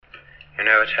You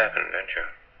know what's happened, don't you?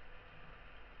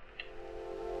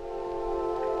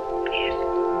 Yes.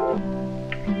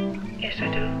 Yes,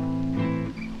 I do.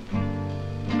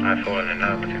 I've fallen in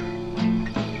love with you.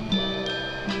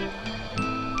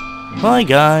 Hi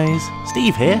guys,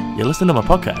 Steve here. You're listening to my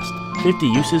podcast, 50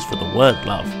 Uses for the Word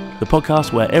Love. The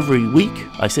podcast where every week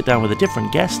I sit down with a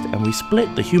different guest and we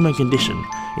split the human condition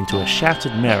into a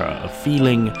shattered mirror of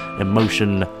feeling,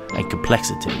 emotion and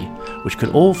complexity, which could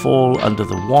all fall under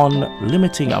the one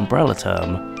limiting umbrella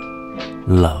term,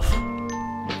 love.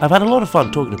 I've had a lot of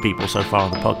fun talking to people so far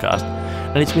on the podcast,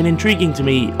 and it's been intriguing to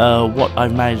me what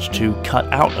I've managed to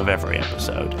cut out of every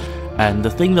episode. And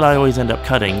the thing that I always end up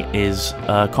cutting is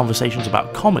conversations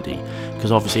about comedy,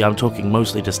 because obviously I'm talking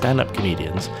mostly to stand-up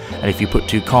comedians, and if you put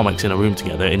two comics in a room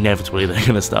together, inevitably they're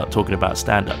going to start talking about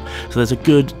stand-up. So there's a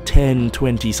good 10,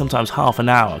 20, sometimes half an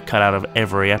hour cut out of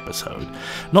every episode.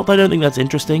 Not that I don't think that's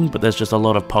interesting, but there's just a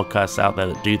lot of podcasts out there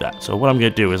that do that. So what I'm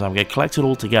going to do is I'm going to collect it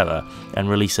all together and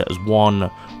release it as one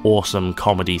awesome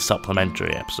comedy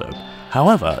supplementary episode.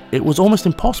 However, it was almost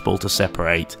impossible to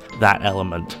separate that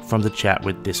element from the chat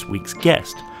with this week's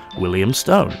guest, William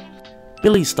Stone.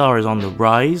 Billy's star is on the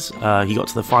rise. He got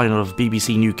to the final of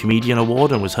BBC New Comedian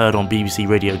Award and was heard on BBC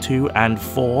Radio 2 and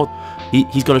 4.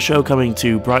 He's got a show coming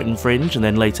to Brighton Fringe and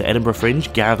then later Edinburgh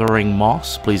Fringe, Gathering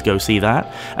Moss. Please go see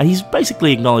that. And he's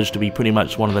basically acknowledged to be pretty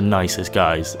much one of the nicest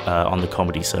guys on the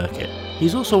comedy circuit.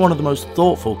 He's also one of the most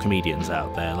thoughtful comedians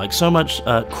out there. Like, so much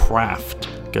craft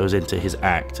goes into his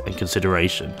act and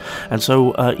consideration. And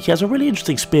so he has a really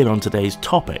interesting spin on today's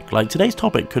topic. Like, today's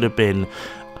topic could have been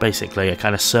basically a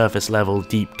kind of surface level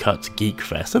deep cut geek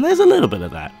fest, and there's a little bit of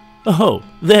that. Oh,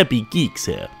 there be geeks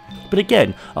here. But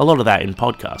again, a lot of that in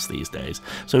podcasts these days.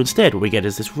 So instead what we get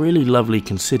is this really lovely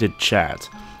considered chat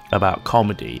about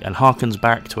comedy, and harkens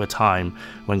back to a time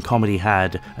when comedy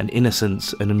had an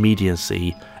innocence, an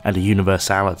immediacy, and a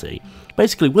universality.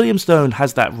 Basically, William Stone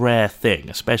has that rare thing,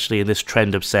 especially in this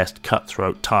trend-obsessed,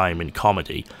 cutthroat time in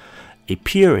comedy, a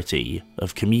purity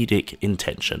of comedic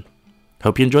intention.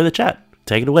 Hope you enjoy the chat.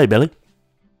 Take it away, Billy.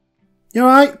 You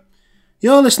alright?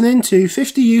 You're listening to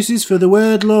 50 Uses for the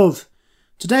Word Love.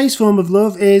 Today's form of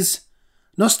love is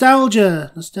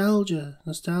nostalgia. Nostalgia.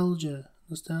 Nostalgia.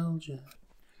 Nostalgia.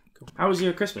 Cool. How was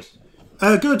your Christmas?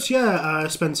 Good, yeah. I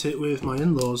spent it with my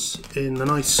in-laws in a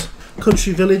nice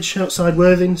country village outside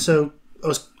Worthing, so I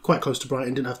was quite close to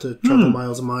Brighton, didn't have to travel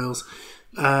miles and miles.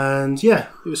 And yeah,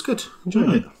 it was good.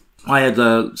 Enjoyed it. I had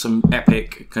some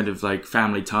epic kind of like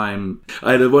family time.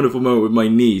 I had a wonderful moment with my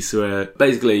niece where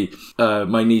basically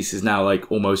my niece is now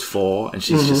like almost 4 and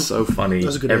she's just so funny.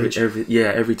 That's a good age.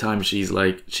 Every time she's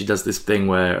like, she does this thing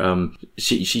where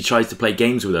she tries to play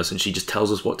games with us and she just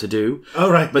tells us what to do. Oh,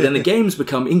 right. But then the games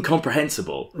become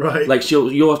incomprehensible. Right. Like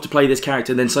you'll have to play this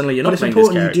character and then suddenly you're not playing this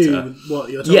character. But it's important you do what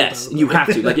you're told. Yes, you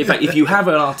have to. Like, in fact, if you have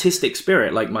an artistic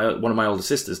spirit like one of my older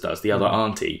sisters does, the other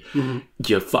auntie,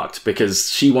 you're fucked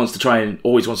because she always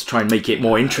wants to try and make it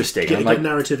more interesting. Get I'm a like, good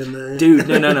narrative in there. Dude,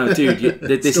 no, dude.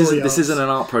 This isn't an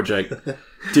art project.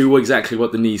 Do exactly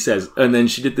what the niece says. And then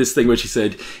she did this thing where she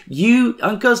said,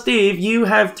 Uncle Steve, you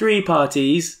have 3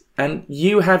 parties and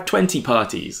you have 20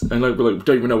 parties. And like, we're like,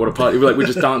 don't even know what a party. We're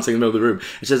just dancing in the middle of the room.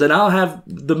 She says, and I'll have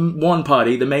the one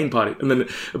party, the main party. And then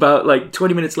about like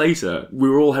 20 minutes later, we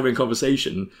were all having a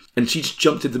conversation and she just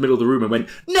jumped into the middle of the room and went,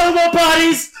 no more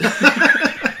parties!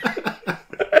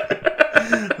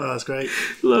 Oh, that's great.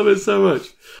 Love it so much.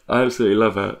 I absolutely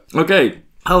love her. Okay.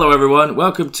 Hello, everyone.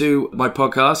 Welcome to my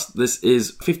podcast. This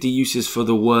is 50 Uses for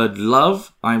the Word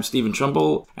Love. I'm Stephen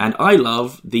Trumbull, and I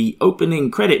love the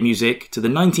opening credit music to the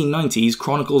 1990s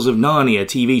Chronicles of Narnia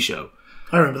TV show.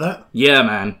 I remember that. Yeah,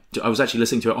 man. I was actually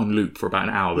listening to it on loop for about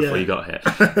an hour before you got here.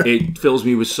 It fills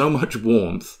me with so much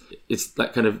warmth. It's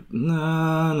that kind of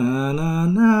na na na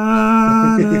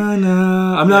na na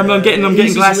na. I'm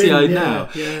getting glassy-eyed now.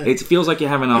 Yeah. It feels like you're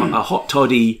having a hot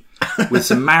toddy with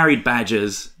some married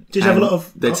badgers. Did you have a lot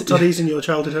of hot toddies in your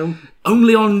childhood home?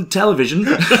 Only on television.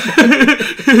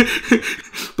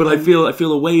 But I feel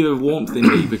a wave of warmth in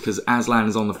me because Aslan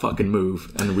is on the fucking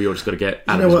move and we all just got to get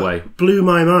out of his way. Blew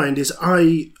my mind is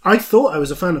I thought I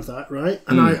was a fan of that, right?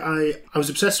 And I was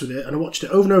obsessed with it and I watched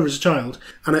it over and over as a child.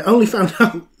 And I only found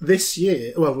out this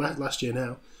year, well, last year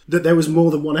now, that there was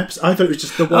more than one episode. I thought it was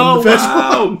just the first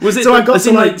one. Was it? So I got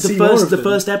to like the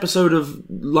first episode of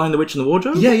Lion, the Witch and the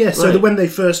Wardrobe? Yeah. Right. So when they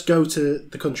first go to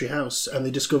the country house and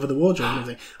they discover the wardrobe and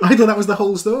everything, I thought that was the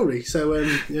whole story. So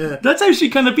yeah, that's actually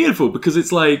kind of beautiful because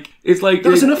it's like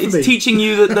was enough for me. teaching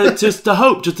you that just to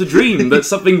hope, just to dream that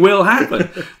something will happen.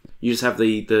 You just have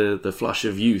the flush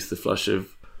of youth, the flush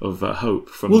of hope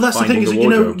from Well, that's the thing, finding is the you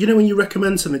wardrobe. know when you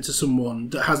recommend something to someone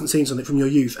that hasn't seen something from your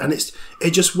youth, and it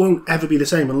just won't ever be the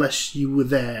same unless you were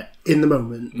there in the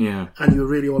moment, and you were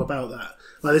really all about that.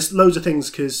 Like, there's loads of things,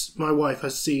 because my wife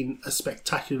has seen a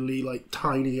spectacularly, like,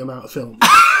 tiny amount of films.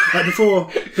 Like,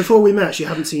 before we met, she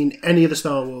hadn't seen any of the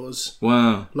Star Wars.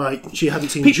 Wow. Like, she hadn't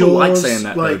seen People Jaws. like saying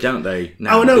that, like, though, don't they?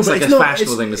 Now? Oh, no, it's but like it's a not,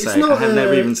 fashionable thing to it's say. not, I've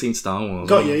never even seen Star Wars.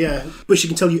 Got you, yeah. But she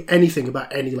can tell you anything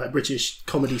about any, like, British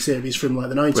comedy series from, like,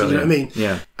 the 90s, Brilliant. you know what I mean?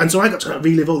 Yeah. And so I got to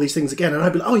relive all these things again, and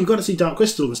I'd be like, oh, you've got to see Dark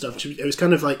Crystal and stuff. It was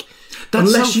kind of like...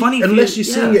 That's so funny. Unless you're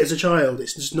seeing it as a child,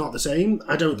 it's just not the same.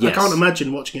 I Yes. can't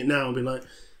imagine watching it now and being like...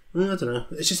 I don't know.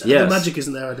 It's just Yes. the magic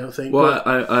isn't there, I don't think. Well,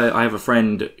 but, I have a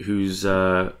friend who's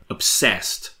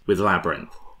obsessed with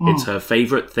Labyrinth. It's her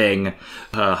favourite thing.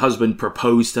 Her husband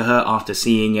proposed to her after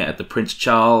seeing it at the Prince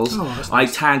Charles. Oh, that's I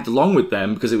nice. tagged along with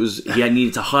them because he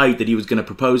needed to hide that he was going to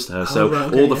propose to her. So right,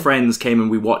 okay, all the yeah. friends came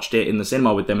and we watched it in the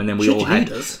cinema with them, and then we Should all you had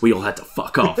need us? to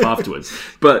fuck off afterwards.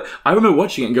 But I remember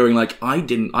watching it and going like, I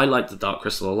liked the Dark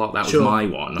Crystal a lot. That was Sure. my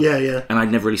one. Yeah, yeah. And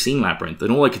I'd never really seen Labyrinth,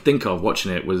 and all I could think of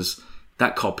watching it was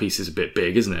that cod piece is a bit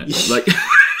big, isn't it? Like.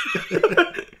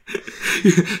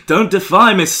 Don't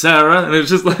defy Miss Sarah, and it was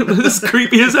just like it's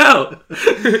creepy as hell.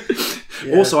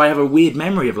 Yeah. Also, I have a weird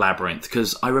memory of Labyrinth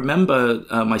because I remember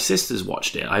my sisters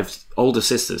watched it. I have older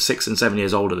sisters, 6 and 7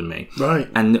 years older than me, Right.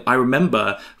 And I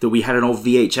remember that we had an old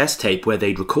VHS tape where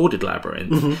they'd recorded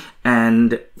Labyrinth, Mm-hmm.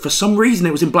 and for some reason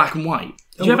it was in black and white.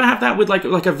 Did you ever have that with like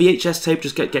a VHS tape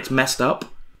just gets messed up?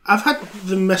 I've had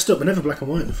them messed up, but never black and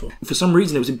white before. For some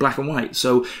reason, it was in black and white.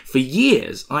 So for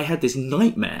years, I had this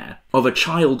nightmare of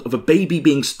a baby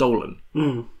being stolen.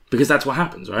 Because that's what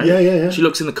happens, right? Yeah. She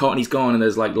looks in the cot and he's gone, and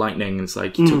there's like lightning, and it's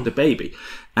like, you took the baby.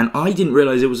 And I didn't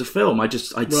realise it was a film. I'd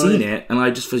seen it,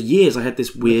 and for years, I had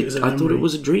this weird... was a I thought memory. it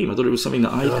was a dream. I thought it was something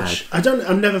that I'd had.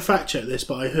 I've never fact checked this,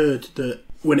 but I heard that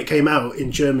when it came out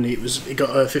in Germany, it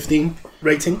got a 15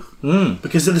 rating.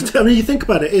 Because you think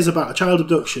about it, it is about a child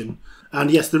abduction, and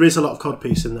yes, there is a lot of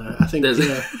codpiece in there. I think.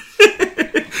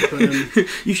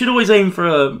 You should always aim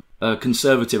for a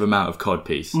conservative amount of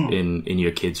codpiece in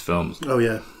your kids' films. Oh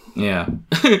yeah. Yeah.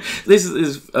 This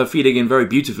is feeding in very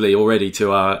beautifully already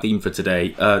to our theme for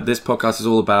today. This podcast is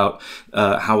all about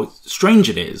how strange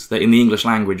it is that in the English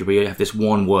language we have this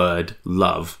one word,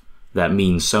 love, that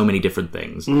means so many different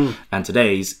things. And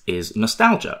today's is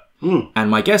nostalgia.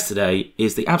 And my guest today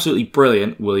is the absolutely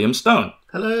brilliant William Stone.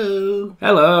 Hello.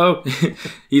 Hello.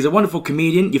 He's a wonderful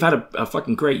comedian. You've had a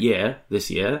fucking great year this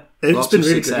year. It's Lots been of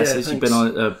really good, successes. yeah, You've been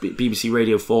on BBC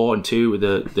Radio 4 and 2 with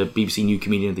the BBC New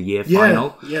Comedian of the Year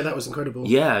final. Yeah, that was incredible.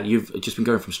 Yeah, you've just been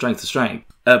going from strength to strength.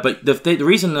 But the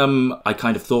reason I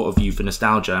kind of thought of you for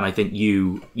nostalgia, and I think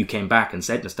you came back and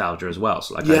said nostalgia as well.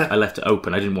 So I left it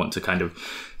open. I didn't want to kind of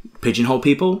pigeonhole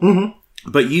people. Mm-hmm.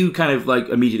 But you kind of like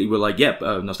immediately were like, yep,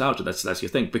 nostalgia, that's your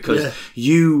thing. Because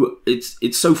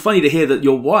it's so funny to hear that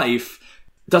your wife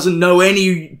doesn't know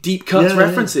any deep cuts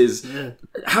references. Yeah.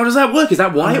 How does that work? Is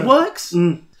that why it works?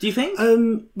 Do you think?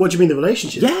 What do you mean, the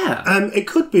relationship? Yeah. It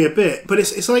could be a bit, but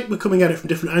it's like we're coming at it from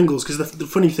different angles, because the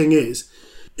funny thing is,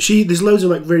 there's loads of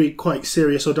like really quite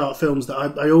serious or dark films that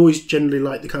I always generally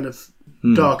like the kind of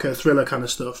darker thriller kind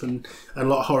of stuff and a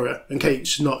lot of horror, and Kate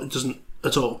doesn't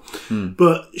at all.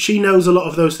 But she knows a lot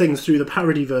of those things through the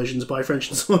parody versions by French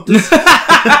and Saunders.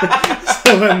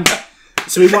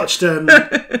 So we watched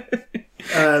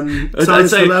I'd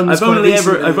say I've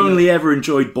only ever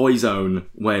enjoyed Boyzone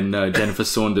when Jennifer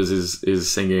Saunders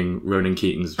is singing Ronan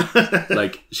Keating's.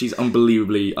 Like, she's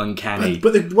unbelievably uncanny.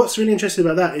 But what's really interesting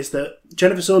about that is that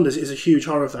Jennifer Saunders is a huge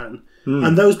horror fan,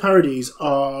 and those parodies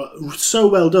are so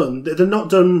well done. They're not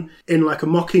done in like a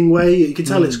mocking way. You can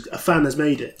tell it's a fan has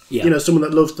made it. Yeah. You know, someone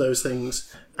that loved those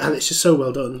things, and it's just so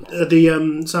well done.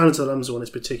 The Silence of the Lambs one is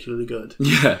particularly good.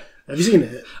 Yeah. Have you seen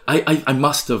it? I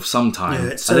must have sometime.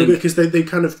 Yeah, it's so good because they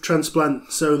kind of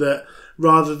transplant so that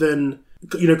rather than,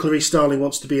 you know, Clarice Starling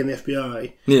wants to be in the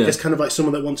FBI, it's kind of like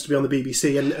someone that wants to be on the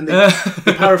BBC, and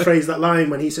they paraphrase that line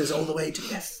when he says all the way to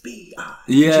the FBI.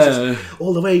 Yeah. Says,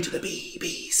 all the way to the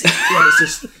BBC. Yeah, it's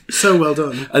just so well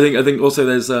done. I think also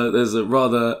there's a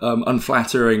rather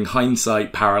unflattering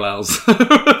hindsight parallels of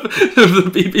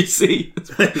the BBC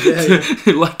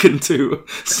likened to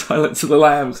Silence of the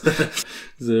Lambs.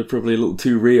 It's probably a little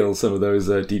too real, some of those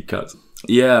deep cuts.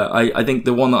 Yeah, I think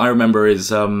the one that I remember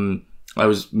is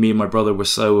me and my brother were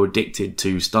so addicted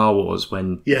to Star Wars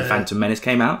when The Phantom Menace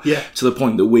came out, to the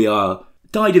point that we are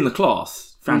dyed in the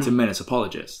cloth Phantom Menace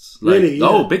apologists. Like, Really? Yeah.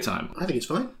 Oh, big time. I think it's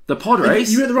fine. The pod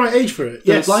race. You're at the right age for it.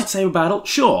 The Yes. lightsaber battle,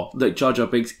 sure, that Jar Jar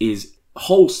Binks is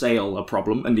wholesale a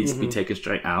problem and needs to be taken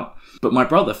straight out. But my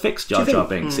brother fixed Jar Jar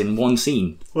Binks in one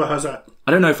scene. Well, how's that?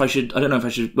 I don't know if I should.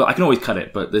 Well, I can always cut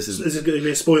it, but this is. Is it going to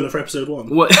be a spoiler for episode 1?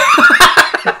 What?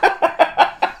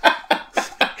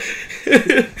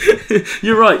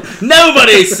 You're right.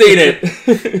 Nobody's seen it.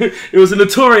 It was a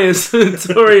notorious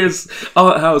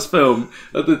art house film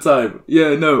at the time.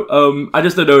 Yeah, no. I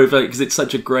just don't know if because it's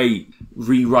such a great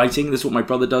rewriting. That's what my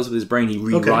brother does with his brain. He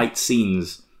rewrites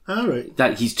scenes. All right.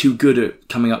 That he's too good at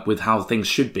coming up with how things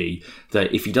should be.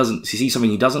 That if he sees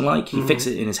something he doesn't like, he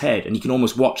fixes it in his head, and he can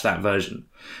almost watch that version.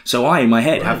 So I, in my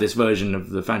head, have this version of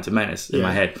the Phantom Menace in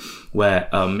my head, where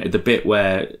the bit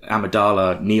where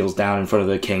Amidala kneels down in front of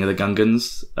the King of the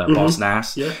Gungans, Boss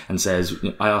Nass, and says,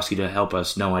 "I ask you to help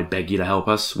us. No, I beg you to help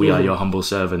us. We are your humble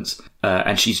servants."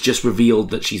 And she's just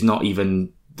revealed that she's not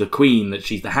even the queen; that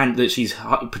she's she's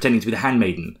pretending to be the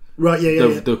handmaiden. Right,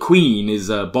 The queen is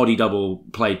a body double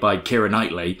played by Keira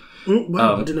Knightley.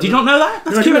 Wow, did you not know that?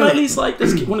 That's Keira Knightley's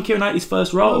that's one of Keira Knightley's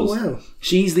first roles. Oh, wow.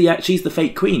 She's the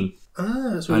fake queen.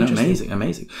 Ah, that's really interesting.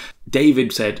 Amazing.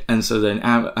 David said, and so then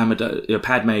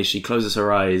Padme, she closes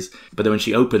her eyes, but then when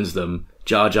she opens them,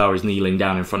 Jar Jar is kneeling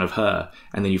down in front of her,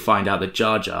 and then you find out that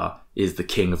Jar Jar is the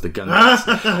king of the Gungans.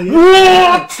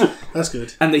 What? That's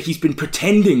good. And that he's been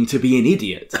pretending to be an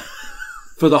idiot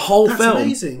for the whole film.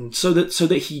 Amazing. So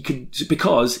that he could,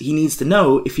 because he needs to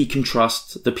know if he can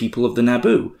trust the people of the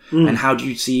Naboo. And how do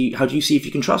you see if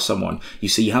you can trust someone? You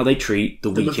see how they treat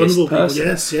the weakest person. People,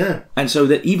 yes, yeah. And so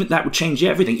that would change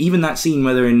everything. Even that scene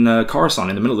where they're in Coruscant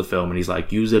in the middle of the film, and he's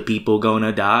like, "You the people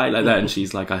gonna die?" like that, and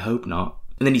she's like, "I hope not."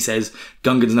 And then he says,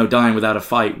 "Gungans no dying without a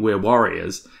fight. We're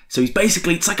warriors." So he's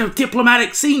basically, it's like a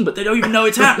diplomatic scene, but they don't even know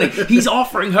it's happening. He's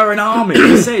offering her an army.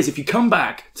 He says, "If you come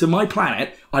back to my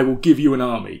planet, I will give you an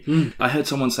army." I heard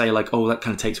someone say, like, "Oh, that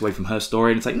kind of takes away from her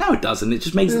story." And it's like, no, it doesn't. It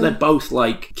just means that they're both,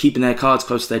 like, keeping their cards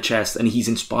close to their chest, and he's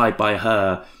inspired by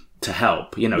her to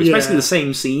help. You know, it's basically the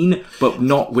same scene, but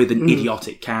not with an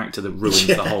idiotic character that ruins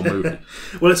the whole movie.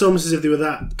 Well, it's almost as if they were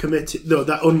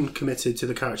that uncommitted to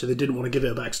the character. They didn't want to give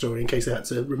it a backstory in case they had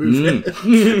to remove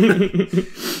it.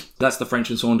 That's the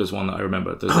French and Saunders one that I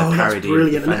remember. There's that parody. That's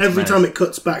brilliant. And every time it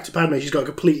cuts back to Padme, she's got a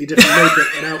completely different makeup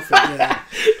and outfit. Yeah.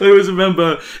 I always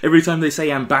remember every time they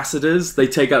say ambassadors, they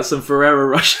take out some Ferrero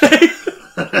Rocher.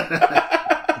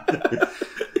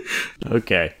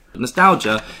 Okay.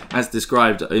 Nostalgia, as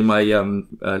described in my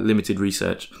limited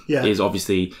research, is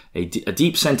obviously a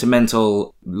deep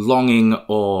sentimental longing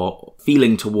or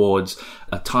feeling towards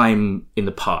a time in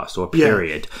the past or a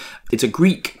period. It's a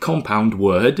Greek compound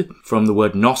word from the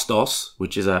word nostos,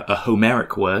 which is a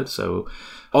Homeric word. So,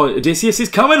 Odysseus is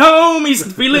coming home. He's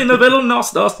feeling a little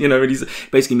nostos. You know, it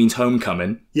basically means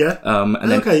homecoming. Yeah.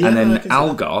 And then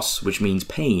algos, which means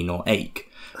pain or ache.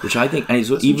 Which I think, and it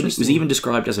was even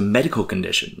described as a medical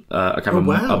condition, a kind of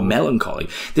a melancholy.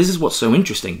 This is what's so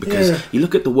interesting because you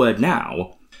look at the word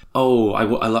now. Oh,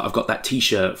 I've got that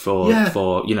T-shirt for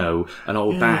an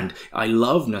old band. I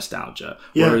love nostalgia,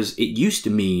 whereas it used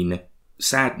to mean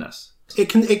sadness. It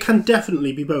can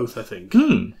definitely be both. I think.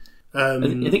 I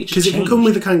think because it can come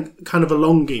with a kind of a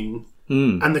longing.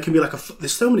 And there can be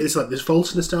there's so many, there's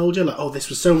false nostalgia, like, oh, this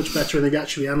was so much better, and they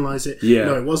actually analyse it.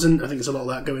 No, it wasn't. I think there's a lot of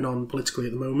that going on politically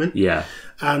at the moment.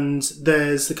 And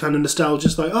there's the kind of nostalgia,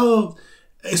 like, oh,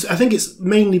 I think it's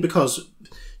mainly because,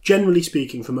 generally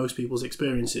speaking, for most people's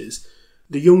experiences,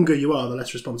 the younger you are, the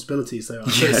less responsibilities there are.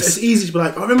 So it's easy to be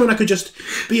like, I remember when I could just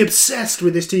be obsessed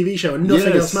with this TV show and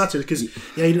nothing else mattered, because you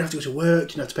didn't have to go to work, you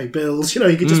didn't have to pay bills, you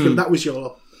could just be, that was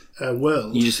your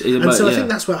world. I think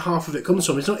that's where half of it comes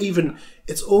from. It's not even,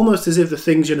 it's almost as if the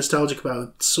things you're nostalgic about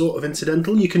are sort of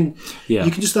incidental. You can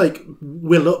just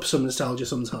will up some nostalgia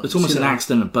sometimes. It's almost an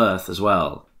accident of birth as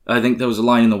well. I think there was a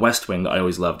line in The West Wing that I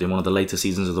always loved, in one of the later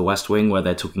seasons of The West Wing, where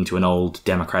they're talking to an old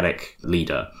Democratic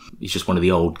leader. He's just one of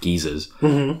the old geezers.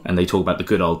 And they talk about the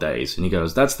good old days. And he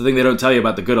goes, "That's the thing they don't tell you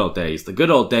about the good old days. The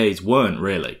good old days weren't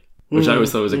really." Which I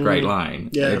always thought was a great line.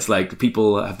 It's like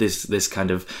people have this kind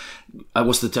of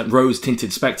what's the term?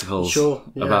 Rose-tinted spectacles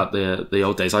about the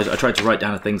old days. I tried to write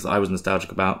down the things that I was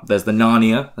nostalgic about. There's the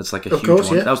Narnia. That's like a huge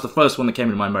one. That was the first one that came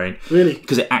into my brain. Really?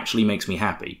 Because it actually makes me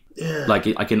happy. Like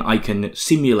I can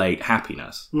simulate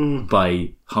happiness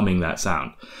by humming that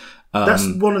sound. That's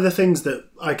one of the things that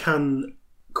I can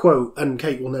quote, and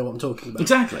Kate will know what I'm talking about.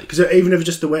 Exactly. Because even if it's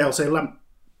just the way I'll say lamp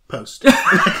post.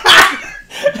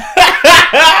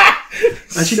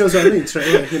 And she knows what I mean straight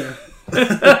away,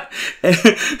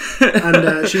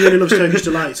 And she really loves Turkish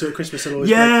Delight, so at Christmas I'll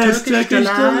always Turkish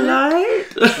Delight.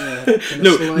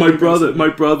 No, my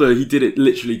brother, he did it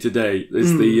literally today.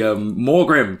 It's the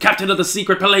Morgrim, Captain of the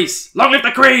Secret Police. Long live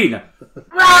the Queen!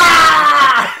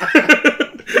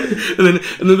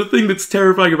 then the thing that's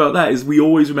terrifying about that is we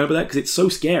always remember that because it's so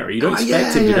scary. You don't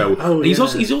expect him to go. Oh, and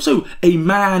he's also a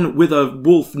man with a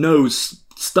wolf nose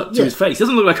stuck to his face. He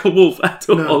doesn't look like a wolf at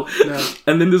all. No.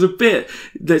 And then there's a bit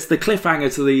that's the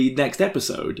cliffhanger to the next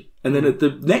episode. And then at the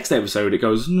next episode, it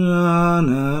goes, na,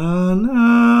 na,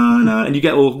 na, na, and you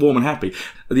get all warm and happy.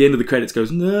 At the end of the credits goes,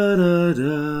 da, da,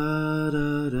 da,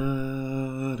 da,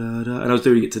 da, da, da. And I was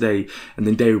doing it today, and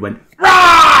then David went,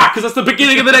 rah! Because that's the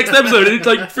beginning of the next episode, and it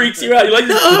like freaks you out. You're like,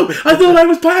 no, I thought I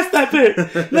was past that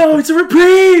bit. No, it's a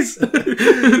reprise.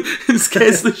 It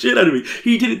scares the shit out of me.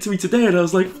 He did it to me today, and I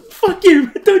was like, fuck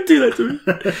you, don't do that to me.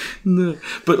 No.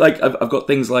 But like, I've got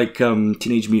things like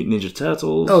Teenage Mutant Ninja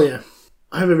Turtles. Oh yeah,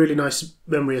 I have a really nice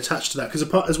memory attached to that because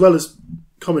as well as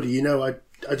comedy,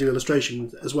 I do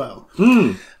illustration as well.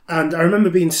 And I remember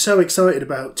being so excited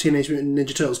about Teenage Mutant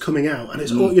Ninja Turtles coming out, and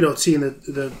it's all seeing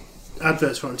the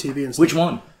adverts for it on TV and stuff. Which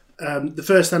one? The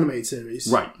first animated series,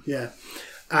 right? Yeah,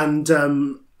 and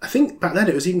I think back then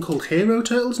it was even called Hero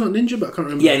Turtles, not Ninja, but I can't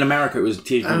remember. Yeah, in America it was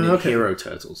Teenage Mutant Hero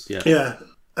Turtles. Yeah, yeah.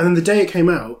 And then the day it came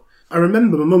out, I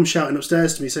remember my mum shouting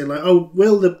upstairs to me saying like, "Oh,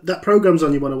 Will, that program's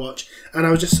on you want to watch?" And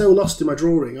I was just so lost in my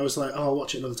drawing. I was like, "Oh, I'll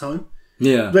watch it another time."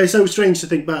 Yeah, but it's so strange to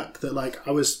think back that like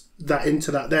I was that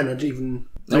into that then. I didn't even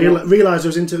realised I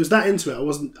was into it.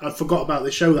 I forgot about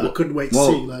this show that I couldn't wait to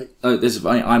see. Like,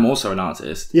 I'm also an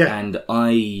artist, and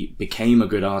I became a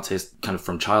good artist kind of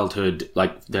from childhood.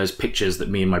 Like, there's pictures that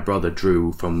me and my brother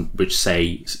drew from which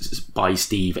say by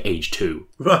Steve, age 2,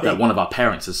 that one of our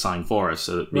parents has signed for us,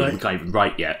 so that we can't even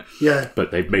write yet. Yeah,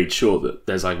 but they've made sure that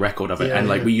there's like record of it, and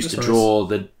like we used to That's draw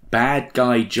the bad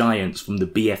guy giants from the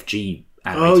BFG.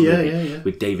 Movie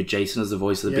with David Jason as the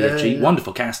voice of the BFG. Yeah.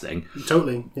 Wonderful casting.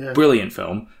 Totally. Yeah. Brilliant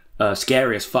film.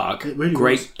 Scary as fuck. It really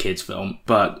Great was. kids film.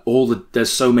 But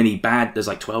there's so many bad. There's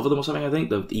like 12 of them or something. I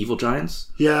think the evil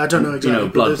giants. Yeah, I don't know exactly.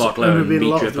 Blood Bottler and Meat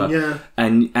Dripper. Yeah.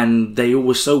 And they all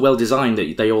were so well designed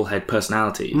that they all had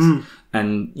personalities.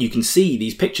 And you can see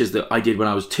these pictures that I did when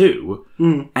I was 2,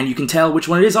 and you can tell which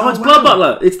one it is. Oh, it's Blood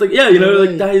Bottler. It's like,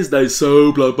 that is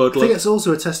so Blood Bottler. I think it's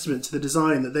also a testament to the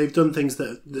design that they've done things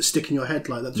that stick in your head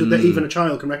like that. So that even a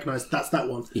child can recognise that's that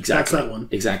one. Exactly. That's that one.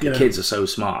 Exactly. Kids are so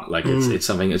smart. Like it's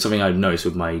something I've noticed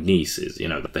with my niece is,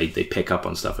 that they pick up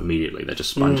on stuff immediately. They're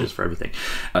just sponges for everything.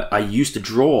 I used to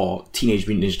draw Teenage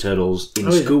Mutant Ninja Turtles in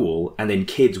school, and then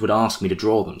kids would ask me to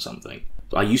draw them something.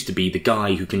 I used to be the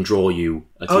guy who can draw you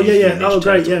a Teenage Mutant Ninja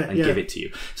Turtle and give it to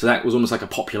you. So that was almost like a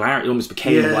popularity. It almost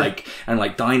became like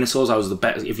dinosaurs. I was the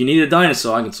best. If you need a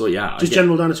dinosaur, I can sort you out. Just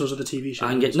general dinosaurs or the TV show.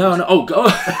 I can get Oh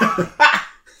god.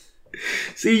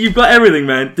 See, you've got everything,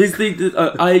 man.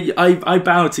 I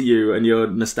bow to you and your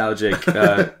nostalgic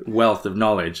wealth of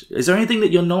knowledge. Is there anything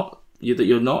that you're not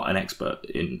an expert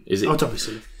in? Is it? Oh, don't be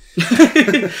silly.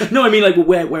 No, I mean, like,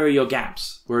 where are your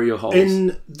gaps? Where are your holes?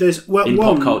 In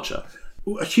pop culture.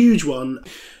 A huge one,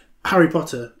 Harry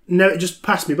Potter. No, it just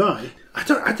passed me by. I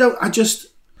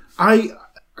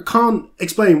can't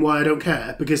explain why I don't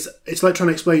care, because it's like trying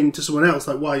to explain to someone else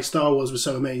like why Star Wars was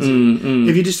so amazing.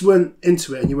 If you just weren't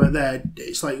into it and you weren't there,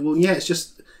 it's like, well, yeah,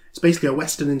 it's basically a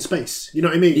Western in space. You know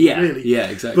what I mean? Yeah, really. Yeah,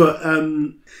 exactly. But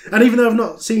and even though I've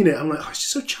not seen it, I'm like, oh,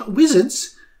 it's just so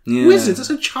wizards. Yeah. Wizards are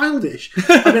so childish.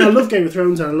 I mean, I love Game of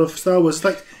Thrones and I love Star Wars. It's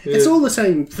like it's all the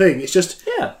same thing. It's just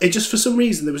it just for some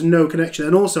reason there was no connection.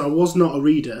 And also, I was not a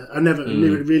reader. I never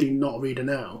really not a reader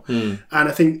now. And I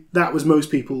think that was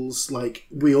most people's like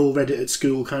we all read it at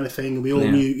school kind of thing, and we all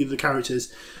knew the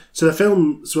characters. So the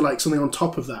films were like something on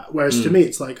top of that. Whereas to me,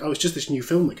 it's like it's just this new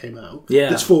film that came out. Yeah,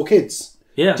 that's for kids.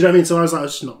 Yeah. Do you know what I mean? So I was like,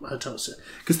 it's not my toast.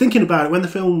 Because thinking about it, when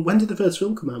did the first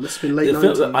film come out? It must have been late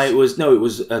 90s. It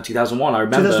was 2001. I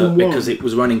remember 2001. Because it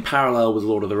was running parallel with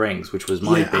Lord of the Rings, which was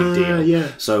my big deal.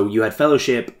 Yeah. So you had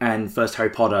Fellowship and first Harry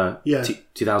Potter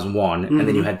 2001, and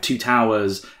then you had Two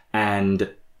Towers and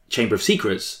Chamber of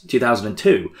Secrets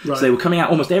 2002. Right. So they were coming out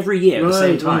almost every year at the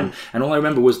same time. Right. And all I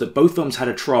remember was that both films had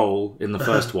a troll in the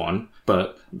first one,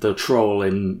 but the troll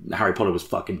in Harry Potter was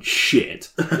fucking shit.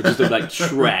 It just looked like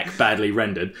Shrek badly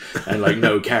rendered and like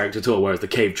no character at all, whereas the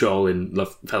cave troll in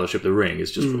Fellowship of the Ring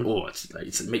is just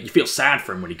you feel sad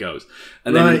for him when he goes.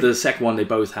 And then the second one, they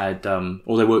both had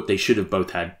they should have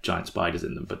both had giant spiders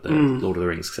in them, but the Lord of the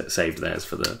Rings saved theirs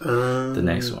for the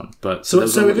next one. But so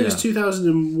if it was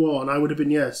 2001, I would have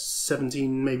been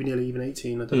 17, maybe nearly even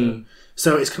 18. I don't know.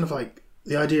 So it's kind of like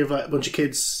the idea of like a bunch of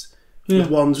kids with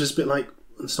wands was a bit like,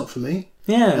 it's not for me.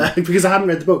 Yeah. Because I hadn't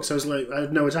read the book, so I was like, I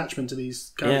had no attachment to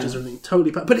these characters or anything. Totally.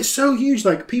 But it's so huge.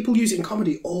 Like, people use it in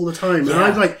comedy all the time. And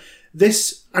I've like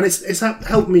this, and it's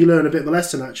helped me learn a bit of a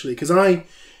lesson actually, because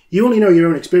you only know your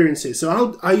own experiences.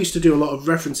 So I used to do a lot of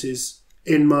references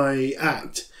in my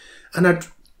act, and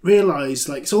realise,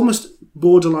 like, it's almost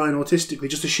borderline autistically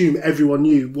just assume everyone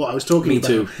knew what I was talking about.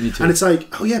 Me too. And it's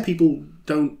like, oh yeah, people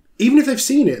don't, even if they've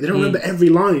seen it, they don't remember every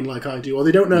line like I do, or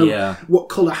they don't know what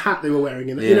colour hat they were wearing,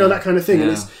 and you know, that kind of thing.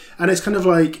 Yeah. And it's kind of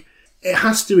like, it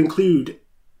has to include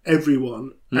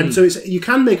everyone. And so you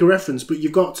can make a reference, but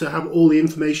you've got to have all the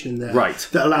information in there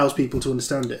that allows people to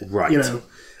understand it. Right. You know?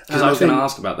 Because I was going to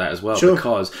ask about that as well,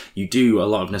 because you do a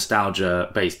lot of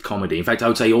nostalgia-based comedy. In fact, I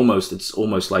would say it's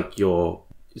almost like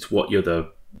it's what you're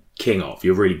the king of.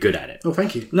 You're really good at it. Oh,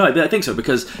 thank you. No, I think so,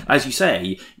 because, as you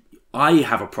say, I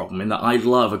have a problem in that I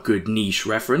love a good niche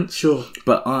reference. Sure.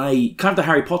 But kind of the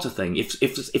Harry Potter thing,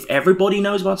 if everybody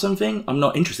knows about something, I'm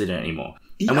not interested in it anymore.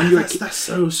 Yeah, and when you're that's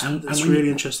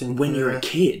really interesting. When you're a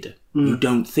kid, you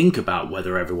don't think about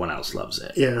whether everyone else loves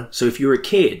it. Yeah. So if you're a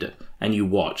kid and you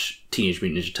watch Teenage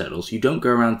Mutant Ninja Turtles, you don't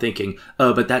go around thinking,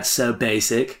 oh, but that's so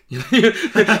basic.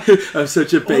 I'm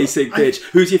such a basic bitch.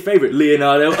 Who's your favourite?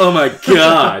 Leonardo? Oh my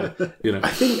God. You know.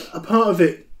 I think a part of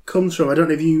it comes from, I don't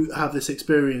know if you have this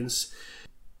experience,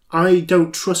 I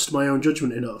don't trust my own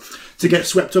judgment enough to get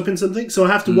swept up in something. So I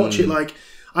have to watch it like,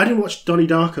 I didn't watch Donnie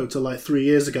Darko till like 3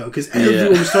 years ago because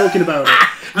everyone was talking about it.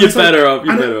 And You're better off.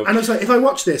 And I was like, if I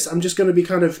watch this, I'm just going to be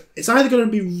it's either going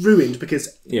to be ruined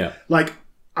because like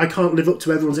I can't live up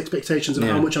to everyone's expectations of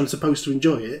how much I'm supposed to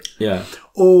enjoy it. Yeah.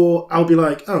 Or I'll be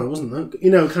like, oh, it wasn't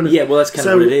that, kind of. Yeah, well, that's kind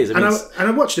of what it is.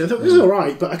 I watched it. I thought it was all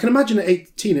right, but I can imagine at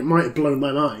 18 it might have blown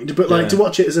my mind. But like to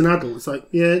watch it as an adult, it's like,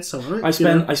 yeah, it's all right.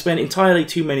 I spent entirely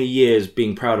too many years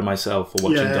being proud of myself for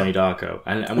watching Donnie Darko,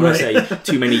 and when I say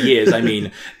too many years, I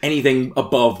mean anything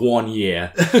above 1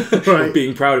 year of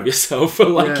being proud of yourself for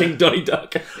liking Donnie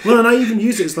Darko. Well, and I even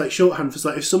use it as like shorthand for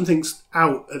like if something's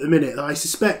out at the minute that I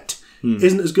suspect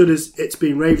isn't as good as it's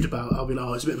being raved about, I'll be like,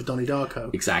 oh, it's a bit of a Donnie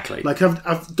Darko. Exactly. Like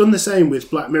I've done the same with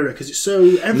Black Mirror because it's so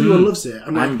everyone loves it.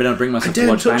 I'm I haven't been able to bring myself to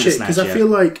watch Bandersnatch because I feel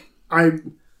like I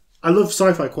love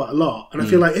sci-fi quite a lot, and I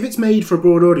feel like if it's made for a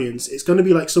broad audience, it's going to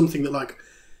be like something that like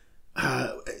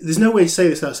there's no way to say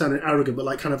this without sounding arrogant, but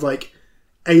like kind of like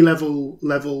A-level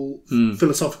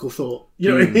philosophical thought. You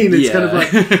know what I mean? It's kind of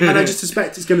like, and I just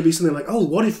suspect it's going to be something like, oh,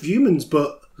 what if humans?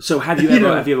 But so have you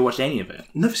ever watched any of it?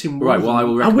 Never seen one. Right.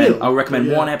 Well, I'll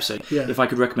recommend one episode. Yeah. If I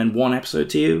could recommend one episode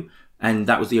to you, and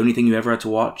that was the only thing you ever had to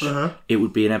watch, it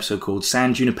would be an episode called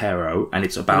San Junipero, and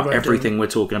it's about everything we're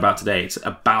talking about today. It's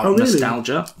about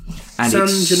nostalgia, and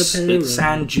it's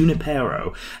San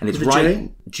Junipero, and it's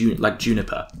like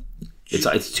juniper.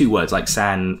 It's two words like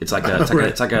San. It's like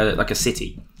a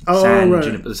city.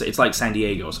 Juniper. It's like San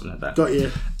Diego or something like that. Got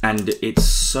you. And it's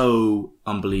so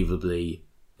unbelievably.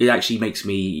 It actually makes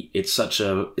me. It's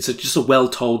just a well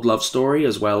told love story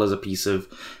as well as a piece of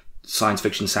science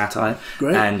fiction satire.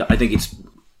 Great. And I think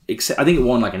it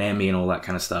won like an Emmy and all that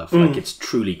kind of stuff. Like it's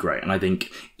truly great. And I think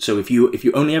so. If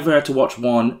you only ever had to watch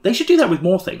one, they should do that with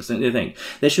more things. Don't you think?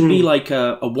 There should be like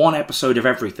a one episode of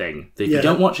everything. If you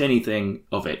don't watch anything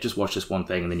of it, just watch this one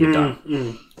thing and then you're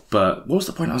done. But what was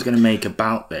the point I was going to make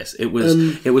about this? It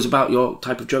was about your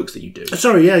type of jokes that you do.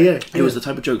 Sorry, yeah. It was the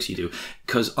type of jokes you do.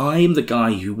 Because I am the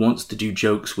guy who wants to do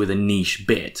jokes with a niche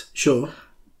bit. Sure.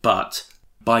 But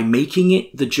by making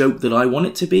it the joke that I want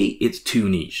it to be, it's too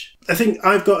niche. I think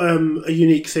I've got a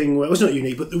unique thing where, well, it's not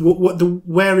unique, but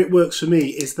where it works for me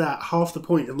is that half the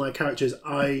point of my characters,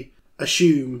 I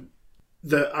assume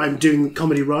that I'm doing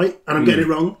comedy right and I'm getting it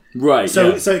wrong. Right.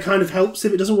 So it kind of helps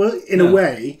if it doesn't work in a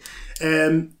way.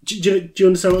 Do you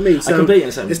understand what I mean? So I completely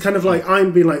understand. It's kind of like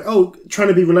I'm being like, trying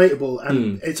to be relatable,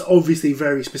 and it's obviously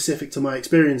very specific to my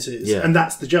experiences, and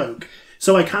that's the joke.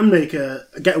 So I can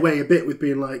get away a bit with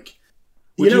being like,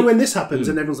 when this happens,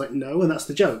 and everyone's like, no, and that's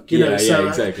the joke.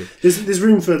 Exactly. There's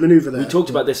room for manoeuvre there. We talked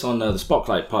about this on the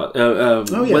Spotlight part.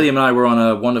 William and I were on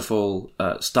a wonderful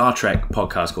Star Trek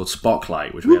podcast called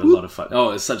Spotlight, which we had a lot of fun.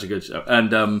 Oh, it's such a good show.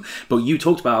 And but you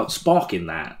talked about Spock in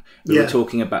that. We were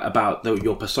talking about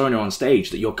your persona on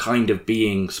stage, that you're kind of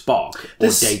being Spock or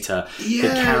Data, the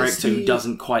character who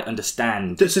doesn't quite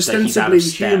understand that's ostensibly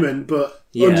human, but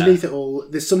underneath it all,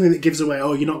 there's something that gives away,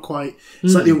 you're not quite...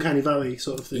 It's like the Uncanny Valley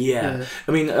sort of thing. Yeah.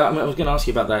 I mean, I was going to ask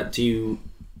you about that.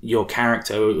 Your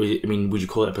character, I mean, would you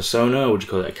call it a persona or would you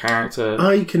call it a character?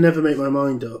 I can never make my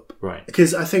mind up. Right.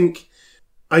 Because I think,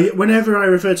 whenever I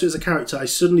refer to it as a character, I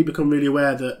suddenly become really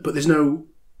aware but there's no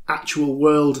actual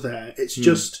world there. It's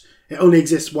just... It only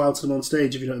exists whilst I'm on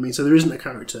stage, if you know what I mean. So there isn't a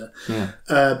character,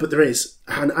 but there is,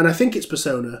 and I think it's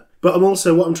persona. But what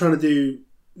I'm trying to do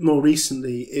more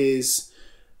recently is,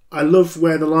 I love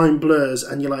where the line blurs,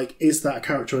 and you're like, is that a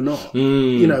character or not?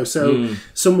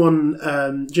 Someone,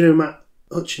 do you know Matt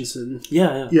Hutchinson?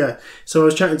 Yeah. So I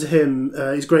was chatting to him.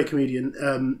 He's a great comedian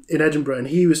in Edinburgh, and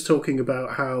he was talking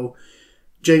about how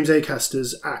James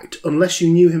Acaster's act, unless you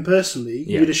knew him personally,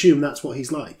 you'd assume that's what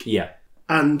he's like. Yeah.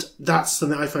 And that's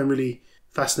something I find really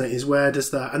fascinating, is where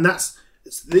does that... And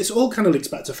this all kind of links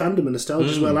back to fandom and nostalgia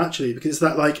as well, actually, because it's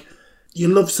that, like, you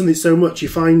love something so much, you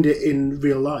find it in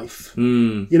real life.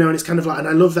 You know, and it's kind of like... And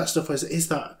I love that stuff, where is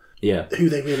that who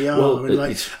they really are? Well, and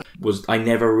like, I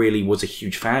never really was a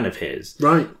huge fan of his.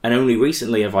 Right. And only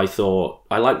recently have I thought,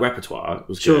 I like Repertoire, it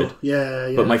was good.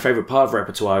 Yeah. But my favourite part of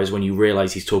Repertoire is when you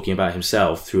realise he's talking about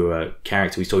himself through a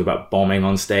character he's talking about bombing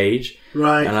on stage.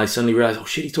 Right. And I suddenly realised, oh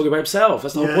shit, he's talking about himself.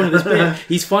 That's the whole point of this bit.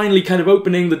 He's finally kind of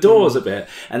opening the doors a bit.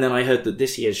 And then I heard that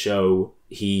this year's show,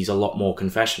 he's a lot more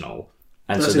confessional.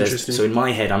 And That's interesting. So in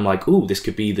my head, I'm like, ooh, this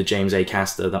could be the James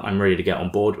Acaster that I'm ready to get on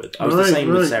board with. I was the same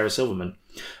with Sarah Silverman.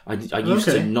 I used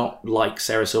to not like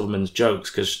Sarah Silverman's jokes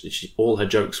because all her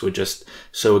jokes were just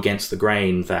so against the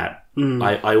grain that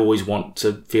I always want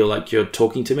to feel like you're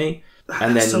talking to me.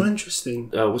 And That's then so interesting.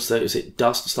 Is it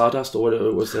Stardust,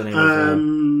 or what's the name of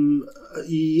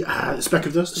Speck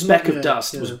of Dust. Speck of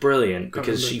Dust was brilliant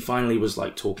because she finally was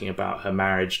like talking about her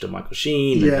marriage to Michael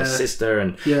Sheen and her sister,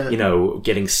 and you know,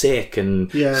 getting sick,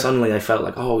 and suddenly I felt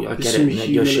like, oh, I get it.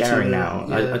 You're sharing now.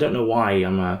 I don't know why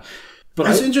I'm. But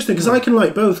it's interesting because I can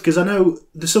like both, because I know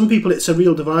there's some people it's a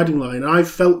real dividing line. I've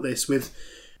felt this with,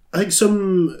 I think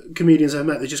some comedians I've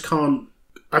met, they just can't.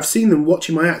 I've seen them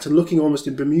watching my act and looking almost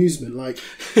in bemusement, like,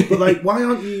 but like, why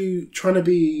aren't you trying to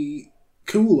be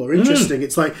cool or interesting?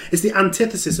 It's like, it's the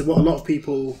antithesis of what a lot of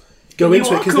people go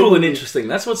into. You are cool and interesting.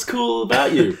 That's what's cool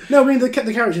about you. No, I mean the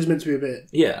character is meant to be a bit.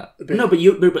 Yeah. No, but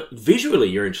visually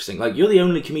you're interesting. Like, you're the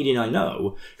only comedian I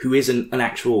know who isn't an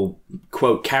actual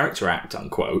quote character act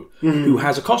unquote who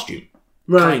has a costume.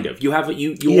 Right. Kind of. You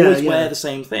always wear the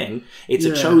same thing. It's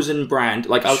a chosen brand.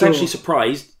 Like, I was actually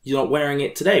surprised you're not wearing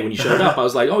it today when you showed up. I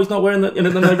was like, oh, he's not wearing the... And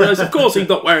then I realised, of course he's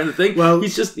not wearing the thing. Well,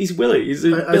 he's Willy. He's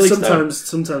Billy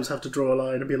sometimes have to draw a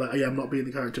line and be like, oh, yeah, I'm not being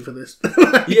the character for this.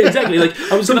 Yeah, exactly. Like,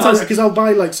 I was sometimes, because I'll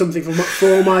buy like something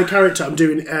for my character, I'm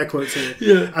doing air quotes here.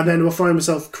 Yeah. And then I'll find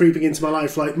myself creeping into my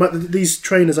life. Like, these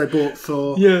trainers I bought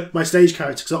for my stage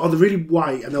character, because they're really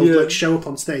white and they'll like show up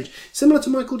on stage. Similar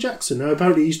to Michael Jackson, who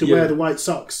apparently used to wear the white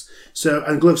socks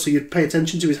and gloves, so you'd pay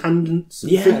attention to his hand and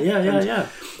yeah.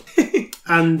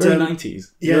 And very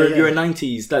 90s. You're a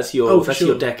 90s. That's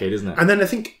your decade, isn't it? And then I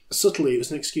think subtly it was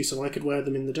an excuse so I could wear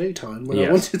them in the daytime when I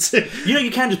wanted to. You know,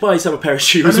 you can just buy yourself a pair of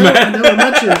shoes, man. I know,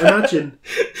 imagine.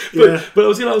 But I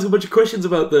was going to ask a bunch of questions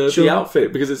about the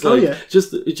outfit, because it's like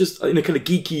just in a kind of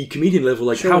geeky comedian level.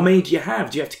 Like, how many do you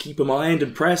have? Do you have to keep them ironed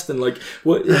and pressed? And like,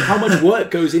 how much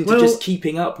work goes into just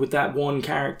keeping up with that one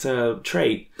character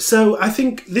trait? So I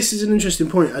think this is an interesting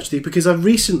point, actually, because I've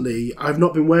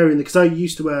not been wearing because I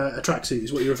used to wear a tracksuit.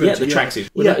 Is what you're referring to? Yeah, the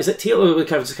tracksuit. Well, is it teal or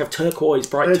have turquoise,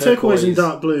 bright turquoise and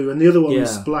dark blue, and the other one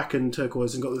was black and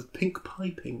turquoise and got the pink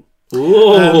piping.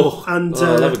 Oh, I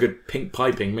love a good pink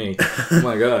piping. Me, oh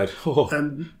my god.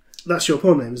 That's your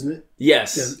porn name, isn't it?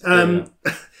 Yes. Yeah.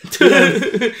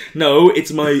 No,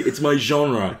 it's my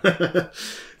genre.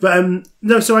 But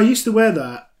no, so I used to wear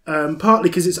that partly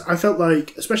because I felt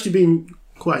like, especially being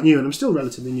quite new, and I'm still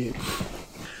relatively new.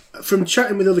 From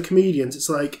chatting with other comedians, it's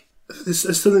like there's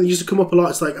something that used to come up a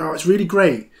lot. It's like, oh, it's really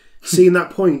great seeing that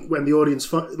point when the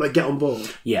audience like get on board.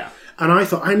 Yeah. And I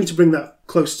thought I need to bring that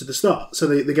closer to the start so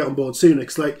they get on board sooner.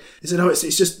 Because like they said,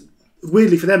 it's just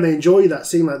weirdly for them, they enjoy that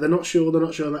seeing like they're not sure.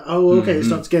 Like, oh, okay, they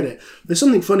start to get it. There's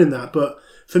something fun in that. But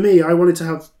for me, I wanted to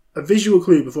have a visual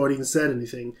clue before I even said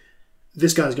anything.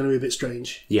 This guy's going to be a bit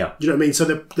strange. Yeah. Do you know what I mean? So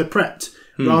they're prepped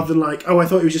rather than like, oh, I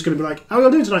thought he was just going to be like, how are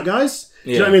you doing tonight, guys? Do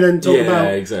you know what I mean? Then talk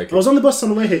about, exactly. I was on the bus on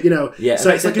the way here, you know. Yeah,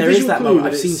 so it's like there is that moment.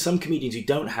 I've seen some comedians who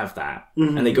don't have that,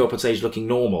 and they go up on stage looking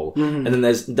normal, and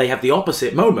then they have the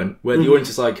opposite moment where the audience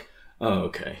is like, oh,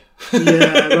 okay.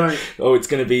 Yeah, right. Oh, it's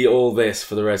going to be all this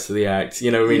for the rest of the act.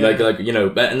 You know what I mean? Yeah. Like you know,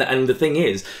 and the thing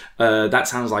is, that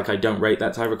sounds like I don't rate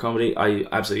that type of comedy. I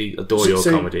absolutely adore your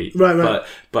comedy. Right.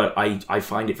 But I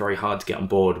find it very hard to get on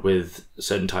board with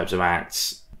certain types of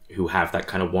acts who have that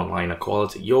kind of one-liner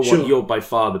quality. You're by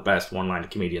far the best one-liner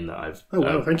comedian that I've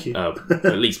thank you.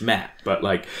 at least met. But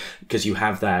like, because you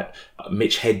have that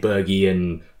Mitch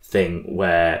Hedbergian thing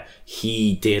where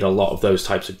he did a lot of those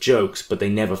types of jokes, but they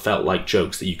never felt like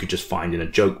jokes that you could just find in a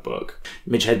joke book.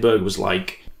 Mitch Hedberg was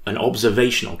like an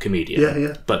observational comedian,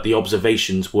 yeah. But the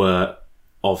observations were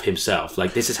of himself.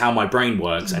 Like, this is how my brain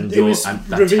works, and I'm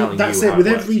telling you how it with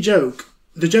works. every joke.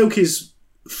 The joke is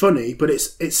funny, but it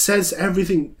says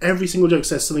everything. Every single joke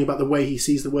says something about the way he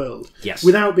sees the world. Yes.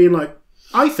 Without being like,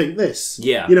 I think this.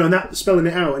 Yeah. You know, and that spelling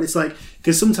it out, and it's like,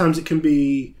 because sometimes it can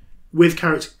be with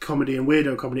character comedy and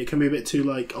weirdo comedy, it can be a bit too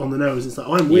like on the nose. It's like,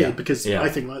 oh, I'm weird because I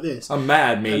think like this. I'm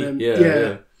mad, me. And,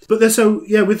 yeah. But there's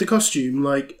with the costume,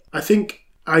 like, I think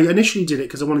I initially did it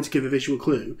because I wanted to give a visual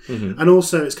clue. And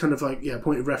also it's kind of like,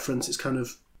 point of reference. It's kind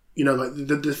of, like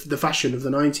the fashion of the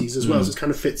 90s as well. So it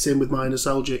kind of fits in with my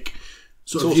nostalgic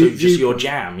sort of also just your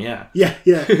jam, yeah. Yeah.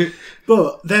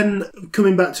 But then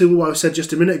coming back to what I said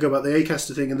just a minute ago about the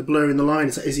Acaster thing and the blurring the line,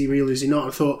 it's like, is he real, is he not?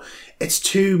 I thought it's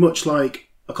too much like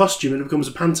a costume and it becomes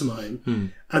a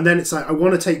pantomime. And then it's like, I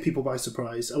want to take people by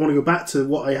surprise. I want to go back to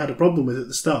what I had a problem with at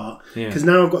the start, because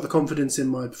now I've got the confidence in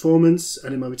my performance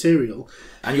and in my material.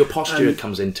 And your posture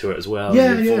comes into it as well.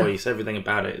 Your voice, everything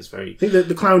about it is very... I think that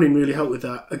the clowning really helped with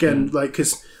that. Again,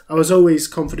 because I was always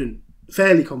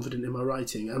fairly confident in my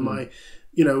writing, and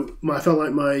I felt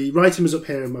like my writing was up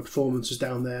here and my performance was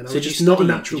down there. And I was just not a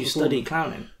natural Did you study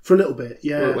clowning? For a little bit,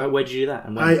 yeah. Where did you do that?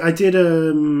 And when? I did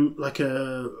a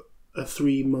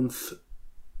 3-month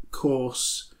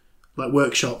course, like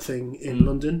workshop thing in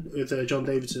London with John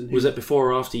Davidson. Was it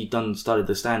before or after you'd started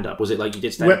the stand-up? Was it like you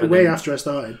did stand-up? Way after I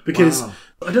started, because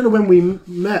I don't know when we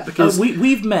met. Because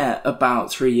we've met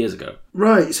about 3 years ago.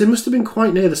 Right, so it must have been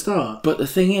quite near the start. But the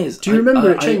thing is, do you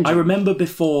remember it changing? I remember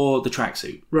before the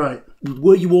tracksuit. Right.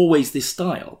 Were you always this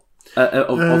style?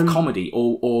 Of comedy,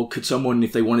 or could someone,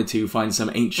 if they wanted to, find some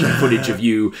ancient footage of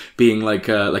you being like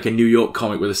a New York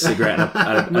comic with a cigarette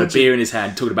and a beer in his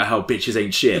hand, talking about how bitches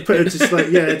ain't shit? Just like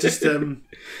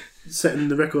setting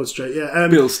the record straight. Yeah,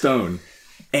 Bill Stone,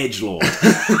 edgelord.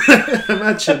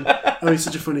 Imagine, he's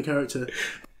such a funny character.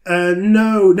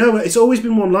 No, it's always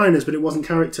been one-liners, but it wasn't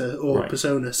character or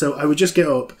persona. So I would just get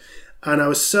up. And I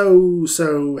was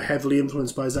so heavily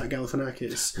influenced by Zach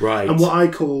Galifianakis, right? And what I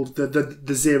called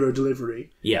the zero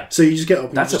delivery. Yeah. So you just get up.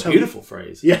 And that's a beautiful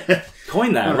phrase. Yeah.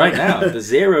 Coin that right now. The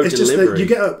zero it's delivery. Just that you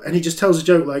get up and he just tells a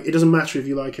joke like, it doesn't matter if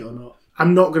you like it or not.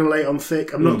 I'm not going to lay it on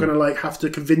thick. I'm not going to like have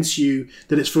to convince you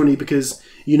that it's funny because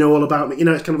you know all about me.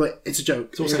 It's kind of like, it's a joke.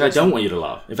 It's almost like I don't want you to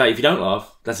laugh. In fact, if you don't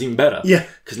laugh, that's even better. Yeah.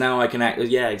 Because now I can act.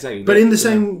 Yeah, exactly. But in the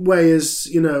same way as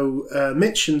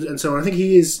Mitch and so on, I think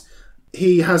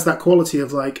he has that quality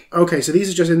of like, okay, so these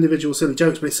are just individual silly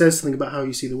jokes, but it says something about how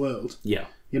you see the world. Yeah.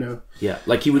 Yeah.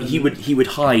 Like he would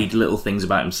hide little things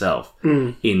about himself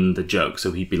in the joke.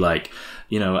 So he'd be like,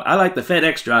 I like the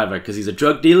FedEx driver because he's a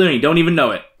drug dealer and he don't even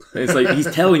know it. It's like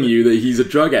he's telling you that he's a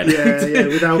drug addict. Yeah,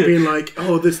 without being like,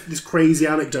 this crazy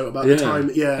anecdote about the time.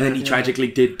 Yeah. And then he tragically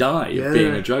did die of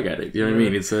being a drug addict. You know what I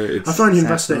mean? It's I find him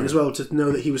fascinating as well to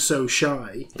know that he was so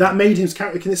shy. That made him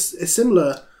character. It's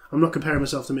similar. I'm not comparing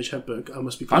myself to Mitch Hedberg. I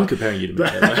must be clear. I'm comparing you to Mitch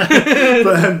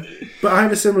Hedberg. but I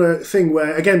have a similar thing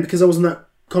where, again, because I wasn't that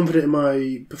confident in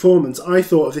my performance, I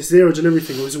thought of this zero delivery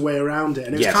thing was a way around it.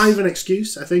 And it was kind of an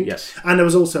excuse, I think. Yes. And I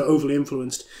was also overly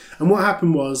influenced. And what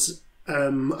happened was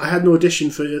I had an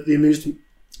audition for the Amused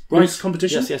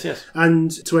competition. Yes.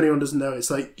 And to anyone who doesn't know, it's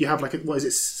like you have like a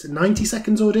 90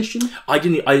 seconds audition?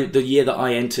 The year that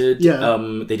I entered,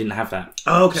 they didn't have that.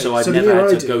 Oh, okay. So I never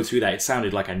had to go through that. It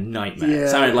sounded like a nightmare. Yeah, it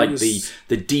sounded like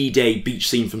the D-Day beach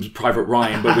scene from Private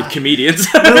Ryan, but with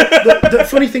comedians. The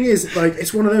funny thing is, like,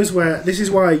 it's one of those where this is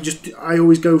why I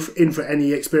always go in for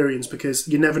any experience because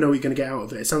you never know what you're going to get out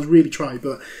of it. It sounds really trite,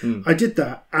 but I did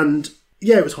that and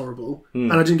it was horrible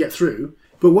and I didn't get through.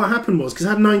 But what happened was, because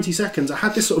I had 90 seconds, I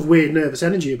had this sort of weird nervous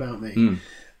energy about me.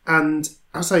 And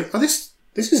I was like, this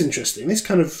is interesting. This is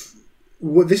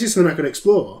something I could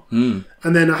explore. And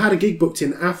then I had a gig booked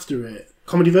in after it.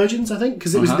 Comedy Virgins, I think,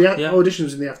 because it was the audition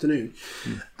was in the afternoon.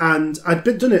 And I'd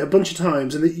done it a bunch of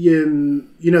times, and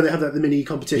they have the mini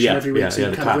competition every week, so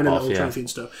you kind of win a little trophy and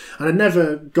stuff. And I'd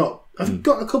never got... I've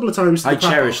got a couple of times. I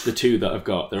cherish the two that I've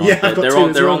got.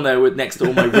 They're on there next to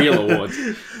all my real awards.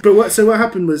 But what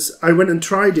happened was I went and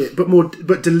tried it,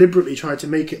 but deliberately tried to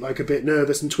make it like a bit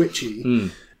nervous and twitchy.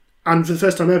 And for the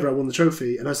first time ever, I won the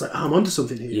trophy, and I was like, I'm onto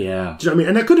something here. Yeah. Do you know what I mean?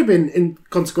 And that could have been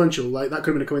inconsequential, like that could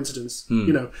have been a coincidence,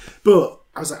 But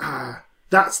I was like,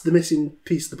 that's the missing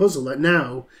piece of the puzzle. Like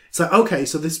now, it's like, okay,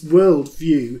 so this world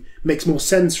view makes more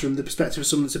sense from the perspective of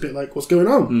someone that's a bit like, what's going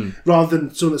on? Rather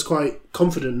than someone that's quite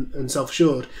confident and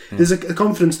self-assured. There's a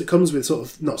confidence that comes with sort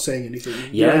of not saying anything.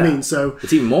 You know what I mean? So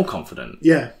it's even more confident.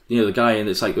 Yeah. The guy, and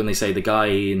it's like when they say the guy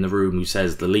in the room who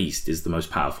says the least is the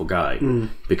most powerful guy.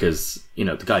 Because,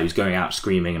 the guy who's going out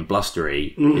screaming and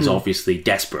blustery is obviously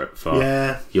desperate for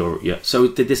your... So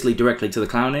did this lead directly to the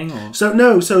clowning? Or?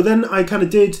 So then I kind of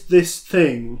did this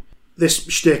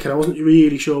shtick, and I wasn't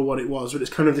really sure what it was, but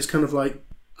it's kind of this kind of like,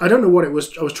 I don't know what it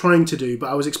was I was trying to do, but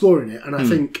I was exploring it, and I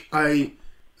think I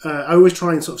always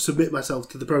try and sort of submit myself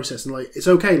to the process, and like, it's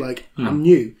okay, like, I'm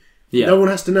new. Yeah. No one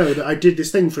has to know that I did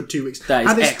this thing for 2 weeks. That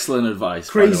Had is this excellent advice.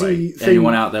 crazy by the way. thing-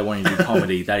 Anyone out there wanting to do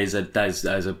comedy, that is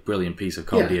a brilliant piece of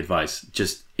comedy Yeah. advice.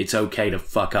 Just it's okay to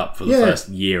fuck up for the Yeah. first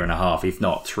year and a half, if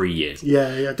not 3 years.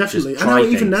 Yeah, definitely. Just And try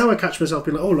even things. now I catch myself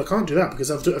being like, oh, I can't do that because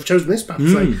I've chosen this path.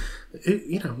 It's like,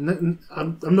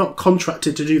 I'm not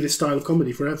contracted to do this style of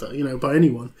comedy forever, by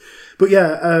anyone. But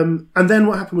yeah, and then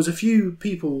what happened was a few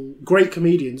people, great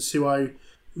comedians who I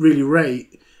really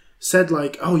rate, said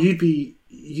like, oh, you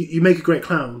make a great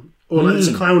clown. Or like, there's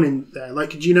a clown in there.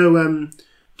 Like, do you know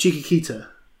Chiquita?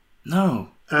 No.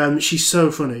 She's so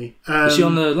funny. Is she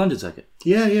on the London circuit?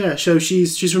 Yeah. So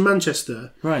she's from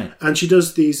Manchester, Right. and she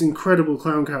does these incredible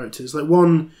clown characters. Like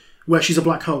one where she's a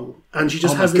black hole, and she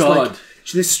just Oh my has this God. like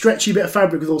this stretchy bit of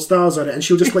fabric with all stars on it, and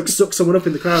she'll just like suck someone up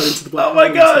in the crowd into the black hole. Oh my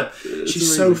God!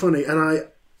 She's so funny, and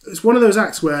it's one of those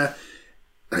acts where,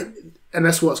 and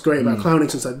that's what's great about clowning.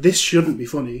 Since like this shouldn't be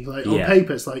funny. Like on Yeah.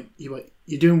 paper, it's like you're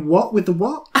doing what with the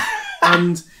what,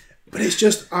 but it's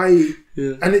just and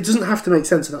it doesn't have to make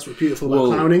sense, and that's what's beautiful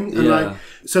about clowning. And yeah.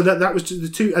 so that was the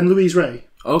two, and Louise Ray.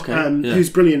 Okay. Who's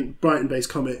brilliant, Brighton-based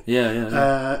comic.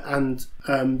 Yeah. And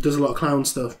does a lot of clown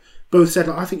stuff. Both said,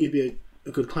 like, I think you'd be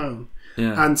a good clown.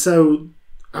 Yeah. And so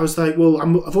I was like, well,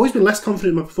 I've always been less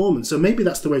confident in my performance, so maybe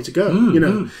that's the way to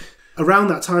go. Around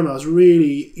that time, I was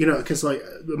really, because like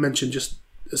I mentioned just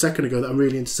a second ago that I'm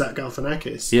really into Zach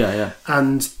Galifianakis. Yeah.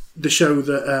 And the show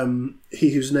that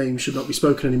He Whose Name Should Not Be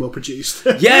Spoken Anymore produced.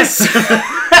 Yes.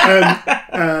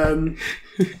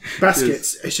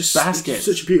 Baskets. It's just Baskets.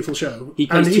 such a beautiful show. He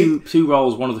plays And two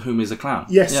roles, one of whom is a clown.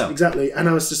 Yes, Yeah. exactly. And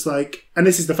I was just like, and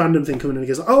this is the fandom thing coming in. He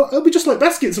goes, oh, I'll be just like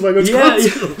Baskets if I go to Yeah, clown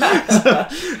yeah.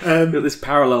 school. Got this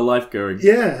parallel life going.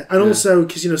 Yeah, and also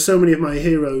because so many of my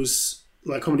heroes,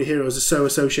 like comedy heroes, are so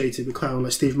associated with clown,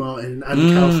 like Steve Martin and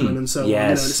Andy Kaufman, and so on.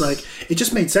 And it's like it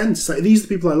just made sense. It's like these are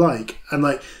the people I like, and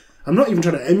like I'm not even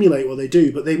trying to emulate what they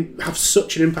do, but they have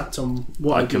such an impact on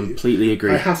what I do. completely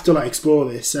agree. I have to like explore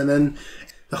this, and then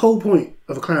the whole point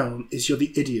of a clown is you're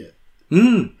the idiot.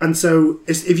 And so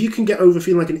if you can get over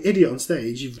feeling like an idiot on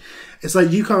stage, it's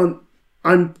like you can't.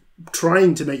 I'm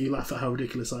trying to make you laugh at how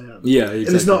ridiculous I am. Yeah, exactly.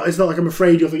 And it's not like I'm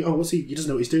afraid you'll think, oh, what's he doesn't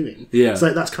know what he's doing. Yeah. It's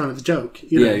like that's kind of the joke.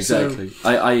 Yeah, exactly. So,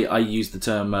 I use the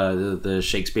term the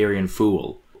Shakespearean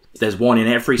fool. There's one in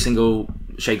every single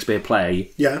Shakespeare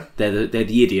play. Yeah. They're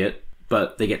the idiot,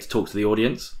 but they get to talk to the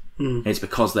audience. And it's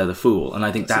because they're the fool, and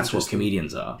I think that's what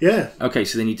comedians are. Yeah. Okay,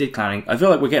 so then you did clowning. I feel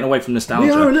like we're getting away from nostalgia.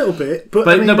 We are a little bit, but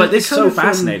this is so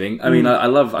fascinating. I mean, I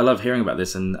love hearing about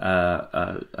this, and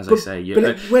as I say,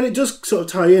 when it does sort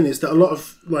of tie in, is that a lot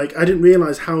of like I didn't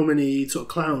realise how many sort of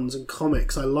clowns and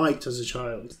comics I liked as a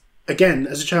child. Again,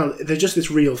 as a child, they're just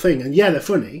this real thing, and yeah, they're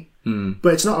funny,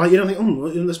 but it's not like you don't think, oh,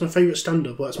 that's my favourite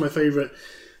stand-up, or that's my favourite.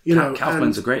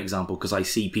 Kaufman's a great example because I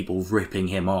see people ripping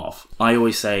him off. I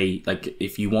always say, like,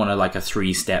 if you want a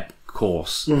 3-step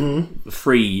course,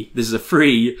 free. This is a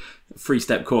free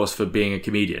 3-step course for being a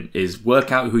comedian. Is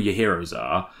work out who your heroes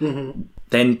are,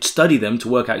 then study them to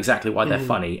work out exactly why they're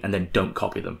funny, and then don't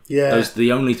copy them. Yeah, those are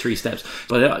the only 3 steps.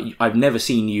 But I've never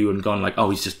seen you and gone like,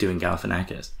 oh, he's just doing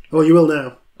Galifianakis. Well, you will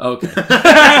now. Okay.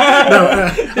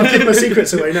 I'm giving my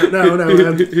secrets away.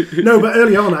 No, but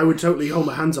early on I would totally hold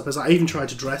my hands up as I even tried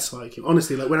to dress like him.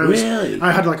 Honestly, like when I was,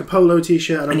 I had like a polo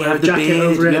t-shirt and I had a jacket beard,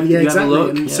 over it, you exactly,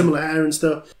 look, and similar hair and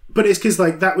stuff. But it's because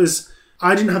like that was,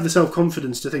 I didn't have the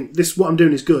self-confidence to think this what I'm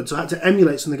doing is good, so I had to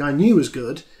emulate something I knew was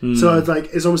good. So I was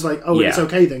like, it's almost like, it's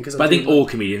okay then. Because I think all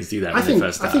comedians do that. I think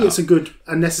it's a good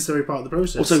and necessary part of the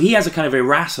process. Also, he has a kind of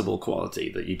irascible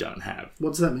quality that you don't have.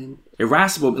 What does that mean?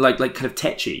 Irascible, like kind of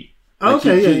tetchy.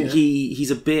 He's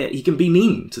a bit. He can be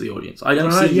mean to the audience. I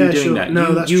don't see you doing that.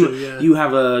 No, that's true. Yeah. You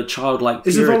have a childlike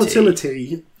purity. There's a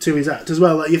volatility to his act as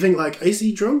well. Like you think, like, is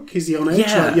he drunk? Is he on edge?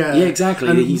 Yeah, exactly.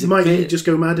 And he just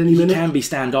go mad any minute? He can be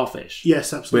standoffish.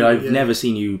 Yes, absolutely. But I've never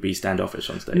seen you be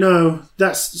standoffish on stage. No,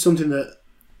 that's something that.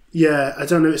 Yeah, I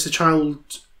don't know. It's a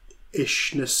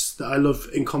childishness that I love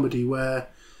in comedy, where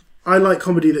I like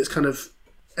comedy that's kind of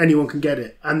anyone can get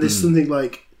it, and there's something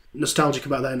like nostalgic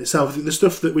about that in itself. The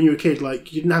stuff that when you were a kid,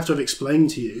 like you didn't have to have explained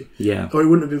to you, or it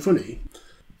wouldn't have been funny.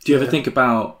 Do you ever think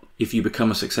about if you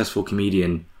become a successful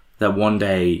comedian that one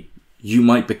day you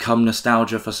might become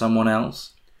nostalgia for someone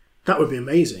else? That would be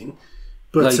amazing.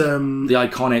 But like,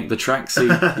 the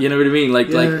tracksuit, you know what I mean? Like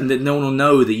no one will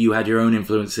know that you had your own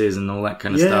influences and all that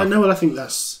kind of stuff. Yeah, no, well, I think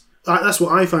that's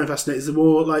what I find fascinating. Is the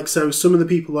more like some of the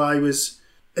people I was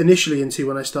initially into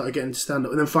when I started getting to stand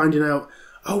up, and then finding out,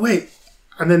 oh wait.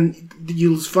 And then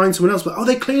you'll find someone else, but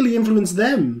they clearly influenced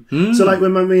them. So, like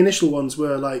when my initial ones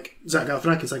were like Zach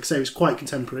Galifianakis, like I say, was quite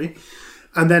contemporary.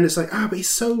 And then it's like, but he's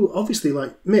so obviously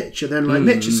like Mitch, and then like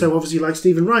Mitch is so obviously like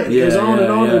Stephen Wright, and it goes on and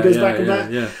on, and it goes back and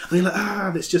back. Yeah. And you're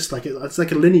like, it's just like it's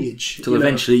like a lineage. Till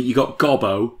eventually you got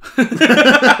Gobbo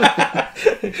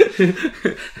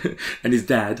and his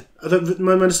dad.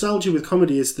 My nostalgia with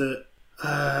comedy is that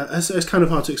it's kind of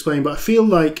hard to explain, but I feel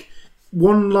like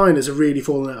one-liners are really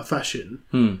fallen out of fashion,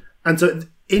 and so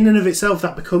in and of itself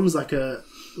that becomes like a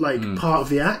part of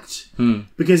the act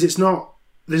because it's not.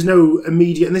 There's no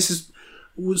immediate, and this is.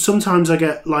 Sometimes I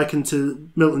get likened to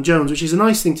Milton Jones, which is a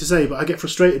nice thing to say, but I get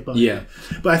frustrated by it.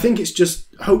 But I think it's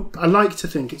just I like to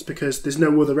think it's because there's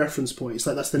no other reference point. It's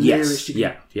like that's the nearest you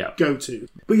can go to.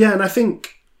 But yeah, and I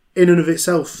think in and of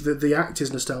itself the act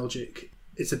is nostalgic.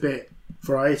 It's a bit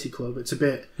Variety Club. It's a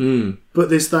bit, but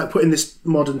there's like putting this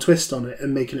modern twist on it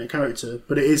and making it a character.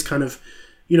 But it is kind of.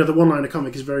 The one-liner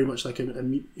comic is very much like a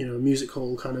music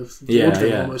hall kind of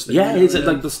vaudeville almost. It's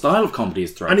like the style of comedy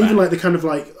is throwback. And even like the kind of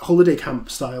like holiday camp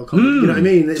style comedy, you know what I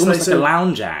mean? It's almost like a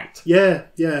lounge act. Yeah.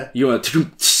 You are... Would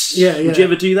you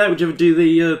ever do that? Would you ever do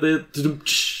the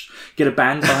get a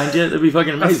band behind you? That'd be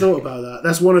fucking amazing. I thought about that.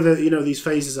 That's one of the these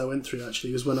phases I went through.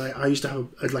 Actually, was when I used to have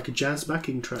a jazz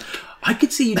backing track. I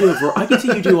could see you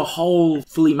do a whole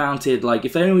fully mounted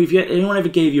if anyone ever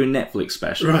gave you a Netflix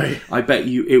special. Right. I bet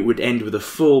you it would end with a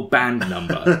full band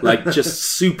number, just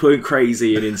super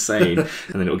crazy and insane, and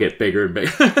then it'll get bigger and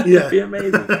bigger. It'd be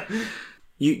amazing.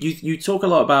 You talk a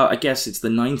lot about, I guess it's the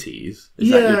 90s. Is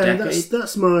that your decade?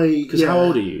 That's my... Because how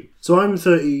old are you? So I'm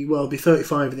 30, I'll be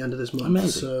 35 at the end of this month.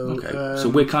 Amazing. So, okay. So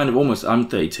we're kind of almost... I'm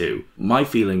 32. My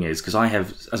feeling is, because I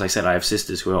have, as I said, I have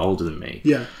sisters who are older than me.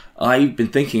 Yeah. I've been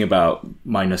thinking about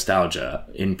my nostalgia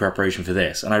in preparation for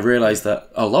this, and I realised that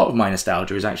a lot of my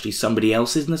nostalgia is actually somebody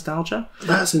else's nostalgia.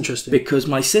 That's interesting. Because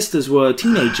my sisters were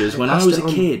teenagers when I was a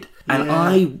kid,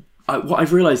 and what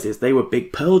I've realised is they were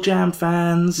big Pearl Jam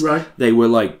fans. Right. They were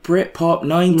like Britpop,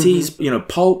 90s,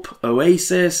 Pulp,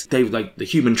 Oasis. They were like the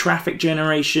Human Traffic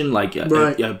generation, like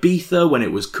Ibiza when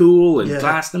it was cool, and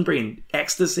Glastonbury and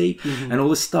Ecstasy and all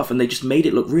this stuff. And they just made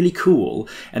it look really cool.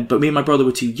 But me and my brother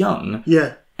were too young.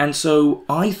 Yeah. And so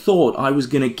I thought I was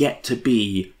going to get to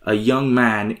be a young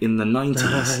man in the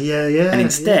 90s. And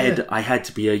instead, I had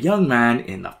to be a young man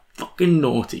in the fucking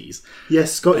noughties.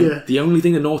 Yes, got you. The only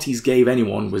thing the noughties gave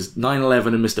anyone was 9/11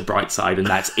 and Mr. Brightside, and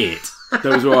that's it.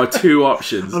 Those were our two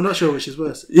options. I'm not sure which is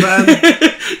worse. But,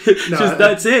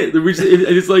 that's it.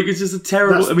 It's just a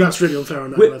terrible... That's really unfair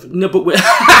on 9/11. No, but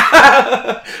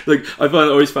I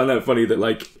always found that funny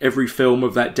that every film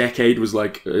of that decade was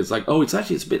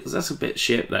that's a bit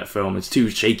shit, that film. It's too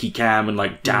shaky cam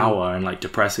and dour and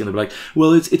depressing. And they'll be like,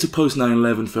 well, it's a post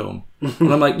 9/11 film.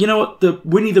 And I'm like, you know what? The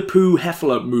Winnie the Pooh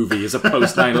Heffler movie is a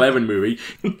post 9/11 movie.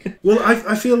 Well,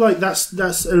 I feel like that's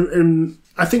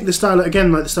I think the style, again,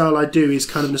 the style I do is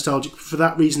kind of nostalgic for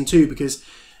that reason too, because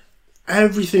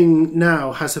everything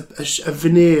now has a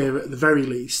veneer at the very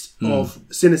least of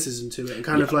cynicism to it, and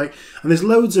kind of and there's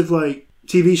loads of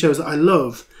TV shows that I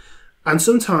love, and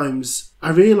sometimes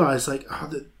I realise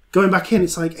going back in,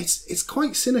 it's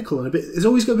quite cynical and it's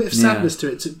always got a bit of sadness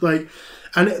to it.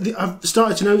 I've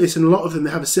started to notice in a lot of them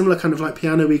they have a similar kind of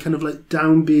piano-y kind of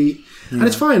downbeat, and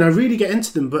it's fine. I really get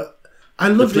into them, but I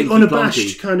love the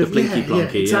unabashed kind of blinky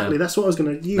blonky. Exactly. That's what I was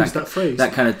going to use. That phrase.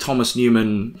 That kind of Thomas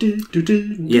Newman,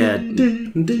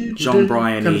 John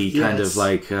Bryan-y kind of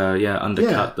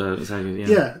undercut the.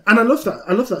 Yeah, and I love that.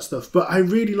 I love that stuff. But I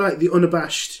really like the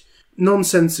unabashed,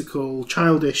 nonsensical,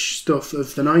 childish stuff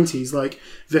of the 90s, like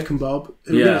Vic and Bob.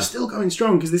 And still going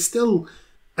strong because there's still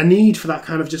a need for that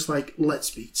kind of just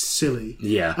let's be silly.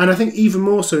 Yeah. And I think even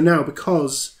more so now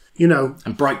because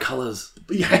and bright colours.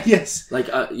 Yeah, yes. I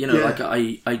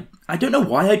don't know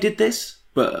why I did this,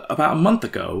 but about a month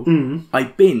ago, I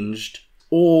binged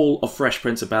all of Fresh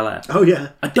Prince of Bel-Air. Oh,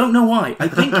 yeah. I don't know why. I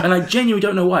think, and I genuinely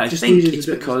don't know why. I think it's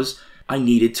because I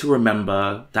needed to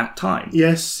remember that time.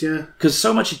 Yes, yeah. Because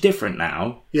so much is different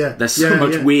now. Yeah. There's so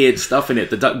much weird stuff in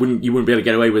it that you wouldn't be able to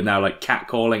get away with now, like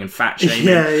catcalling and fat shaming.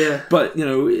 Yeah. But,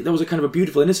 there was a kind of a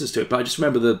beautiful innocence to it. But I just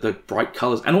remember the bright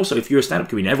colours. And also, if you're a stand-up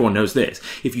comedian, everyone knows this.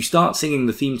 If you start singing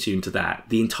the theme tune to that,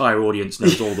 the entire audience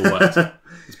knows all the words.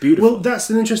 It's beautiful. Well, that's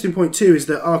an interesting point too, is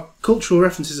that our cultural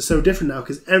references are so different now,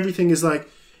 because everything is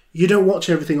you don't watch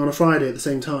everything on a Friday at the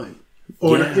same time.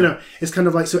 Or, it's kind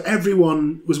of so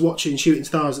everyone was watching Shooting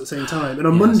Stars at the same time. And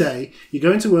on Monday, you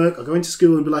go into work or go into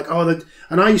school and be like,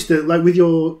 and I used to, with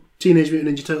your Teenage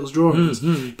Mutant Ninja Turtles drawings,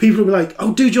 people would be like,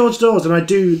 oh, do George Dawes. And I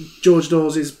do George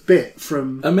Dawes' bit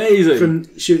from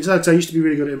Shooting Stars. I used to be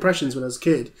really good at impressions when I was a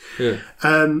kid. Yeah.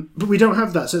 But we don't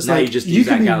have that. So it's now you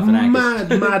can be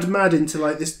mad into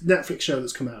this Netflix show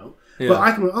that's come out. Yeah. But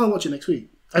I can I'll watch it next week.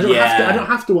 I don't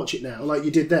have to watch it now like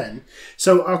you did then.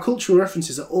 So our cultural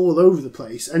references are all over the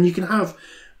place, and you can have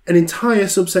an entire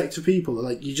subsect of people that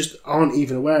like you just aren't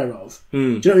even aware of. Do you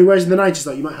know what I mean? Whereas in the 90s,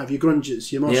 like you might have your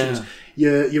grungers, your moshers,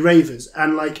 your ravers,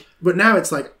 and like, but now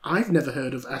it's like I've never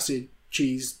heard of acid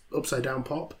cheese upside down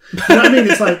pop. You know what I mean?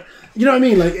 It's like, you know what I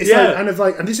mean? Like it's like kind of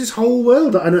like, and this is whole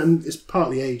world, and it's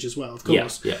partly age as well, of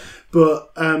course. Yeah.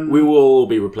 But we will all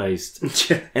be replaced,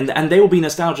 and they will be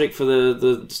nostalgic for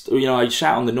the you know, I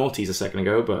shat on the noughties a second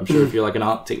ago, but I'm sure if you're like an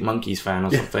Arctic Monkeys fan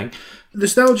or something.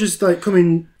 Nostalgia's like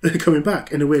coming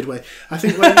back in a weird way. I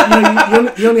think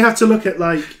like you only have to look at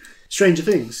like Stranger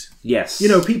Things. Yes. You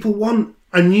know, people want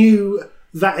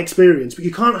that experience, but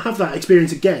you can't have that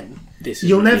experience again.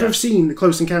 You'll never have seen the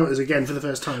Close Encounters again for the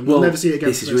first time. You'll never see it again.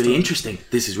 This is really interesting.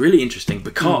 This is really interesting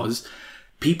because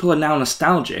people are now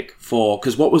nostalgic for,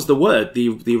 because what was the word?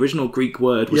 The original Greek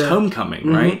word was homecoming,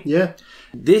 right? Yeah.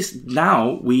 This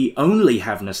now we only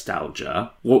have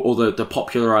nostalgia, or the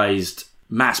popularized,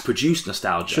 mass-produced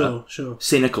nostalgia,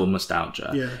 cynical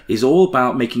nostalgia, is all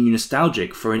about making you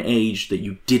nostalgic for an age that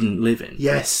you didn't live in.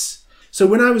 Yes. So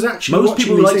when I was actually most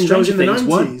people who like Stranger Things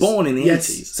weren't born in the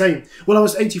 80s. Same. Well, I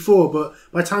was 84, but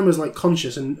by the time I was like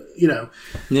conscious and you know,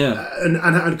 and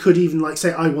I could even like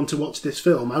say I want to watch this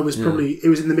film. I was probably it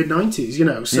was in the mid 90s, you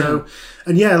know. So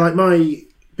and like my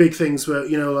big things were,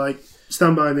 you know, like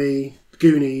Stand By Me,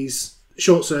 Goonies,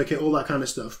 Short Circuit, all that kind of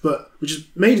stuff. But which is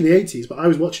made in the 80s, but I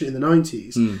was watching it in the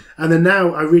 90s, and then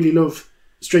now I really love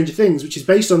Stranger Things, which is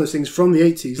based on those things from the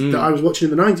 80s that I was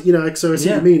watching in the 90s. You know, so I see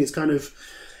what I mean. It's kind of.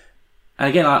 And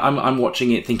again, I'm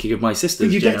watching it thinking of my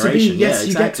sister's generation.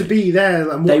 You get to be there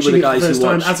and watching it for the first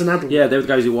time as an adult. Yeah, they were the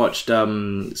guys who watched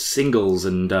Singles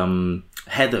and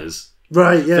Heathers.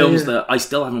 Right, yeah. Films that I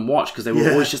still haven't watched because they were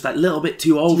always just that little bit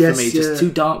too old for me, just too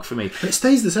dark for me. But it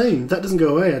stays the same. That doesn't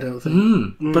go away, I don't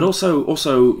think. But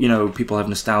also, you know, people have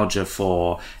nostalgia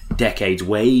for decades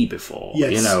way before.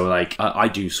 Yes. You know, like I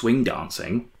do swing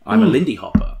dancing. I'm a Lindy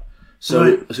Hopper.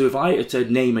 So if I had to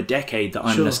name a decade that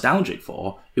I'm nostalgic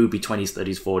for, it would be 20s,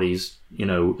 30s, 40s, you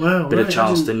know, bit of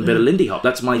Charleston, bit of Lindy Hop.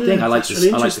 That's my thing. I like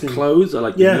I like the clothes, I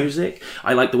like the music,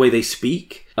 I like the way they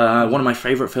speak. One of my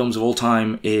favourite films of all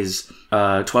time is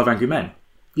 12 Angry Men.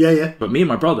 Yeah. But me and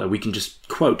my brother, we can just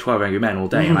quote 12 Angry Men all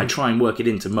day, and I try and work it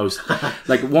into most.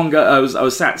 Like one guy, I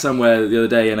was sat somewhere the other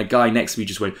day, and a guy next to me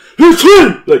just went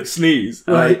like sneeze.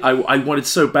 Right. I wanted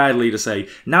so badly to say,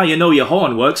 "Now you know your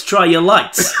horn works. Try your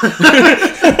lights."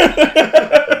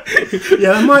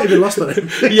 Yeah, I might have been lost on him.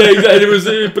 Yeah, exactly. It was,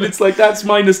 but it's like that's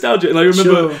my nostalgia, and I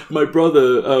remember my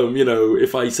brother. You know,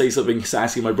 if I say something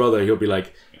sassy, my brother, he'll be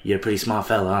like, "You're a pretty smart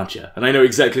fella, aren't you?" And I know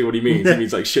exactly what he means. He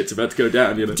means like shit's about to go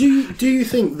down. You know. Do you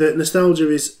think that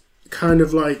nostalgia is kind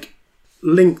of like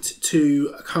linked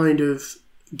to a kind of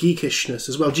geekishness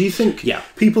as well? Do you think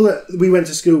people that we went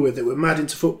to school with that were mad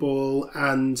into football,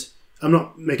 and I'm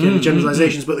not making any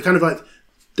generalizations, but they're kind of like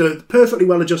the perfectly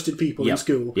well-adjusted people in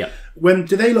school. Yeah. When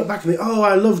do they look back and think, "Oh,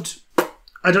 I loved."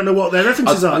 I don't know what their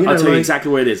references are. I'll tell you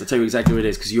exactly what it is.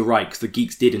 Because you're right, because the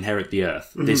geeks did inherit the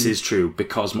earth. This is true,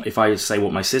 because if I say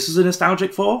what my sisters are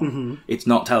nostalgic for, it's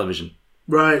not television.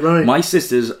 Right. My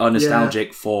sisters are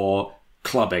nostalgic for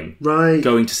clubbing,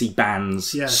 going to see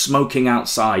bands, smoking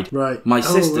outside. Right. My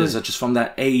sisters are just from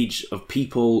that age of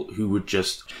people who would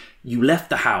just... You left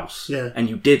the house and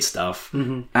you did stuff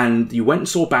and you went and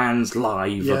saw bands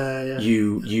live.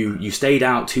 You stayed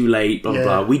out too late, blah, blah,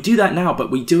 blah. We do that now, but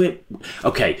we do it...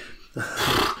 Okay.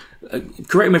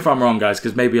 Correct me if I'm wrong, guys,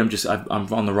 because maybe I'm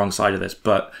on the wrong side of this,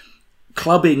 but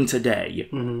clubbing today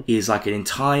is like an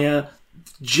entire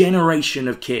generation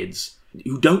of kids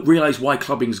who don't realise why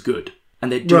clubbing's good.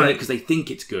 And they're doing it because they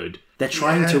think it's good. They're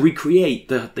trying to recreate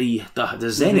the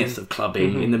zenith of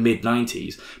clubbing in the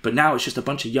mid-90s. But now it's just a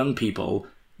bunch of young people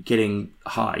getting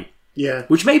high. Yeah.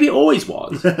 Which maybe it always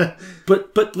was.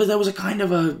 but there was a kind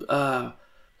of a...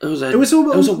 There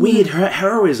was a weird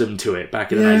heroism to it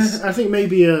back in the days. Yeah, I think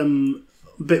maybe a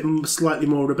bit slightly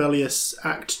more rebellious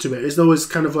act to it. It's always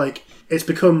kind of like... It's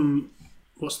become...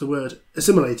 What's the word?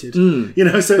 Assimilated. You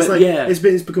know, so it's like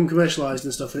it's become commercialised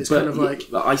and stuff, and it's kind of like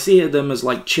I see them as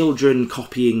like children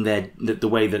copying the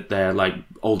way that their like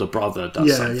older brother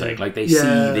does something. Like they see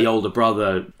the older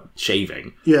brother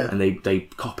shaving, and they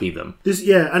copy them.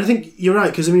 And I think you're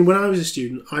right, because I mean, when I was a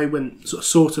student, I went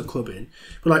sort of clubbing,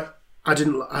 but like I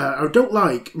don't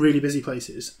like really busy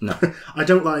places. No, I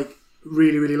don't like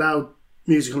really really loud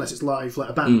music unless it's live,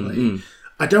 like a band playing.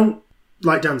 I don't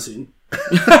like dancing.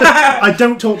 I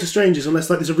don't talk to strangers unless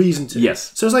like there's a reason to.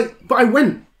 Yes. So it's like, but I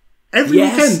went every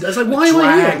weekend. I was like, why am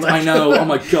I here? Like, I know. Oh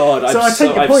my god! So I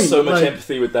take your I point, have so much like-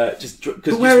 empathy with that. Just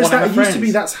because But whereas that used to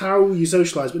be, that's how you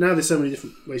socialise. But now there's so many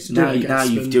different ways to do it. I guess, now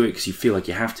you and- do it because you feel like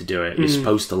you have to do it. You're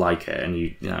supposed to like it, and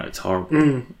you know it's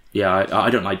horrible. Yeah, I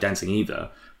don't like dancing either,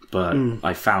 but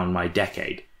I found my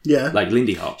decade. Yeah. Like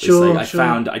Lindy Hop. Sure, It's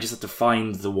like I just have to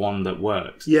find the one that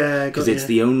works. Yeah, because it's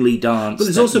the only dance. But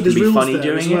there's that also you can be rules funny there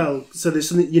doing as well. So there's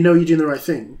something you're doing the right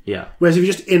thing. Yeah. Whereas if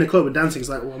you're just in a club and dancing, it's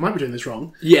like, well, I might be doing this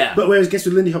wrong. Yeah. But whereas I guess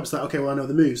with Lindy Hop, it's like, okay, well, I know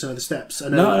the moves, I know the steps. I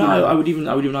know, I would even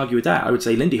argue with that. I would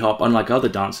say Lindy Hop, unlike other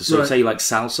dances, so Right. say like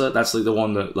salsa. That's like the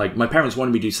one that like my parents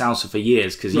wanted me to do salsa for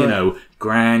years because you Right. know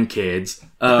grandkids.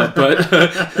 But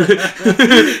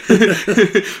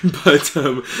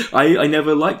I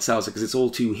never liked salsa because it's all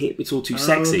too hip. It's all too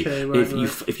sexy. okay, right,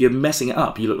 If you're messing it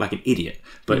up, you look like an idiot.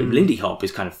 But Lindy Hop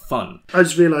is kind of fun. I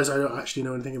just realised I don't actually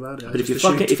know anything about it. But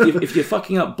if you're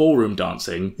fucking up ballroom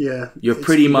dancing, yeah, you're it's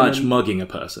pretty even- much mugging a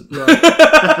person. Right.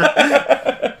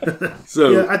 So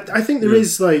Yeah, I think there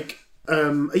is like,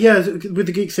 with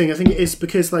the geek thing, I think it is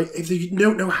because like if you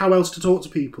don't know how else to talk to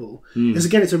people, because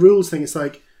again, it's a rules thing. It's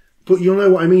like, but you'll know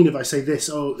what I mean if I say this.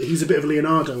 Oh, he's a bit of a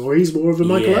Leonardo, or he's more of a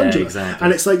Michelangelo. Exactly.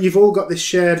 And it's like you've all got this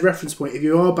shared reference point. If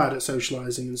you are bad at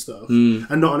socialising and stuff,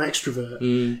 and not an extrovert,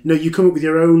 you know, you come up with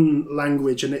your own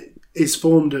language, and it is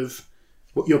formed of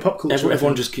what your pop culture.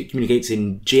 Everyone just communicates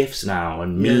in GIFs now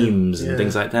and memes and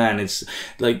things like that, and it's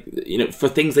like, you know, for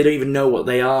things they don't even know what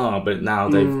they are, but now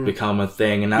they've become a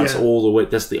thing, and that's all the way.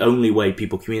 That's the only way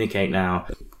people communicate now.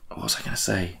 What was I going to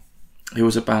say? It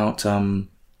was about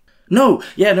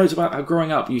it's about how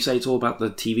growing up. You say it's all about the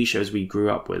TV shows we grew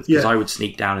up with, because I would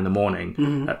sneak down in the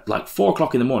morning at like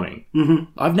 4:00 in the morning.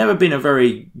 I've never been a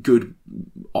very good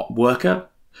worker.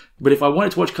 But if I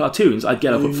wanted to watch cartoons, I'd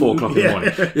get up at 4:00 in the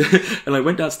morning. And I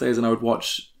went downstairs and I would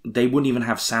watch. They wouldn't even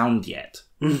have sound yet.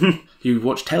 You'd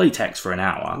watch teletext for an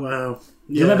hour. Wow.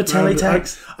 You remember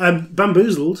teletext?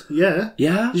 Bamboozled, yeah.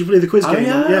 Yeah. Did you play the quiz game?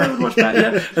 Yeah, I would watch that.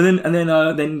 Yeah, and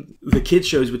then the kids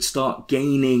shows would start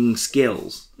gaining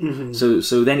skills.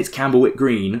 So then it's Campbell Whit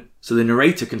Green. So the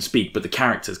narrator can speak, but the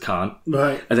characters can't.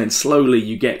 Right. And then slowly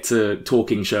you get to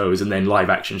talking shows and then live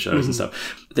action shows and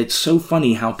stuff. It's so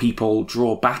funny how people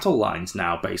draw battle lines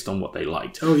now based on what they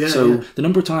liked. Oh, yeah. So the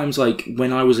number of times, like,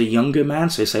 when I was a younger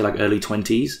man, so say like early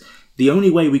 20s, the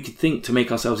only way we could think to make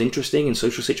ourselves interesting in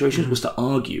social situations was to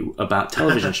argue about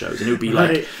television shows. And it would be like,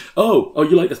 Right. oh,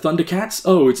 you like the Thundercats?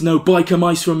 Oh, it's no biker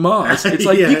mice from Mars. It's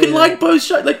like, Yeah, you can yeah. like both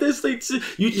shows. Like this, it's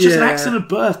just an Yeah. accident of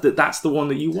birth that's the one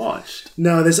that you watched.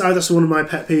 No, that's one of my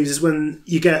pet peeves is when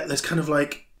you get this kind of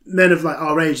like men of like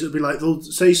our age that'll be like, they'll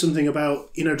say something about,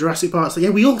 you know, Jurassic Park. It's like, yeah,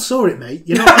 we all saw it, mate.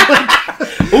 You know,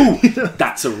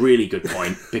 That's a really good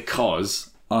point,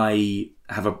 because I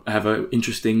have a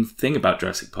interesting thing about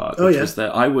Jurassic Park, which was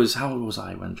that how old was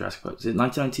I when Jurassic Park was it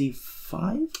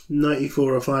 1995?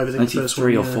 94 or 5, I think. the first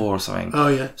 93 one, or 4 or something. Oh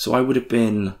yeah, So I would have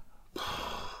been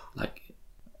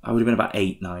about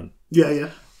 8, 9. yeah.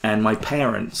 And my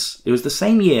parents, it was the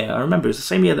same year, I remember, it was the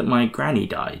same year that my granny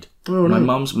died. Oh, My no.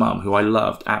 mum's mum, who I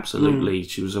loved, absolutely.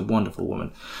 She was a wonderful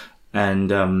woman.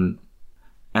 And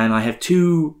I have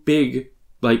two big,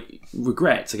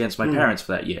 regrets against my parents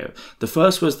for that year. The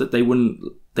first was that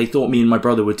they thought me and my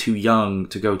brother were too young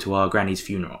to go to our granny's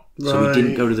funeral. So we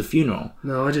didn't Right. go to the funeral.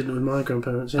 No, I didn't with my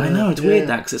grandparents. Yeah. I know, it's weird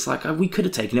that, because it's like, we could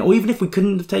have taken it. Or even if we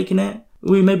couldn't have taken it,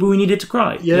 maybe we needed to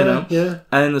cry. Yeah, you know? yeah.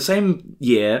 And in the same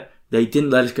year, they didn't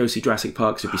let us go see Jurassic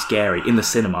Park because it'd be scary in the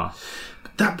cinema.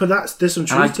 There's some And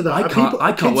truth to that. I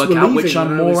can't Kids work were out which leaving I'm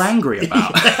when I more was- angry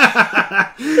about.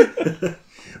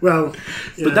 Well,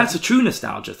 yeah. But that's a true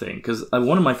nostalgia thing, because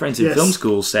one of my friends in Yes. film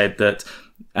school said that,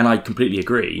 and I completely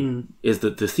agree, is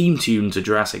that the theme tune to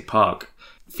Jurassic Park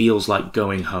feels like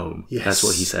going home. Yes. That's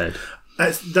what he said.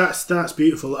 That's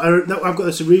beautiful. I've got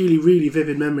this really, really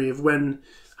vivid memory of when,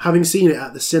 having seen it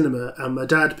at the cinema, and my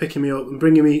dad picking me up and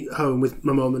bringing me home with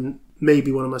my mum and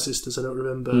maybe one of my sisters, I don't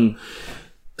remember.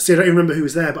 See, I don't even remember who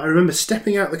was there, but I remember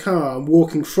stepping out the car and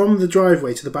walking from the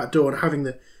driveway to the back door and having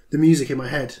the music in my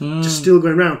head, just still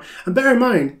going round. And bear in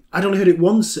mind, I'd only heard it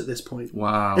once at this point.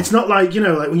 Wow. It's not like, you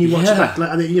know, like when you watch Yeah. it back, like,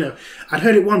 and, you know, I'd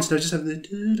heard it once and I was just having the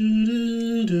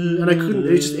do-do-do-do, and I couldn't,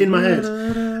 it was just in my head.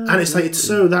 And it's like, it's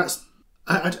so,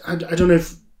 I don't know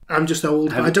if I'm just old,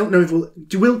 but I don't know if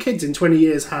will kids in 20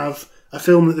 years have a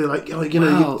film that they're like, oh, you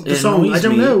know, Well, the song, I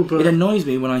don't know, but it annoys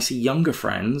me when I see younger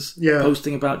friends Yeah.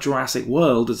 posting about Jurassic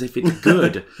World as if it's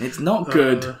good. It's not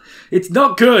good. It's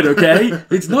not good, okay?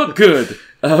 It's not good.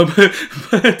 But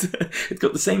it's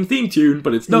got the same theme tune,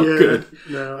 but it's not good.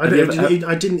 No, Have you ever-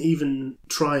 I didn't even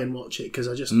try and watch it because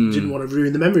I just didn't want to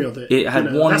ruin the memory of it. It had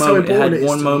You know, one that's how moment. It important had is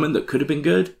one to- moment that could have been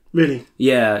good. Really?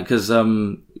 Yeah, because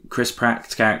Chris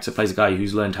Pratt's character plays a guy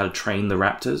who's learned how to train the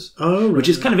raptors. Oh, right, which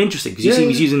is kind of interesting because you see him,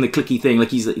 he's yeah. using the clicky thing, like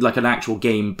he's like an actual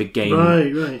big game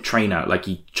Right. trainer, like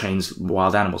he trains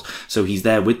wild animals. So he's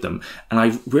there with them, and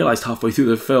I realised halfway through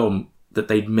the film that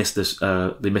they'd missed this.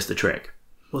 They missed the trick.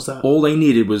 What's that? All they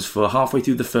needed was for halfway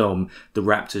through the film, the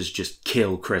raptors just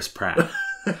kill Chris Pratt.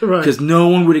 Right. Because no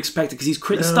one would expect it, because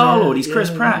he's Star-Lord, he's Chris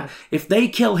yeah, Pratt. yeah. If they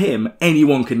kill him,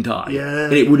 anyone can die. Yeah,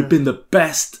 and it would have been the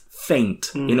best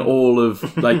feint in all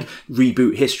of, like,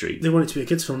 reboot history. They want it to be a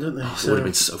kids' film, don't they? It would have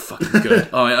been so fucking good.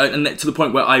 And to the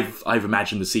point where I've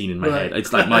imagined the scene in my head.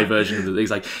 It's like my version of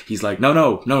it. He's like,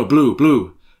 no,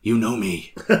 Blue. You know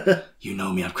me. You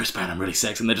know me. I'm Chris Pratt. I'm really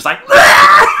sexy. And they're just like,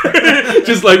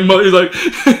 just like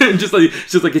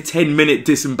a 10-minute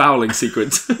disemboweling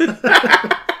sequence.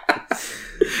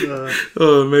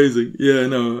 Oh, amazing! Yeah,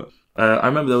 no. I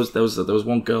remember there was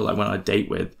one girl I went on a date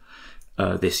with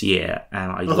this year,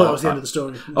 and I thought that was the end of the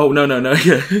story. Oh no,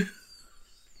 yeah.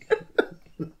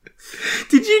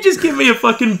 Did you just give me a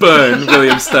fucking burn,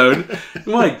 William Stone?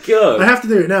 My God! I have to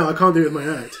do it now. I can't do it with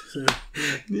my act. So, yeah.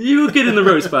 You were good in the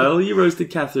roast battle. You roasted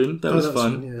Catherine. That was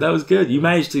fun. Yeah. That was good. You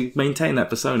managed to maintain that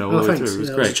persona all the way Thanks. through. It was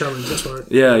It great. was a challenge. That's why.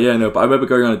 Yeah, no. But I remember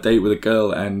going on a date with a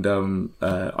girl, and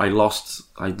I lost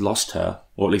her,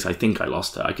 or at least I think I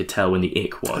lost her. I could tell when the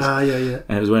ick was. Yeah.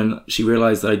 And it was when she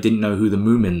realised that I didn't know who the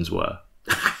Moomins were.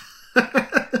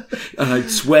 And I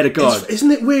swear to God,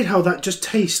 Isn't it weird how that just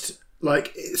tastes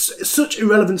like it's such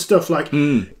irrelevant stuff? Like,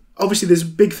 obviously, there's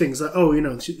big things like, oh, you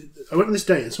know, I went on this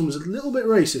date and someone's a little bit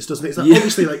racist, doesn't it? It's like,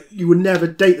 obviously, like, you would never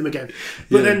date them again.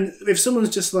 But then if someone's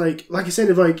just like I said,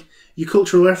 if like your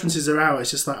cultural references are out,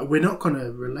 it's just like, we're not going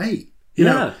to relate. You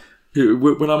know?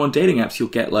 When I'm on dating apps, you'll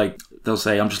get like, they'll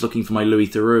say, I'm just looking for my Louis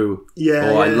Theroux.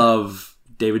 Yeah, Or I yeah. love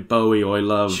David Bowie, or I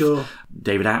love Sure.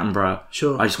 David Attenborough.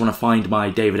 Sure. I just want to find my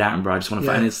David Attenborough. I just want to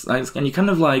Yeah. find it's and you kind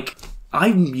of like, I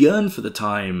yearn for the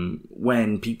time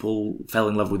when people fell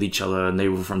in love with each other and they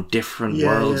were from different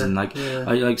worlds. And like,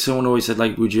 someone always said,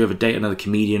 like, would you ever date another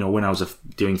comedian? Or when I was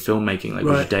doing filmmaking, like,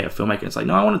 would you date a filmmaker? It's like,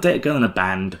 no, I want to date a girl in a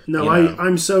band. No, you know?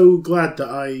 I'm so glad that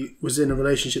I was in a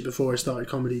relationship before I started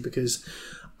comedy, because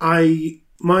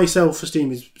my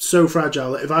self-esteem is so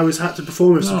fragile that if I had to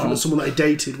perform with someone that I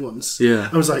dated once, I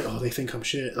was like, oh, they think I'm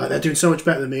shit. Like, they're doing so much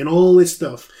better than me and all this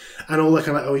stuff. And all that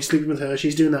kind of like, oh, he's sleeping with her,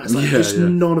 she's doing that. It's like, it's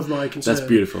none of my concern. That's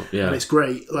beautiful, yeah. And it's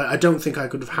great. Like, I don't think I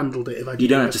could have handled it if I did. You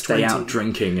don't it have to stay 20. out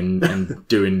drinking and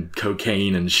doing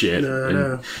cocaine and shit.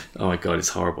 No. Oh my God, it's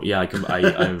horrible. Yeah, I'm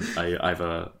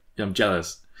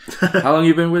jealous. How long have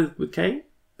you been with Kate?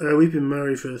 We've been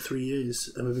married for 3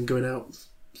 years, and we've been going out.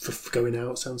 Going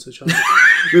out sounds so childish.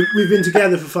 we've been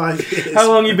together for 5 years. How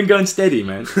long have you been going steady,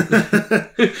 man?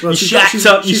 Well, You shacked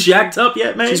up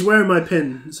yet, mate? She's wearing my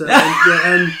pin. So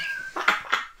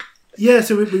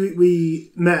so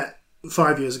we met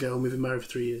 5 years ago, and we've been married for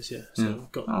 3 years. Yeah, so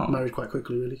got married quite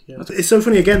quickly, really. Yeah. It's so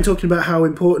funny again talking about how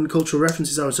important cultural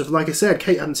references are and stuff. Like I said,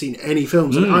 Kate hadn't seen any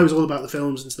films, and I was all about the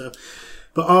films and stuff.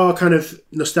 But our kind of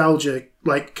nostalgia,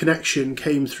 like, connection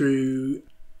came through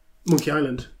Monkey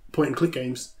Island point and click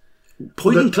games.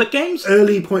 Point and click games?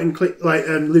 Early point and click, like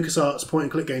LucasArts point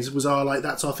and click games was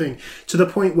that's our thing. To the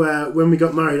point where when we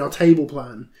got married, our table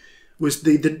plan was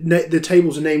the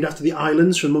tables are named after the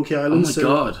islands from Monkey Island. Oh my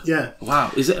God! Yeah.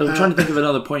 Wow. Is it? I'm trying to think of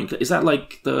another point and click. Is that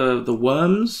like the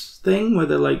Worms thing where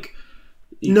they're like?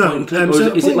 No. Point and click?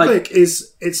 So is point it like? and click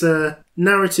it's a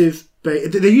narrative.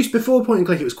 They used before point and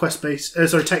click. It was text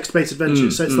based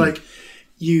adventures. So it's like,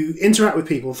 you interact with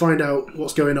people, find out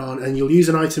what's going on, and you'll use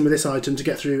an item with this item to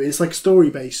get through. It's like a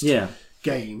story-based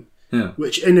game,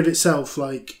 which in of itself,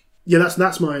 like,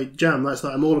 that's my jam. That's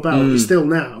what I'm all about. Still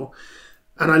now,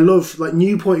 and I love, like,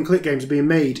 new point-and-click games are being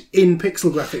made in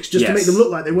pixel graphics just to make them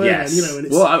look like they were. Then, you know. And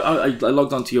it's, well, I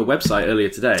logged onto your website earlier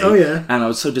today. Oh yeah, and I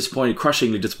was so disappointed,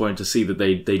 crushingly disappointed to see that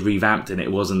they'd revamped and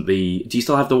it wasn't the. Do you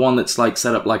still have the one that's like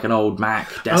set up like an old Mac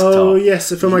desktop? Oh yes,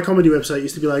 so for my comedy website, it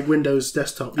used to be like Windows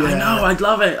desktop. Yeah. I know, I'd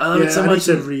love it. I love it so much.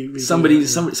 Somebody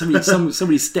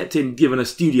stepped in, given a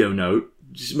studio note.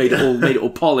 Just made it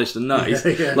all polished and nice,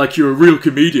 like you're a real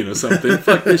comedian or something.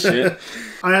 Fuck this shit.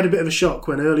 I had a bit of a shock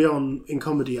when early on in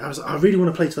comedy, I was like, I really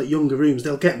want to play to like younger rooms.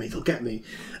 They'll get me.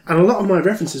 And a lot of my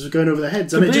references were going over their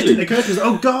heads. And it just didn't occur to me.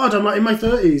 Oh God, I'm like in my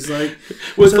 30s. Like,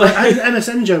 I had an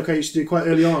MSN joke I used to do quite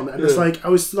early on, and it's like I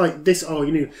was like this. Oh,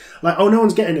 you knew, like, oh, no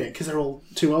one's getting it because they're all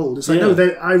too old. It's like no,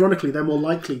 ironically they're more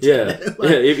likely to. Yeah, get it. Like,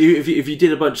 If you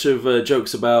did a bunch of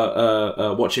jokes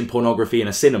about watching pornography in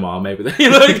a cinema, maybe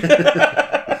you like.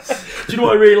 Do you know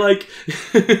what I really like?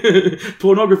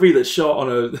 Pornography that's shot on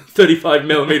a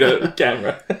 35mm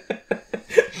camera.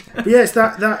 But yeah, it's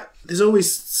that there's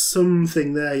always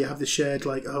something there. You have this shared,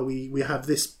 like, oh, we have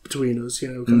this between us, you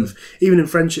know, kind of, even in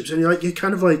friendships. And you're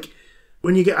kind of like,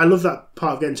 when you get, I love that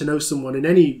part of getting to know someone in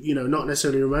any, you know, not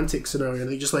necessarily romantic scenario.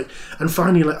 And you just like, and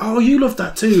finally like, oh, you love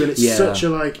that too. And it's such a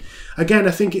like, again,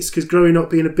 I think it's because growing up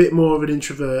being a bit more of an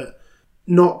introvert,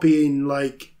 not being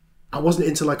like, I wasn't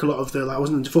into like a lot of the, like, I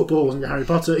wasn't into football, I wasn't into Harry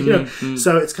Potter, you know.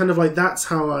 So it's kind of like, that's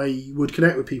how I would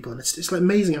connect with people. And it's like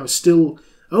amazing how it's still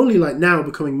only like now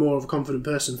becoming more of a confident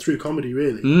person through comedy,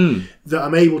 really, that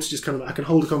I'm able to just kind of, I can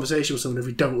hold a conversation with someone if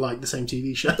we don't like the same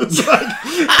TV shows.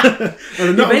 If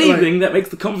anything, that makes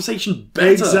the conversation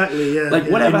better. Exactly, yeah. Like,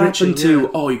 whatever happened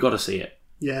to, oh, you got to see it.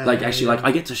 Yeah. Like, actually, like,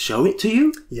 I get to show it to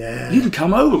you. Yeah. You can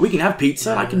come over. We can have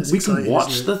pizza. Yeah, we can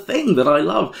watch the thing that I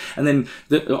love. And then,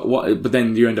 but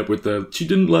then you end up with she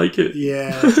didn't like it.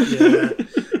 Yeah.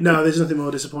 No, there's nothing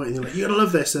more disappointing than like, you're gonna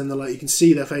love this, and they're like, you can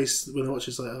see their face when they watch it,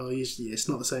 it's like, oh, it's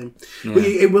not the same. Yeah. But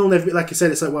it will never be, like I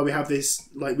said, it's like why we have this,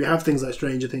 like we have things like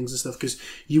Stranger Things and stuff, because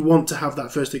you want to have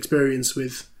that first experience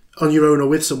on your own or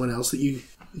with someone else that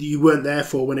you weren't there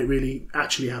for when it really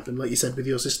actually happened, like you said with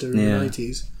your sister in the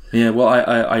 90s. Yeah, well,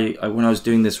 I when I was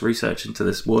doing this research into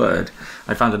this word,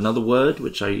 I found another word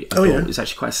which I thought is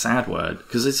actually quite a sad word,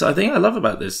 because I think I love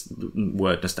about this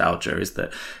word nostalgia is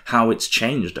that how it's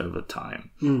changed over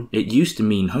time. It used to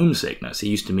mean homesickness. It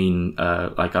used to mean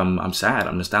like I'm sad,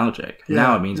 I'm nostalgic. Yeah,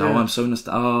 now it means I'm so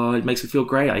nostalgic. It makes me feel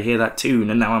great. I hear that tune,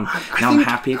 and now I'm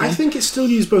happy again. I think it's still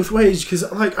used both ways, because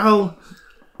like there's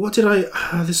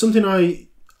something I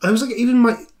was like, even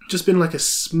might just been like a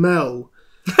smell.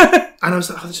 And I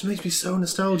was like, oh, this makes me so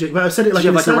nostalgic. But I've said it like,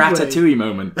 you have like a Ratatouille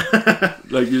moment.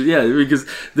 Like, yeah, because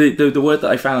the word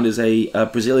that I found is a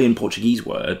Brazilian Portuguese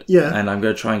word. Yeah. And I'm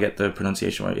going to try and get the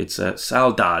pronunciation right. It's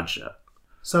saudade.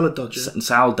 Saudade.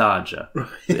 Saudade. Right.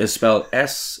 It's spelled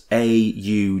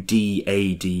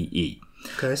Saudade.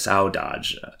 Okay.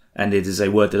 Saudade. And it is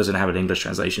a word that doesn't have an English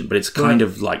translation, but it's kind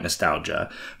of like nostalgia.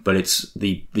 But it's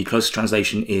the closest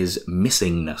translation is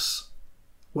missingness.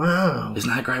 Wow. Isn't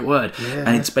that a great word? Yeah.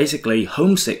 And it's basically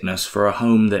homesickness for a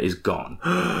home that is gone.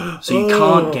 So you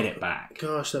can't get it back.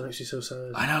 Gosh, that makes me so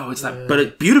sad. I know, it's that, but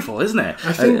it's beautiful, isn't it?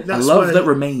 I think that's love that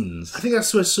remains. I think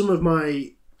that's where some of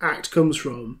my act comes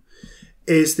from,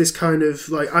 is this kind of,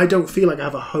 like, I don't feel like I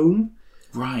have a home.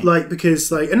 Right. Like, because,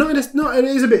 like, and it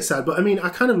is a bit sad, but I mean, I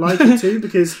kind of like it too,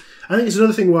 because I think it's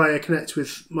another thing why I connect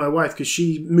with my wife, because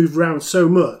she moved around so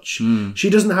much. She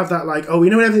doesn't have that, like, oh,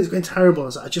 when everything's going terrible, I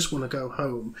was like, I just want to go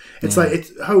home. It's like,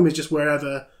 home is just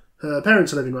wherever her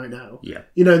parents are living right now. Yeah.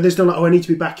 You know, there's no, like, oh, I need to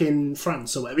be back in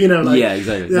France or whatever, you know, like. Yeah,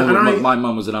 exactly. Yeah, my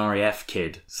mum was an RAF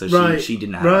kid, so she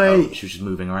didn't have a home. She was just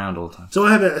moving around all the time. So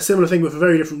I have a similar thing, but for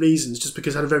very different reasons, just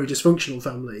because I had a very dysfunctional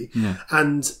family. Yeah.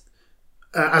 And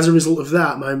as a result of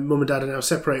that, my mum and dad are now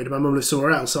separated. My mum lives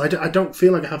somewhere else, so I don't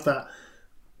feel like I have that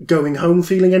going home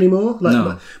feeling anymore. Like,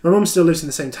 no. My mum still lives in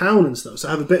the same town and stuff, so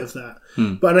I have a bit of that.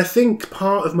 But I think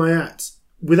part of my act,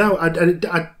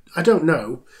 I don't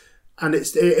know, and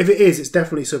if it is, it's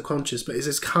definitely subconscious. But it's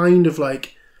this kind of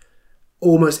like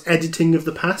almost editing of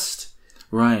the past,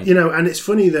 right? You know, and it's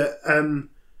funny that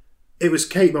it was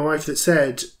Kate, my wife, that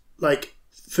said, like,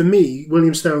 for me,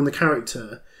 William Stone, the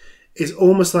character, is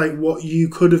almost like what you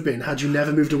could have been had you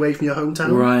never moved away from your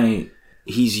hometown. Right.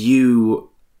 He's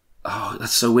you. Oh,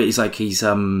 that's so weird. He's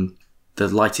the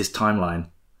lightest timeline.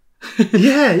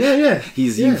 Yeah.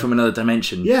 He's you from another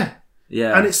dimension. Yeah.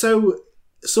 And it's so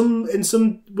in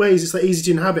some ways it's like easy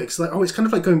to inhabit. It's like, oh, it's kind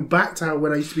of like going back to how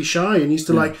when I used to be shy and used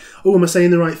to like, oh, am I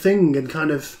saying the right thing, and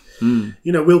kind of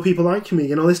you know, will people like me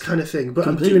and all this kind of thing. But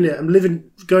completely. I'm doing it.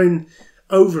 I'm going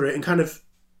over it and kind of.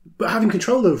 But having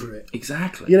control over it.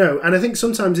 Exactly. You know, and I think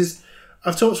sometimes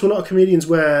I've talked to a lot of comedians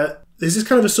where there's this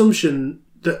kind of assumption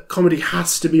that comedy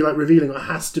has to be like revealing or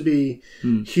has to be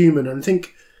human. And I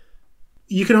think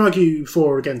you can argue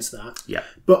for or against that. Yeah.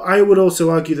 But I would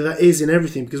also argue that is in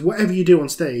everything, because whatever you do on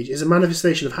stage is a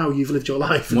manifestation of how you've lived your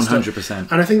life.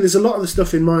 100%. And I think there's a lot of the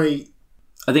stuff in my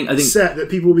I think set that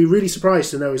people will be really surprised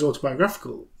to know is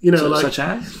autobiographical. You know, such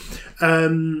as?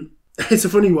 It's a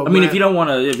funny one. I mean, if you don't want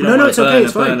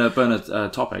to, burn a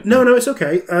topic. No, it's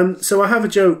okay. So I have a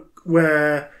joke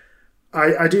where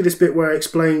I do this bit where I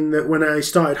explain that when I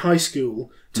started high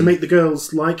school, to make the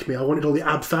girls like me, I wanted all the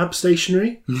Ab Fab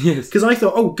stationery. Yes. Because I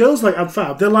thought, oh, girls like Ab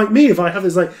Fab. They're like me if I have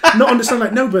this, like, not understand,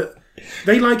 like, no, but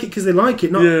they like it because they like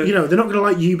it. Not, you know, they're not going to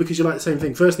like you because you like the same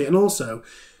thing, firstly. And also,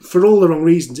 for all the wrong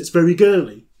reasons, it's very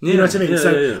girly. You know what I mean?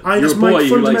 That's my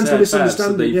fundamental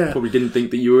misunderstanding. So they probably didn't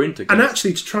think that you were into girls. And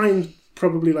actually, to try and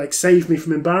probably like save me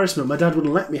from embarrassment, my dad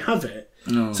wouldn't let me have it.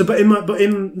 No. So, but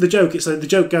in the joke, it's like the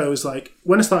joke goes like,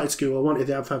 when I started school, I wanted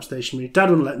the Ab-Fab stationery. Dad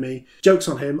wouldn't let me. Joke's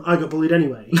on him. I got bullied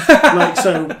anyway. Like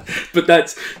so. But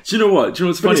that's. Do you know what? Do you know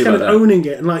what's But funny it's kind about of that? owning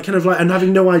it and like kind of like and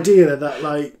having no idea that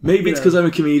like Maybe it's because I'm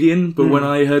a comedian, but when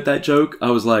I heard that joke, I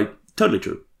was like, totally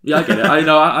true. Yeah, I get it. I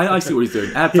know. I see what he's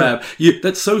doing. Ab-Fab.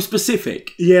 That's so specific.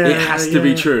 Yeah, it has to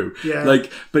be true. Yeah.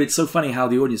 Like, but it's so funny how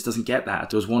the audience doesn't get that.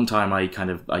 There was one time I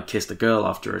kissed a girl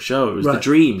after a show. It was the Right.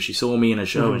 dream. She saw me in a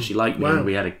show and she liked me, Wow. and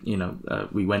we had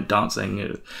we went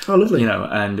dancing. Oh, lovely.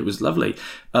 And it was lovely.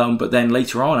 But then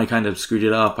later on, I kind of screwed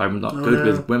it up. I'm not good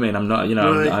with women. I'm not.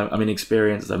 Right. I'm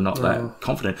inexperienced. I'm not that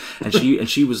confident. And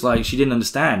she was like, she didn't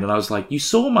understand. And I was like, you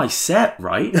saw my set,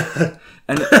 right?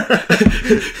 And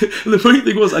the funny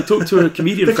thing was, I talked to a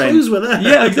comedian The friend. clues were there.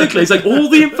 Yeah, exactly. It's like all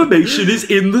the information is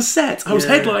in the set. I was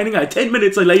headlining. I had 10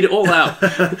 minutes. I laid it all out.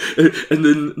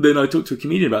 And then I talked to a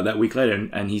comedian about that a week later,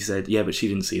 and he said, "Yeah, but she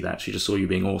didn't see that. She just saw you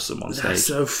being awesome on stage, That's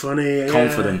so funny. Yeah.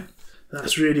 confident,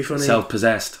 That's really funny.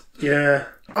 self-possessed." Yeah.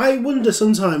 I wonder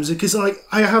sometimes because like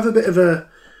I have a bit of a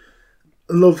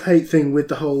love-hate thing with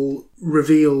the whole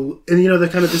reveal, and the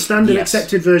kind of the standard Yes.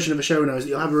 accepted version of a show now is that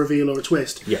you'll have a reveal or a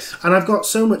twist. Yes. And I've got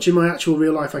so much in my actual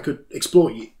real life I could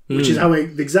exploit, which is how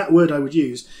the exact word I would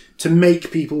use to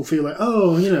make people feel like,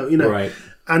 oh, you know. Right.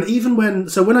 And even when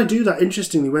I do that,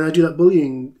 interestingly, when I do that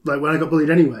bullying, like when I got bullied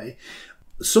anyway,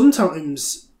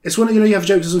 sometimes it's when you have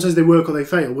jokes that sometimes they work or they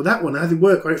fail. Well, that one either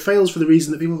work or it fails for the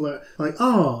reason that people are like,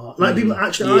 oh, like people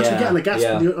actually getting a gasp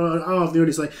of the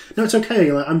audience, like, no, it's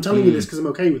okay. Like I'm telling you this because I'm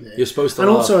okay with it. You're supposed to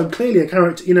and laugh. also I'm clearly a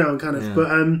character, I'm kind of,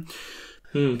 but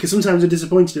because sometimes I'm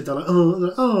disappointed if they're like,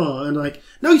 oh, and like,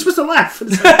 no, you're supposed to laugh.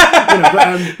 And it's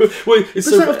like, but Well, it's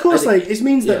so of course, like it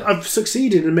means that I've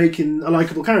succeeded in making a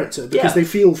likable character because they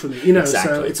feel for me, so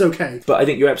Exactly. it's okay. But I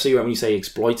think you're absolutely right when you say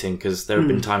exploiting, because there have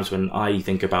been times when I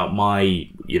think about my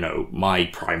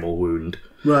primal wound.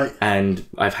 Right. And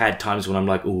I've had times when I'm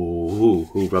like, ooh,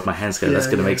 rub my hands together. That's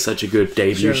going to make such a good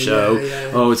debut Sure, show.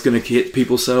 yeah. Oh, it's going to hit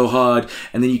people so hard.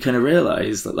 And then you kind of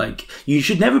realize that, like, you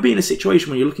should never be in a situation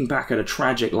when you're looking back at a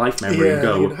tragic life memory and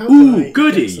go, how can I ooh, get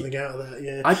goody. something out of that,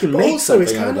 yeah. I can but make also,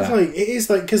 it's something kind out of of that. like, it is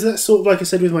like, because that's sort of like I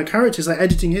said with my characters, like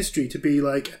editing history to be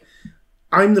like,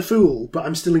 I'm the fool, but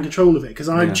I'm still in control of it because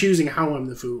I'm choosing how I'm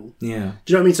the fool. Yeah.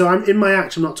 Do you know what I mean? So I'm in my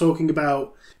act, I'm not talking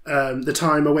about the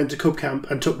time I went to Cub Camp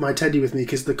and took my teddy with me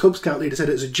because the Cub Scout leader said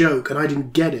it was a joke and I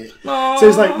didn't get it. Aww. So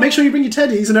it's like, make sure you bring your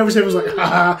teddies, and everyone was like,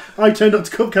 ha, I turned up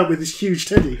to Cub Camp with this huge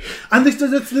teddy. And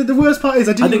the worst part is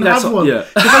I didn't even have one. Yeah.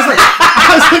 Because I was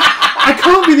like, I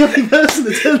can't be the only person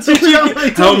that turns up without my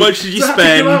teddy. How much did you so I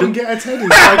had to go out and spend? get a teddy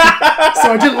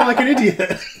so I didn't look like an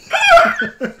idiot.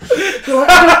 So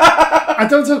I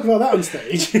don't talk about that on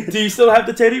stage. Do you still have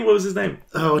the teddy? What was his name?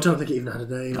 Oh, I don't think it even had a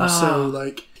name. So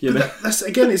like, You know. that's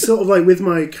again. It's sort of like with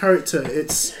my character.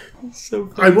 It's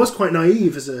So I was quite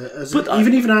naive as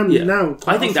even I'm now.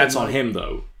 Quite I think that's often, on him,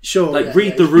 though. Sure, Like, yeah, read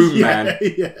yeah, the room, yeah, man.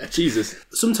 Yeah. Jesus.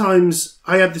 Sometimes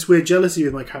I have this weird jealousy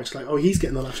with my character, like, oh, he's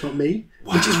getting the laughs, not me,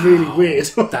 which is really weird.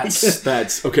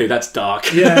 That's okay. That's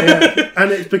dark. yeah,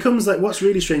 and it becomes like what's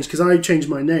really strange because I changed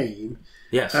my name.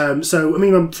 Yes. So I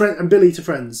mean, I'm Billy to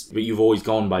friends, But you've always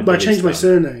gone by. but I Billy changed my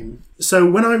Stone. surname. So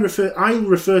when I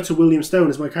refer to William Stone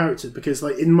as my character because,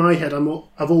 like, in my head,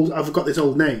 I've got this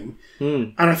old name,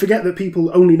 and I forget that people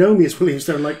only know me as William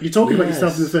Stone. Like, you're talking about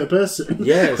yourself in the third person.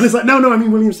 Yes. And it's like, no, I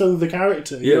mean William Stone the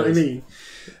character. You know what I Yes. mean?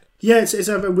 Yeah, it's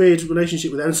a weird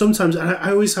relationship with it, and sometimes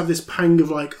I always have this pang of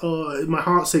like, oh, my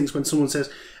heart sinks when someone says,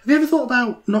 "Have you ever thought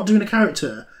about not doing a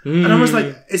character?" And I was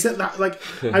like, "Is that like?"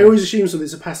 I always assume something.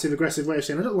 It's a passive aggressive way of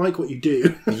saying I don't like what you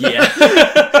do. Yeah.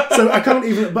 So I can't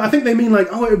even. But I think they mean like,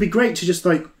 oh, it would be great to just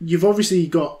like, you've obviously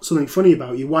got something funny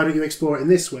about you. Why don't you explore it in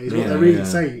this way? Is what they're really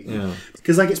saying. Yeah.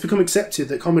 Because like it's become accepted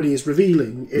that comedy is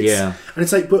revealing. Yeah. And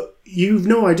it's like, but you've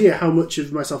no idea how much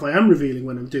of myself I am revealing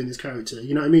when I'm doing this character.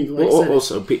 You know what I mean? Like I said,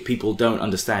 Also, people don't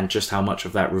understand just how much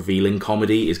of that revealing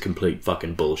comedy is complete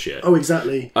fucking bullshit. oh,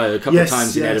 exactly. A couple of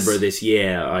times in yes. Edinburgh this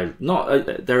year,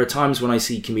 there are times when I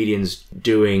see comedians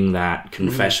doing that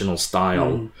confessional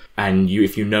style, and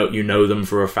if you know them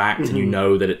for a fact, and you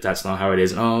know that that's not how it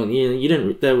is. Oh, you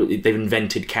didn't. They've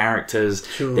invented characters.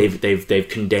 Sure. They've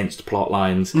condensed plot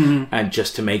lines, and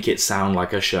just to make it sound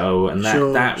like a show, and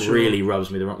that really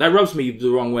rubs me the wrong. That rubs me the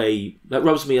wrong way. That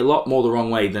rubs me a lot more the wrong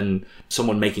way than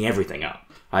someone making everything up.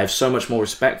 I have so much more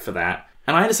respect for that.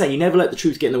 And I understand you never let the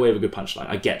truth get in the way of a good punchline.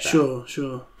 I get that.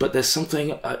 Sure. But there's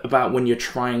something about when you're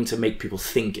trying to make people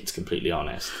think it's completely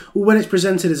honest. Well, when it's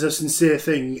presented as a sincere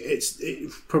thing, it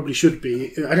probably should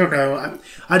be. I don't know.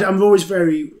 I'm always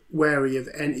very wary of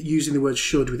using the word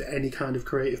 "should" with any kind of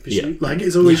creative pursuit. Yeah. Like,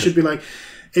 it's always should be like,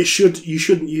 you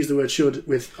shouldn't use the word should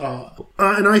with art.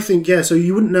 And I think, so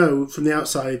you wouldn't know from the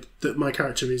outside that my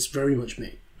character is very much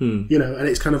me. You know, and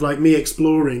it's kind of like me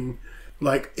exploring,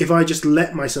 like, if I just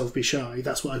let myself be shy,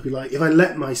 that's what I'd be like. If I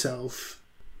let myself,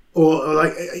 or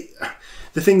like,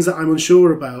 the things that I'm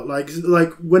unsure about, like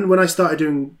when I started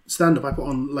doing stand-up, I put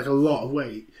on, like, a lot of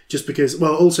weight, just because,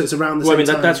 well, also it's around the same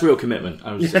time. That's real commitment.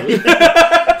 I'm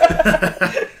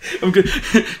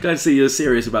glad to see you're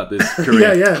serious about this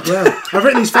career. Yeah. Well, I've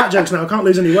written these fat jokes now. I can't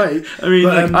lose any weight. I mean,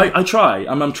 but, I try.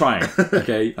 I'm trying.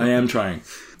 Okay, I am trying.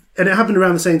 And it happened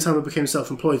around the same time I became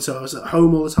self-employed, so I was at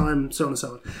home all the time, so on and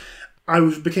so on. I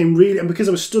became really, and because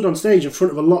I was stood on stage in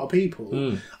front of a lot of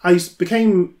people, I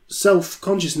became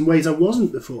self-conscious in ways I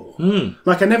wasn't before.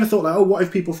 Like, I never thought, like, oh, what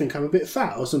if people think I'm a bit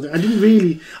fat or something? I didn't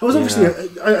really. I was obviously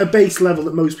at a base level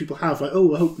that most people have, like,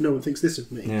 oh, I hope no one thinks this of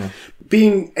me. Yeah.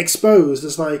 Being exposed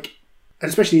as, like, and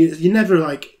especially, you never,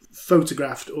 like,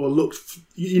 photographed or looked.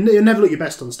 You never look your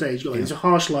best on stage. You've got, like, these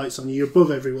harsh lights on you. You're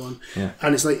above everyone,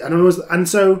 and it's like, and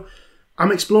so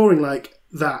I'm exploring, like,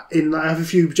 that in. I have a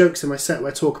few jokes in my set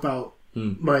where I talk about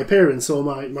my appearance or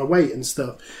my weight and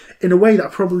stuff in a way that I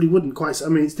probably wouldn't quite. I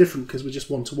mean, it's different because we're just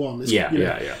one-to-one.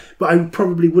 Yeah. But I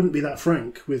probably wouldn't be that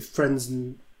frank with friends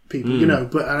and people, you know.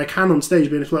 But and I can on stage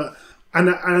being like, and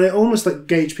I almost, like,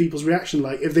 gauge people's reaction.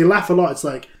 Like, if they laugh a lot, it's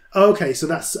like, oh, okay, so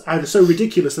that's either so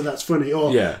ridiculous that that's funny,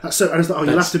 or that's so. And it's like, oh,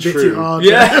 you laughed a bit too hard.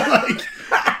 Yeah.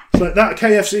 Like that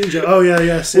KFC joke. Oh yeah.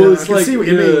 Well, it's I can see what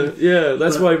you mean. Yeah,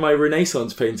 that's why my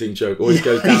Renaissance painting joke always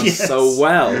goes down so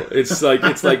well.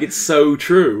 It's so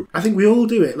true. I think we all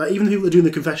do it. Like, even the people that are doing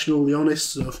the confessional, the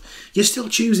honest stuff, you're still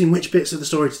choosing which bits of the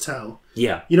story to tell.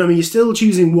 Yeah. You know what I mean? You're still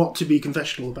choosing what to be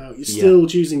confessional about. You're still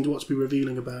choosing what to be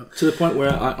revealing about. To the point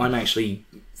where I'm actually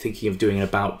thinking of doing an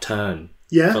about turn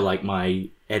for, like, my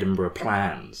Edinburgh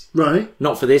plans. Right.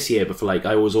 Not for this year, but for, like,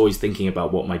 I was always thinking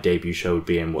about what my debut show would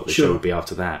be and what the show would be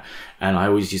after that. And I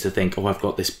always used to think, oh, I've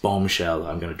got this bombshell that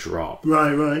I'm going to drop.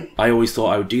 Right. I always thought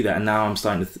I would do that, and now I'm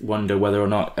starting to wonder whether or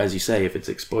not, as you say, if it's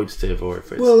exploitative or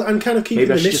if it's... Well, and kind of keeping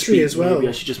the mystery as well. Maybe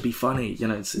I should just be funny, you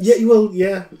know. It's...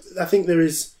 Yeah. I think there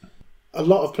is a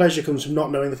lot of pleasure comes from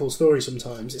not knowing the full story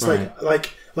sometimes. It's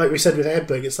like we said with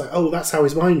Hedberg, it's like, oh, that's how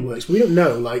his mind works. But we don't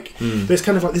know. Like, there's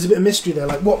kind of like, there's a bit of mystery there.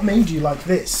 Like, what made you like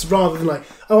this? Rather than like,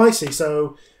 oh, I see.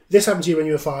 So this happened to you when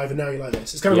you were 5 and now you like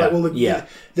this. It's kind of like, well,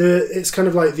 it's kind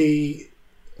of like the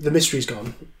mystery's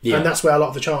gone. Yeah. And that's where a lot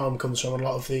of the charm comes from, and a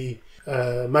lot of the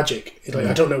magic. It's like,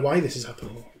 I don't know why this is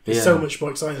happening. It's so much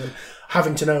more exciting than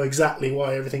having to know exactly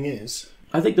why everything is.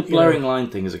 I think the blurring line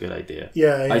thing is a good idea.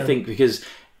 Yeah. I think because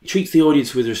it treats the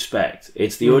audience with respect.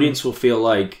 It's the audience will feel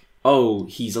like, oh,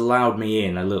 he's allowed me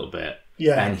in a little bit.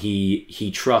 Yeah. And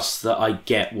he trusts that I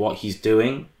get what he's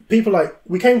doing. People like,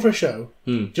 we came for a show.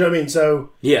 Do you know what I mean?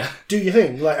 So do your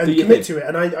thing, like, and commit to it.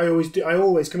 And I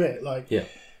always commit. Like,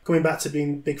 coming back to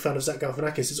being a big fan of Zach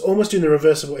Galifianakis, it's almost doing the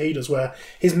reverse of what he does, where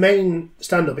his main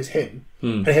stand-up is him,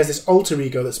 and he has this alter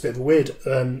ego that's a bit of a weird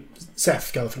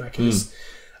Seth Galifianakis,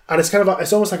 and it's kind of like,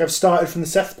 it's almost like I've started from the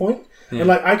Seth point, and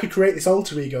like I could create this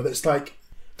alter ego that's like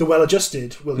the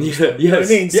well-adjusted William. You know what I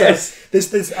mean? So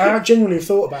there's I genuinely have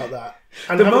thought about that.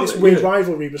 And having this weird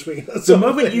rivalry between us. The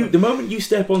moment you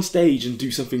step on stage and do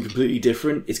something completely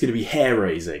different, it's going to be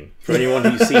hair-raising. For anyone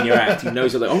who's seen your act, who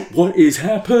knows, like, oh, what is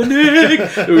happening?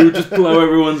 It will just blow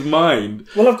everyone's mind.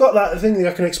 Well, I've got that thing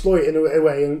that I can exploit in a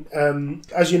way, and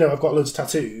as you know, I've got loads of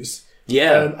tattoos.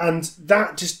 Yeah. And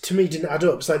that just, to me, didn't add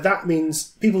up. It's like, that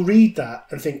means people read that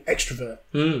and think extrovert.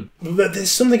 But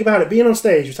there's something about it. Being on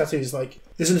stage with tattoos, like,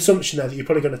 there's an assumption there that you're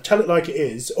probably going to tell it like it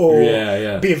is, or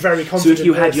be a very confident. So if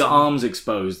you had your arms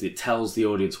exposed, it tells the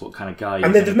audience what kind of guy you're.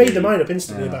 And they've made their mind up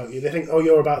instantly about you. They think, oh,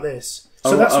 you're about this.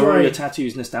 So that's why. Are your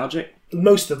tattoos nostalgic?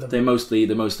 Most of them. They're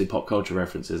mostly pop culture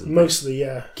references. Mostly,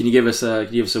 yeah. Can you give us a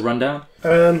rundown?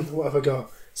 What have I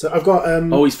got? So I've got.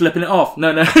 Oh, he's flipping it off.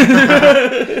 No.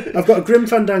 I've got a Grim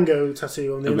Fandango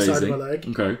tattoo on the inside of my leg.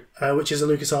 Okay. Which is a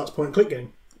LucasArts point and click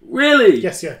game. Really?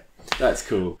 Yes. Yeah. That's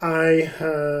cool. I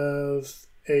have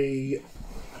a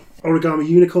origami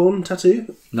unicorn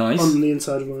tattoo. Nice. On the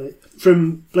inside of my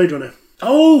from Blade Runner.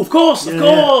 Oh, of course.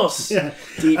 Yeah.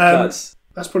 Deep cuts.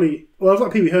 That's probably. Well, I've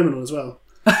got Pee Wee Herman on as well.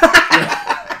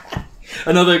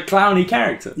 Another clowny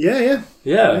character. Yeah.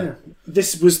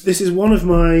 This is one of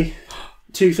my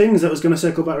 2 things that I was going to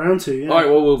circle back around to. Yeah. All right,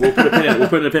 well, we'll put a pin in it. We'll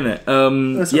put a pin in it.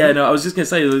 I was just going to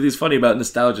say, it's funny about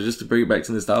nostalgia, just to bring it back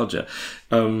to nostalgia.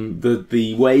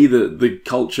 The way that the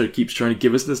culture keeps trying to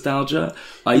give us nostalgia,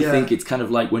 I think it's kind of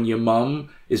like when your mum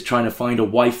is trying to find a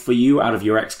wife for you out of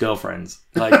your ex-girlfriends.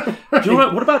 Like, do you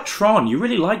know what about Tron? You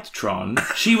really liked Tron.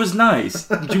 She was nice.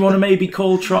 Do you want to maybe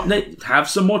call Tron? Have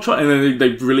some more Tron? And then they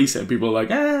release it and people are like,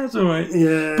 it's alright.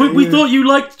 Yeah, but we thought you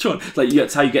liked Tron. Like,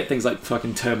 that's how you get things like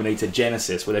fucking Terminator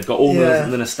Genesis, where they've got all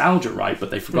the nostalgia right, but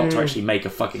they forgot to actually make a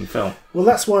fucking film. Well,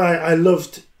 that's why I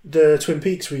loved the Twin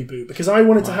Peaks reboot, because I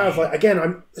wanted to have, like,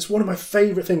 again, it's one of my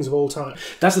favourite things of all time.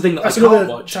 That's the thing that that's I can't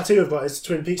watch. Tattoo I've got is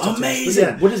Twin Peaks tattoo. Amazing!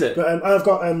 Yeah, what is it? But I've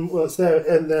got, well, it's there,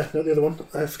 and not the other one.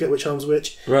 I forget which arm's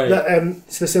which. Right.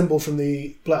 It's the symbol from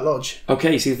the Black Lodge.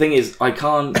 Okay, see, the thing is, I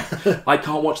can't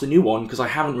watch the new one because I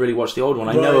haven't really watched the old one.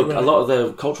 I know a lot of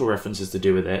the cultural references to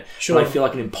do with it, but I feel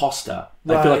like an imposter.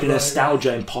 I feel like a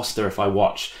nostalgia imposter if I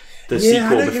watch the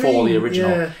sequel before the original.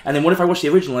 Yeah. And then what if I watch the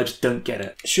original and I just don't get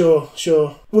it? Sure.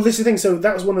 Well, this is the thing. So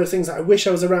that was one of the things that I wish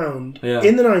I was around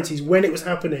in the 90s when it was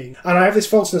happening. And I have this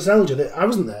false nostalgia that I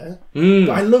wasn't there.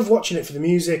 But I love watching it for the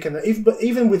music. And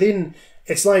even within,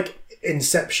 it's like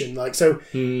Inception. Like, so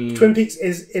Twin Peaks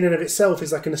is in and of itself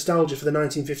is like a nostalgia for the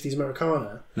 1950s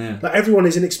Americana. Yeah. Like, everyone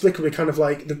is inexplicably kind of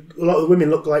like, a lot of the women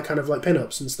look like kind of like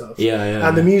pin-ups and stuff.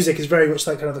 And the music is very much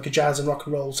like kind of like a jazz and rock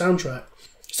and roll soundtrack.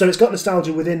 So it's got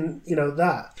nostalgia within,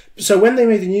 that. So when they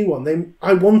made the new one,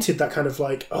 I wanted that kind of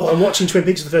like, I'm watching Twin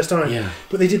Peaks for the first time. Yeah.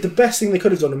 But they did the best thing they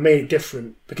could have done and made it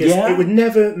different. Because it would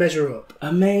never measure up.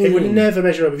 Amazing. It would never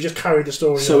measure up if you just carried the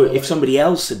story. So if somebody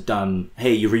else had done,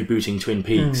 hey, you're rebooting Twin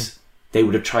Peaks, they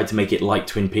would have tried to make it like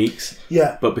Twin Peaks.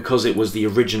 Yeah. But because it was the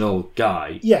original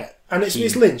guy. Yeah. And it's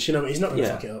Lynch, he's not going to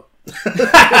fuck it up.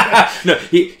 No,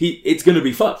 it's going to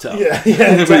be fucked up. Yeah,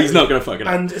 exactly. But he's not going to fuck it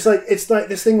up. And it's like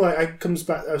this thing. Like,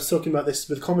 I was talking about this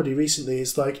with comedy recently.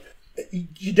 It's like,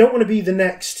 you don't want to be the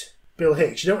next Bill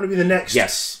Hicks. You don't want to be the next.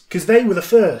 Yes. Because they were the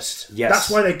first. Yes. That's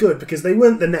why they're good, because they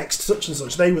weren't the next such and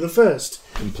such. They were the first.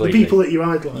 Completely. The people that you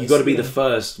idolise. You've got to be the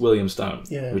first William Stone,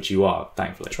 which you are,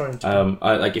 thankfully. Trying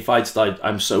to. If I'd started,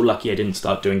 I'm so lucky I didn't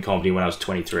start doing comedy when I was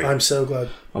 23. I'm so glad.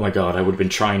 Oh my god, I would have been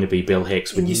trying to be Bill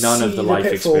Hicks with you none of the life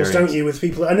pitfalls, experience. Don't you? With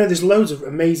people, I know there's loads of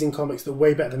amazing comics that are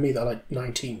way better than me that are like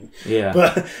 19. Yeah,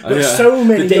 but so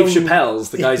many. The Dave Chappelle's,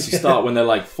 the guys who start when they're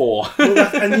like 4.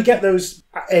 And you get those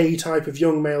A type of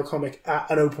young male comic at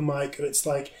an open mic, and it's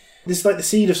like there's like the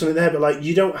seed of something there, but like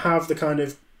you don't have the kind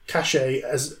of cachet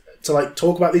as to like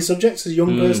talk about these subjects as a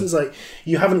young person. It's like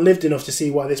you haven't lived enough to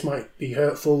see why this might be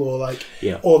hurtful, or like,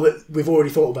 or that we've already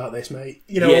thought about this, mate.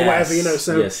 Or whatever.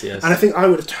 So, yes. And I think I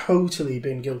would have totally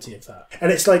been guilty of that.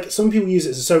 And it's like some people use it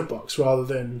as a soapbox rather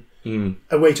than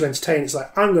a way to entertain. It's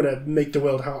like, I'm going to make the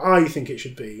world how I think it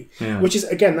should be, which is,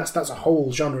 again, that's a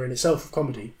whole genre in itself of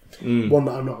comedy. One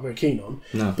that I'm not very keen on.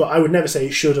 No. But I would never say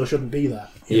it should or shouldn't be that.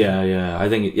 Yeah. I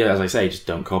think, as I say, just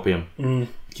don't copy them.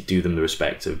 Do them the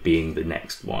respect of being the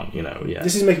next one,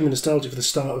 This is making me nostalgic for the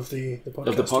start of the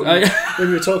podcast. When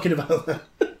we were talking about that.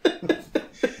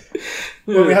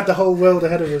 When we had the whole world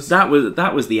ahead of us. That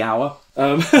was the hour.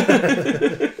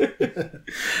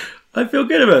 I feel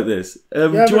good about this. Do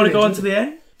you want to go on to the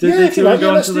end? Let's do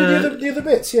the other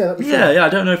bits. Yeah, that'd be fun. I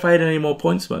don't know if I had any more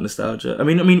points about nostalgia.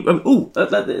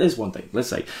 There's one thing. Let's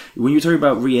say when you're talking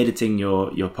about re-editing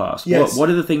your past, what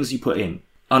are the things you put in?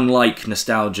 Unlike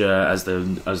nostalgia as the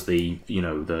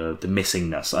the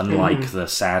missingness, unlike the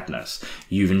sadness,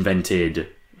 you've invented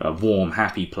a warm,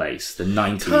 happy place, the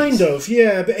 90s. Kind of,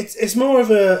 yeah, but it's more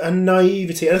of a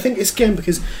naivety. And I think it's, again,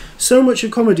 because so much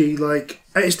of comedy, like,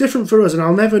 it's different for us, and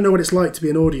I'll never know what it's like to be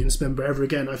an audience member ever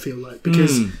again, I feel like.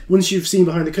 Because once you've seen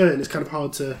behind the curtain, it's kind of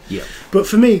hard to... Yeah. But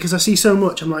for me, because I see so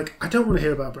much, I'm like, I don't want to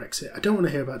hear about Brexit. I don't want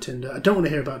to hear about Tinder. I don't want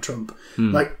to hear about Trump.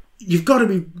 Like, you've got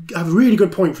to have a really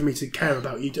good point for me to care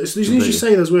about you. As soon as you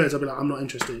say those words, I'll be like, I'm not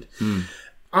interested.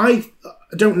 I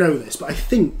don't know this, but I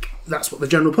think that's what the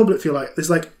general public feel like. It's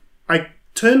like, I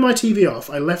turned my TV off,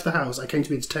 I left the house, I came to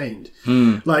be entertained.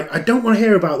 Like, I don't want to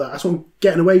hear about that. That's what I'm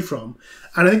getting away from.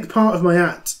 And I think part of my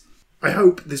act, I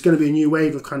hope there's going to be a new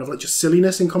wave of kind of like just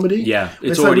silliness in comedy. Yeah,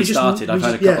 it's already started. I've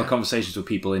had a couple of conversations with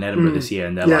people in Edinburgh this year,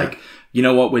 and they're like, you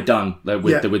know what, we're done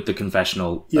with the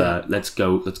confessional. Let's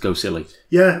go silly.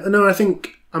 Yeah, no, I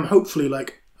think I'm hopefully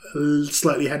like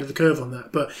slightly ahead of the curve on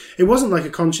that, but it wasn't like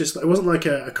it wasn't like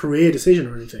a career decision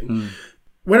or anything.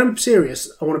 When I'm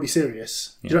serious, I want to be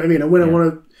serious. Do you know what I mean? And when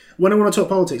I want to talk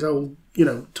politics, I will,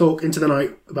 talk into the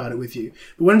night about it with you.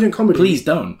 But when I'm doing comedy, please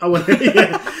don't. But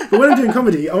when I'm doing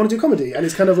comedy, I want to do comedy, and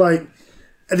it's kind of like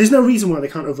there's no reason why they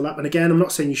can't overlap. And again, I'm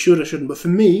not saying you should or shouldn't, but for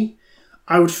me,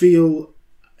 I would feel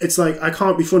it's like I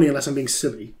can't be funny unless I'm being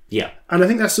silly. Yeah, and I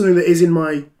think that's something that is in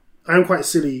my. I am quite a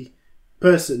silly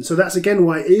person. So that's again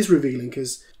why it is revealing,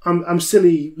 because I'm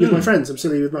silly with my friends, I'm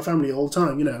silly with my family all the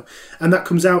time, you know, and that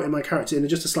comes out in my character in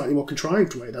just a slightly more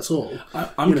contrived way. That's all.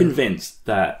 I'm convinced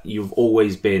that you've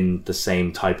always been the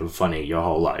same type of funny your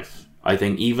whole life. I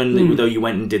think even though you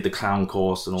went and did the clown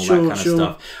course and all that kind of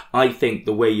stuff, I think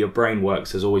the way your brain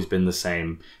works has always been the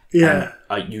same. Yeah.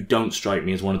 And, you don't strike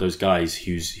me as one of those guys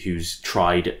who's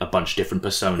tried a bunch of different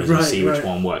personas and see which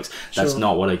one works. That's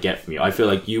not what I get from you. I feel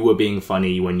like you were being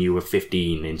funny when you were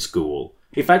 15 in school.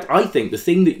 In fact, I think the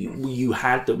thing that you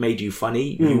had that made you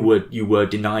funny, you were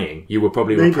denying. You were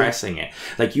probably repressing it.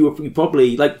 Like you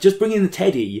probably like just bringing the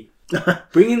teddy.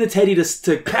 Bringing the teddy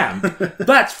to camp,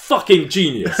 that's fucking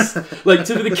genius. Like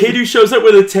to the kid who shows up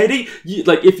with a teddy,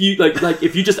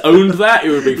 if you just owned that, it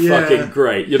would be fucking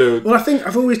great, you know. Well, I think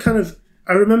I've always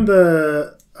I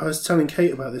remember I was telling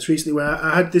Kate about this recently, where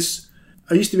I had this.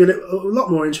 I used to be a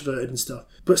lot more introverted and stuff,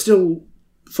 but still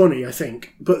funny, I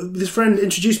think. But this friend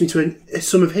introduced me to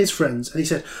some of his friends, and he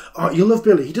said, "Oh, you'll love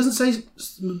Billy. He doesn't say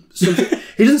something.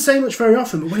 He doesn't say much very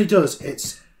often, but when he does,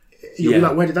 you'll be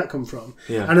like, where did that come from?"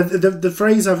 Yeah. And the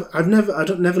phrase I've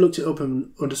never looked it up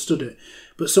and understood it,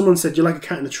 but someone said, "You're like a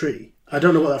cat in a tree." I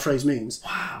don't know what that phrase means.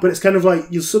 Wow. But it's kind of like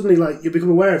you become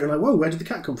aware of it, like, whoa, where did the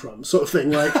cat come from? Sort of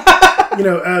thing, like you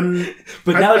know.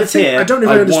 But now it's here. I don't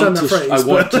even understand that phrase. I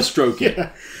want to stroke it.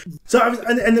 Yeah. So I was,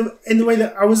 and in the way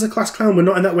that I was a class clown, but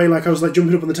not in that way. Like I was like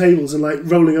jumping up on the tables and like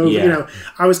rolling over. You know,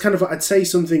 I was kind of like I'd say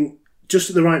something just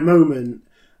at the right moment.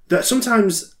 That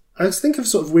sometimes I think I've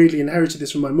sort of weirdly inherited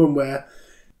this from my mum, where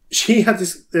she had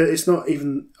this. It's not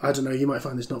even. I don't know. You might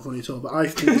find this not funny at all, but I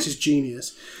think this is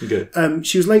genius. Good.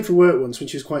 She was late for work once when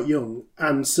she was quite young,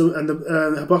 and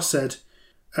her boss said,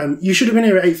 "You should have been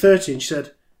here at 8:30." And she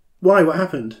said, "Why? What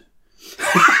happened?"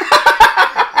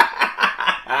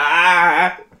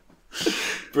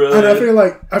 Brilliant. And I feel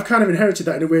like I've kind of inherited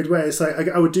that in a weird way. It's like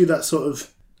I would do that sort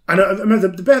of. And I remember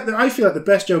I feel like the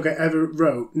best joke I ever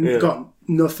wrote got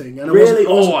nothing. And really?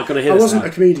 I gotta hear this. I wasn't a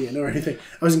comedian or anything.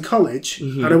 I was in college,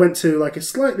 and I went to like a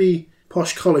slightly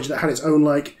posh college that had its own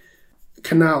like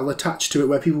canal attached to it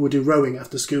where people would do rowing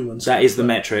after school and stuff. That is the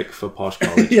metric for posh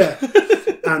college. Yeah.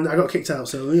 And I got kicked out,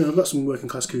 so you know I've got some working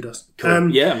class kudos. Cool.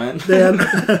 Yeah, man.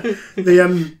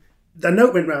 The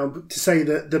note went round to say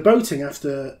that the boating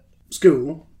after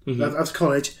school, after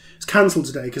college, is cancelled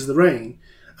today because of the rain.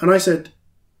 And I said,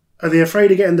 "Are they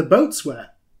afraid of getting the boats wet?"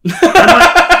 and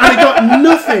I got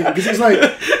nothing because it's like.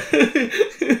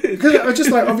 Because I was just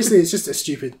like, obviously, it's just a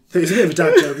stupid thing. It's a bit of a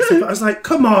dad joke. But I was like,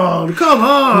 come on.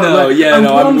 No, like, yeah,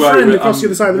 no, one I'm friend worried. across the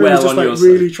other side of the room is just like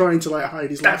really trying to like hide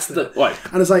his laughter.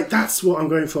 And it's like, that's what I'm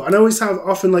going for. And I always have,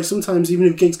 often, like sometimes, even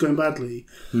if gigs going badly,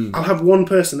 I'll have one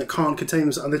person that can't contain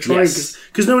themselves, and they're trying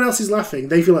because no one else is laughing.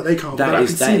 They feel like they can't. But I can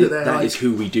see that they're that like, is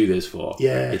who we do this for.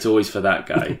 Yeah, it's always for that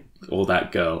guy or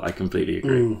that girl. I completely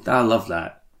agree. I love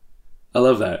that. I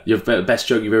love that. Your best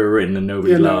joke you've ever written and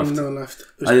nobody laughed. No one laughed.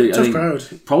 It was a tough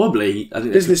crowd. Probably. I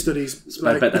think business studies.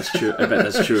 I bet that's true. I bet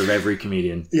that's true of every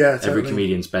comedian. Yeah, totally. Every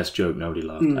comedian's best joke, nobody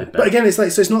laughed. I bet. But again, it's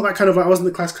like, so it's not that kind of like, I wasn't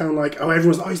the class clown like, oh,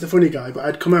 everyone's like, oh, he's the funny guy, but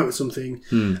I'd come out with something.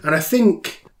 And I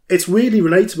think it's weirdly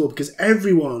relatable because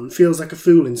everyone feels like a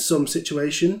fool in some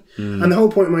situation. And the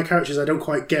whole point of my character is I don't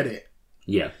quite get it.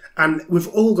 Yeah. And we've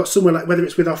all got somewhere, like whether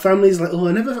it's with our families, like, oh,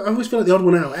 I always feel like the odd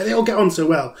one out. They all get on so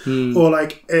well. Or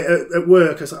like at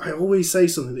work, I always say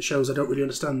something that shows I don't really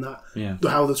understand that,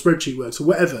 how the spreadsheet works or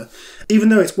whatever. Even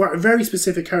though it's a very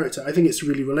specific character, I think it's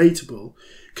really relatable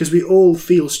because we all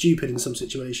feel stupid in some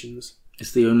situations.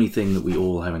 It's the only thing that we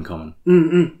all have in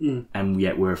common. And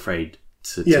yet we're afraid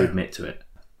to admit to it.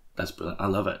 That's brilliant. I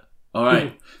love it. All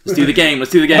right, let's do the game.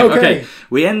 Okay.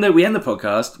 We end the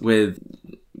podcast with...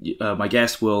 my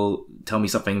guest will tell me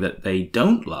something that they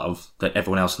don't love that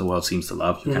everyone else in the world seems to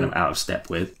love. You're kind of out of step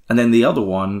with. And then the other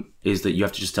one is that you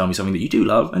have to just tell me something that you do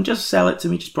love and just sell it to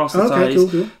me, just proselytize.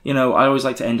 Okay, cool. You know, I always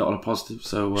like to end it on a positive.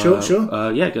 So sure.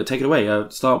 Go take it away.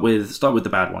 Start with the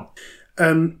bad one.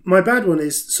 My bad one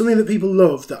is something that people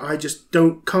love that I just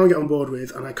can't get on board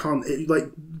with, and I can't. It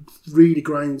like really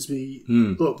grinds me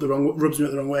up rubs me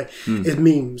up the wrong way. Is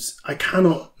memes. I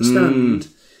cannot stand.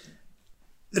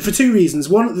 For two reasons.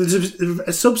 One, there's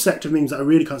a subsect of memes that I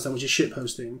really can't stand, which is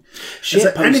shitposting.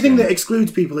 Anything that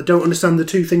excludes people that don't understand the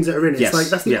two things that are in it. It's like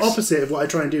that's the opposite of what I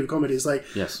try and do with comedy. It's like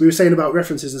we were saying about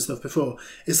references and stuff before.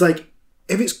 It's like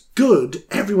if it's good,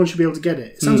 everyone should be able to get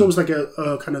it. It sounds almost like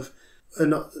a kind of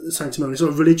not sanctimonious,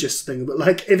 sort of religious thing, but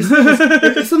like if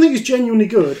something is genuinely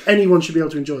good, anyone should be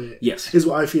able to enjoy it. Yes, is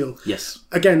what I feel. Yes.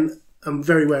 Again, I'm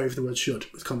very wary of the word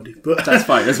 "should" with comedy, but that's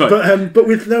fine. But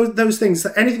with those things,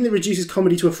 anything that reduces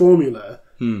comedy to a formula,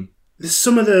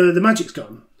 some of the magic's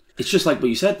gone. It's just like what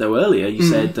you said though earlier. You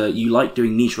said that you like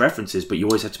doing niche references, but you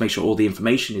always have to make sure all the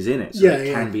information is in it so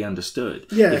it can be understood.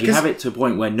 Yeah, if you have it to a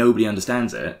point where nobody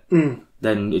understands it,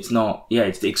 then it's not. Yeah,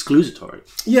 it's exclusatory.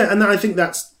 Yeah, and I think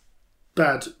that's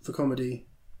bad for comedy.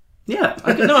 Yeah,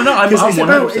 I'm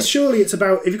 100%. It's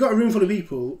about if you've got a room full of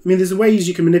people. I mean, there's ways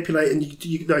you can manipulate, and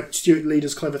you like Stuart Lee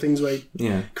does clever things where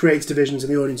he creates divisions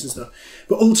in the audience and stuff.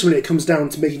 But ultimately, it comes down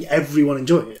to making everyone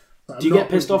enjoy it. Like, do you get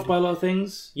pissed off by a lot of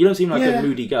things? You don't seem like a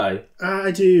moody guy.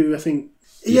 I do. I think.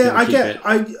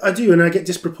 I do, and I get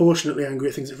disproportionately angry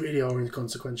at things that really are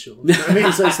inconsequential. You know what I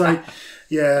mean? So it's like,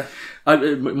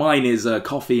 mine is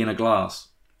coffee in a glass.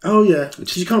 Oh yeah,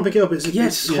 because you can't pick it up. It's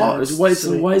hot. Why is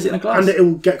it in a glass? And it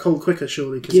will get cold quicker,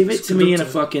 surely. Give it to me in a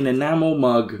fucking enamel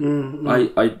mug.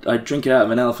 I'd drink it out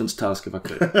of an elephant's tusk if I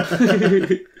could.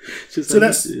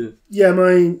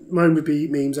 Mine would be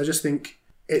memes. I just think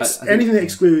it's anything that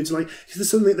excludes. Like,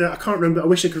 there's something that I can't remember. I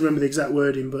wish I could remember the exact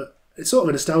wording, but it's sort of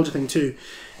a nostalgia thing too.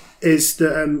 Is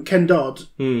that Ken Dodd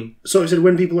sort of said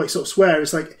when people like sort of swear,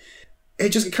 it's like.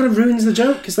 It kind of ruins the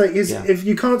joke. It's like, if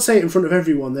you can't say it in front of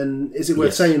everyone, then is it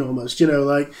worth saying almost, you know,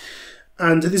 like,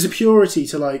 and there's a purity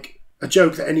to like a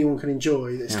joke that anyone can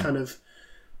enjoy. That's kind of,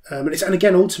 and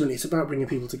again, ultimately it's about bringing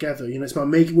people together, you know, it's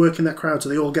about working that crowd so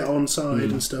they all get on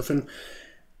side and stuff. And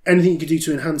anything you could do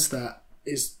to enhance that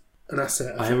is an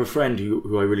asset. I have a friend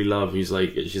who I really love, who's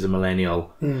like, she's a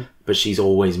millennial, but she's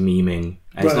always memeing.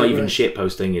 And it's not even shit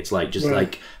posting. It's like, just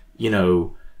like, you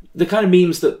know, the kind of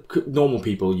memes that normal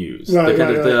people use,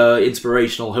 the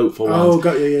inspirational, hopeful ones. Oh,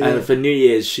 got you. And for New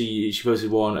Year's, she posted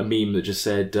a meme that just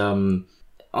said,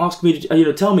 "Ask me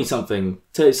to, tell me something,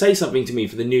 say something to me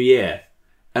for the new year."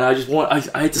 And I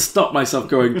had to stop myself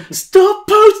going, "Stop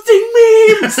posting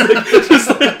memes!"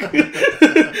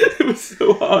 It was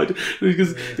so hard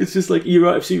because it's just like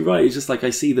you're absolutely right. It's just like I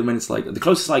see them and it's like the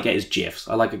closest I get is GIFs.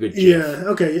 I like a good GIF. Yeah,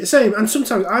 okay, same. And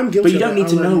sometimes I'm guilty. But you don't need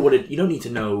to know you don't need to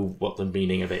know what the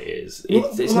meaning of it is. It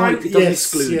doesn't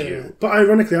exclude you. But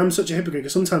ironically, I'm such a hypocrite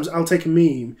because sometimes I'll take a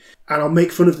meme and I'll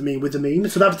make fun of the meme with the meme,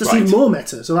 so that's just even more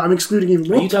meta. So that I'm excluding even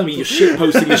more. Are you telling me you're shit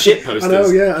posting the shit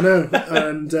posters? I know,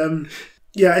 and.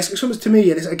 Yeah, it's to me,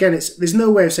 and there's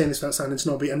no way of saying this without sounding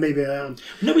snobby, and maybe I am.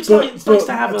 No, it's nice to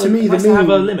have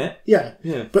a limit. Yeah.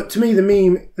 But to me, the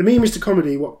meme is to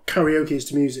comedy what karaoke is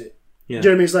to music. Yeah. Do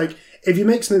you know what I mean? It's like if you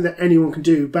make something that anyone can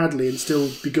do badly and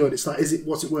still be good, it's like,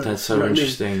 what's it worth? That's so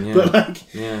interesting. Yeah. But like,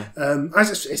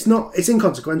 it's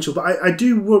inconsequential. But I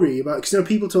do worry about because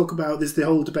people talk about there's the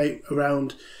whole debate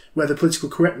around whether political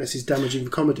correctness is damaging for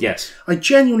comedy. Yes. I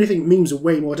genuinely think memes are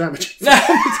way more damaging for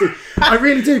comedy. I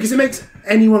really do, because it makes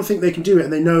anyone think they can do it,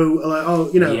 and they know,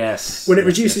 like, when it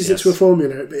reduces it to a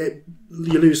formula,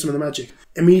 you lose some of the magic.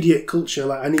 Immediate culture,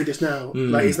 like, I need this now.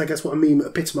 Like, that's what a meme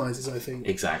epitomises, I think.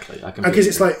 Exactly. Because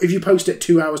it's like, if you post it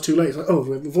 2 hours too late, it's like, oh,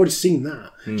 we've already seen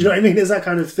that. Do you know what I mean? There's that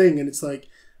kind of thing, and it's like,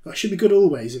 it should be good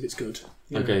always if it's good.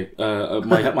 Okay,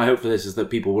 my hope for this is that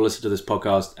people will listen to this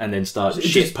podcast and then start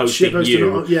shitposting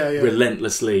you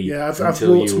relentlessly. Yeah, I've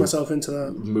walked myself into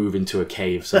that. Move into a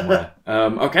cave somewhere.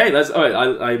 Okay, that's all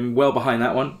right. I'm well behind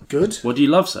that one. Good. What do you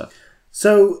love, sir?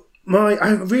 So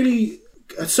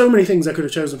so many things I could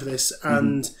have chosen for this,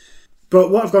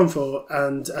 but what I've gone for,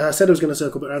 and I said I was going to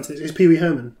circle back around to this, is Pee Wee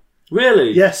Herman.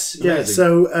 Really? Yes. Amazing. Yeah.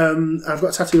 So I've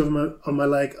got a tattoo of him on my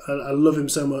leg. I love him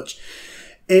so much.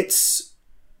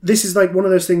 This is like one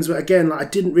of those things where, again, like, I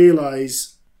didn't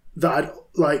realise that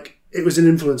it was an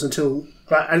influence until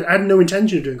I had no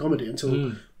intention of doing comedy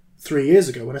until 3 years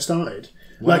ago when I started.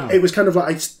 Wow. Like, it was kind of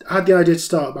like I had the idea to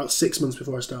start about 6 months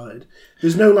before I started.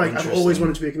 There's no like I've always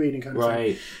wanted to be a comedian kind of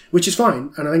thing, which is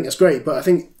fine, and I think that's great. But I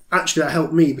think actually that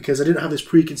helped me because I didn't have this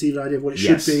preconceived idea of what it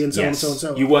should be, and so on and so on and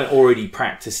so on. You weren't already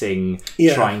practicing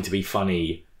trying to be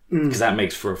funny. Because that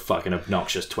makes for a fucking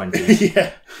obnoxious 20s.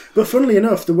 Yeah. But funnily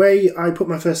enough, the way I put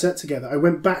my first set together, I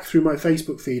went back through my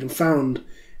Facebook feed and found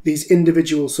these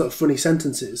individual sort of funny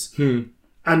sentences.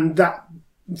 And that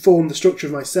formed the structure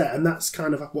of my set, and that's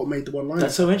kind of what made the one-liner.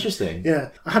 That's so interesting. Yeah.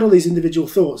 I had all these individual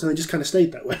thoughts, and they just kind of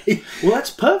stayed that way. Well, that's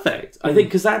perfect. I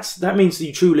think because that means that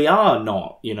you truly are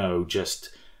not, just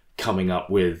coming up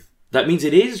with... That means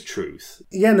it is truth.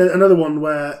 Yeah, and another one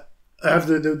where... I have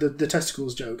the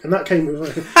testicles joke, and that came.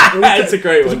 It's a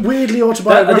great one. Weirdly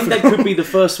autobiographical. I think that could be the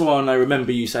first one I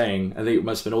remember you saying. I think it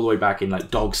must have been all the way back in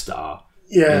like Dogstar.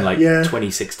 Yeah, in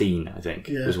 2016, I think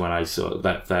was when I saw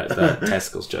that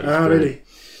testicles joke. Oh, really?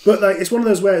 But like, it's one of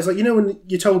those where it's like when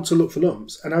you're told to look for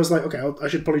lumps, and I was like, okay, I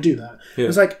should probably do that. Yeah.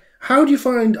 It's like how do you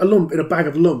find a lump in a bag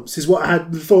of lumps? Is what I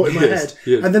had the thought in my head,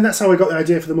 and then that's how I got the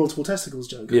idea for the multiple testicles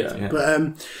joke. Yeah.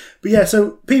 But yeah,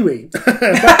 so Pee Wee.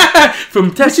 From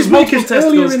multiple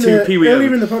testicles to Pee Wee.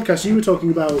 Earlier in the podcast, you were talking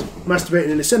about masturbating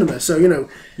in a cinema, so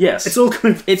yes, it's all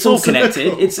coming. It's all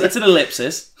connected. It's an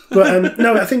ellipsis. But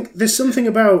no, I think there's something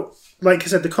about, like I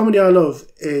said, the comedy I love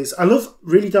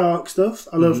really dark stuff.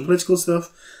 I love political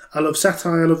stuff. I love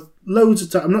satire. I love loads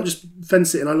of. I'm not just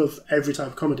fence sitting. I love every type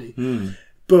of comedy.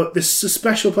 But there's a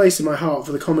special place in my heart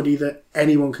for the comedy that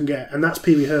anyone can get, and that's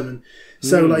Pee Wee Herman.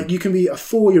 So, like, you can be a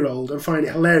 4-year-old and find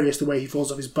it hilarious the way he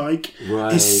falls off his bike,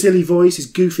 his silly voice, his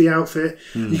goofy outfit.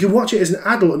 You can watch it as an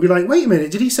adult and be like, wait a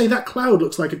minute, did he say that cloud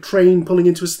looks like a train pulling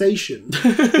into a station?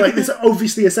 Like, there's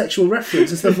obviously a sexual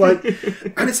reference and stuff like...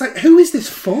 And it's like, who is this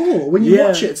for? When you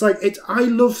watch it, it's like, I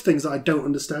love things that I don't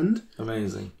understand.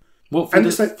 Amazing. Well,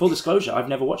 full disclosure, I've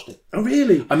never watched it. Oh,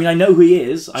 really? I mean, I know who he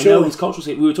is. I know his cultural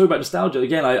scene. We were talking about nostalgia.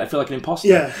 Again, I feel like an imposter.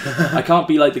 Yeah. I can't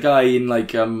be like the guy in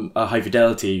like a High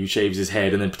Fidelity who shaves his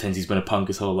head and then pretends he's been a punk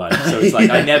his whole life. So it's like,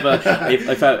 I never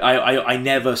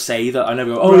say that. I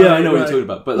never go, I know what you're talking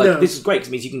about. But like, this is great because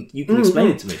it means you can explain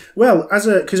it to me. Well,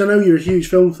 because I know you're a huge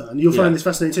film fan, you'll find this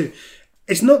fascinating too.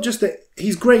 It's not just that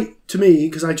he's great to me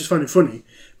because I just find it funny,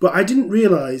 but I didn't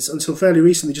realise until fairly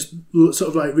recently, just sort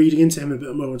of like reading into him a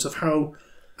bit more and stuff, how...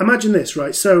 Imagine this,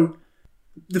 right? So,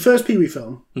 the first Pee Wee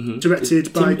film,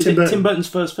 directed by Tim Burton. Tim Burton's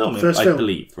first film, I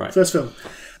believe, right? First film.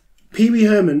 Pee Wee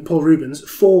Herman, Paul Rubens,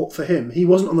 fought for him. He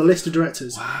wasn't on the list of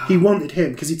directors. Wow. He wanted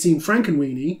him because he'd seen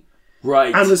Frankenweenie.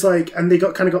 Right. And was like, and they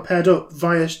got paired up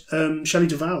via Shelley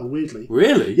Duvall, weirdly.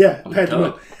 Really? Yeah, paired them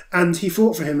up. And he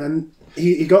fought for him and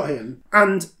he got him.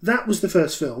 And that was the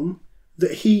first film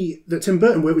that Tim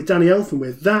Burton worked with Danny Elfman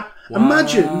with.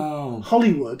 Imagine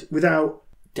Hollywood without...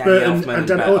 Danny Elfman and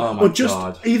Danny, or just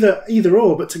God. either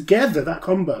or, but together that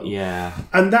combo. Yeah,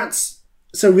 and that's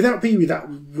so. Without Pee Wee, that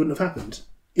wouldn't have happened.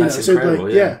 That's incredible.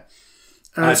 Like, yeah.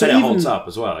 I bet it holds up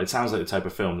as well. It sounds like the type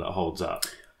of film that holds up.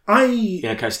 Kind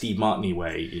of Steve Martin-y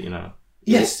way,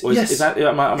 Yes, yes. Is that?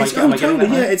 Am I totally, getting that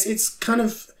right? Yeah, it's kind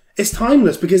of. It's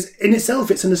timeless because in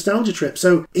itself it's a nostalgia trip.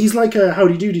 So he's like a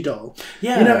Howdy Doody doll.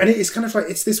 Yeah, and it's kind of like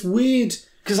it's this weird.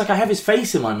 Because like I have his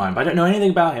face in my mind, but I don't know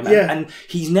anything about him. And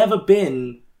he's never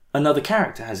been another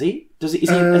character, has he? Does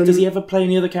he ever play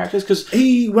any other characters? Because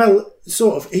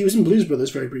sort of. He was in Blues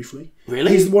Brothers very briefly.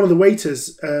 Really? He's one of the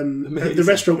waiters at the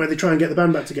restaurant where they try and get the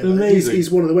band back together. Amazing. He's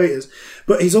one of the waiters,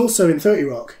 but he's also in 30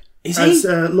 Rock. Is he? As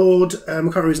Lord, I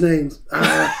can't remember his name.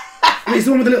 He's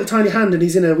the one with the little tiny hand and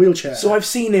he's in a wheelchair. So I've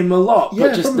seen him a lot,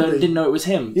 but just didn't know it was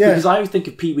him. Yeah. Because I always think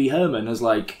of Pee Wee Herman as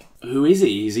like, who is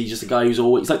he? Is he just a guy who's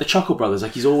always... He's like the Chuckle Brothers,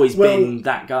 like he's always been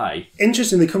that guy.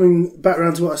 Interestingly, coming back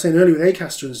around to what I was saying earlier with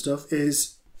Acaster and stuff,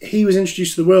 is he was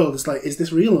introduced to the world as like, is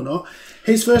this real or not?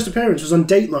 His first appearance was on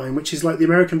Dateline, which is like the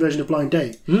American version of Blind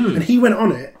Date. And he went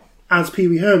on it as Pee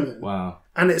Wee Herman. Wow.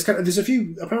 And it's kind of... There's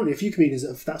apparently a few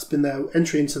comedians that's been their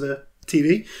entry into the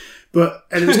TV.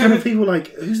 And it was kind of people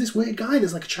like, who's this weird guy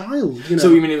that's like a child? So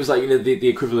you mean it was like the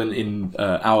equivalent in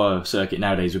our circuit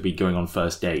nowadays would be going on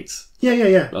first dates?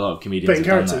 Yeah. A lot of comedians. But in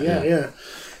character, yeah.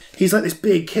 He's like this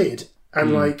big kid,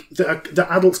 and like that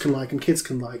adults can like and kids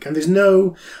can like, and there's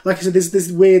no, like I said, there's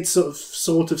this weird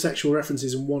sort of sexual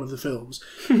references in one of the films,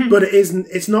 but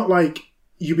it's not like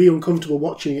you'd be uncomfortable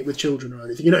watching it with children or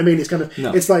anything. You know what I mean? It's kind of,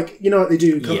 it's like, like they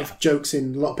do kind of jokes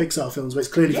in a lot of Pixar films where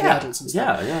it's clearly for the adults and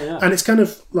stuff. Yeah. And it's kind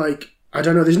of like, I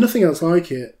don't know, there's nothing else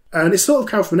like it. And it's sort of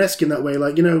Kaufman-esque in that way.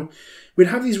 Like, we'd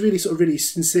have these really sort of really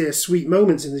sincere, sweet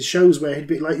moments in these shows where he'd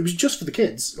be like, it was just for the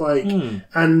kids. Like,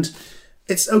 and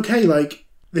it's okay. Like,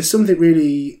 there's something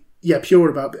really,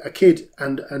 pure about a kid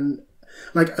and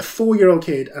like a 4-year-old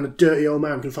kid and a dirty old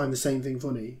man can find the same thing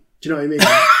funny. Do you know what I mean?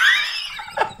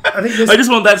 I just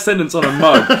want that sentence on a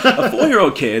mug. A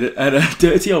 4-year-old kid and a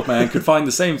dirty old man could find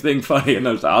the same thing funny, and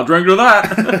I was like, I'll drink to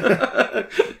that.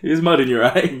 Here's mud in your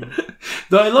eye.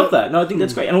 No, I love that. No, I think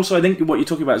that's great. And also, I think what you're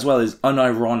talking about as well is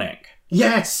unironic.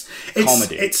 Yes,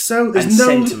 comedy. It's so there's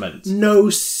sentiment. No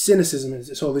cynicism in it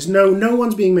at all. There's no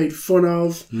one's being made fun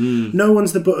of. No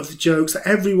one's the butt of the jokes.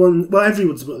 Everyone's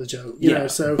the butt of the joke. You know.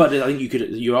 So, but I think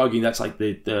you're arguing that's like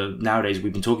the nowadays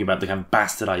we've been talking about the kind of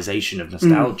bastardization of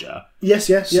nostalgia. Yes.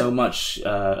 So much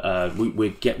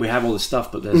we have all this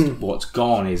stuff, but there's what's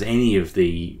gone is any of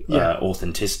the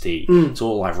authenticity. It's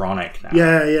all ironic now.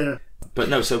 Yeah. But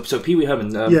no, so Pee Wee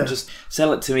Herman, just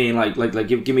sell it to me and like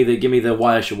give me the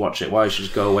why I should watch it, why I should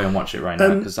just go away and watch it right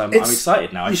now, because I'm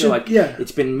excited now. I feel like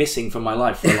it's been missing from my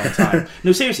life for a long time.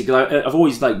 No, seriously, because I've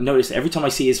always like noticed every time I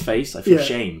see his face, I feel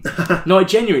shame. No, I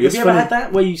genuinely. Have you ever had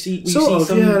that where you see some?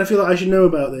 Yeah, and I feel like I should know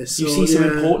about this. You see some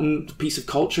important piece of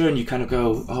culture and you kind of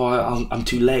go, oh, I'm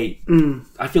too late.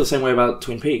 I feel the same way about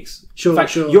Twin Peaks. Sure, In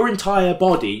fact, sure. your entire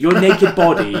body, your naked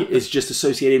body, is just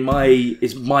associated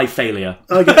is my failure.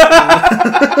 Okay.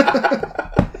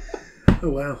 Oh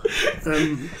wow.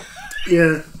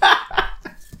 Yeah.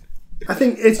 I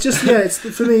think it's just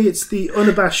for me it's the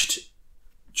unabashed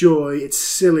joy. It's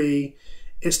silly.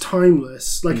 It's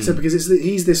timeless. Like I said, because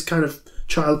he's this kind of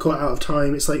child caught out of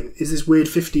time. It's like is this weird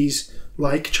 50s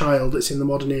like child that's in the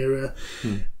modern era,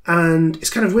 and it's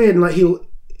kind of weird. And like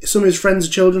some of his friends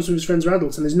are children, some of his friends are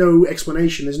adults, and there's no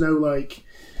explanation. There's no like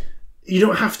you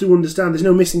don't have to understand. There's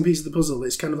no missing piece of the puzzle.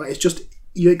 It's kind of like it's just.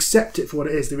 You accept it for what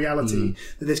it is, the reality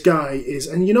that this guy is,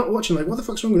 and you're not watching like, what the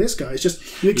fuck's wrong with this guy? It's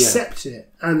just you accept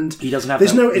it, and he doesn't have.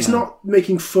 There's no. It's not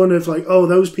making fun of like, oh,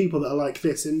 those people that are like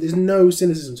this, and there's no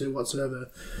cynicism to it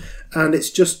whatsoever, and it's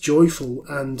just joyful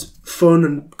and fun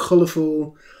and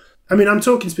colourful. I mean, I'm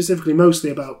talking specifically mostly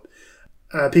about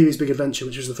Pee-wee's Big Adventure,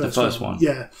 which was the first one.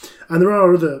 Yeah, and there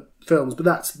are other films, but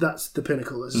that's the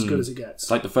pinnacle. That's as good as it gets.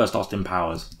 It's like the first Austin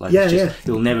Powers. Like,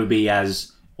 it'll never be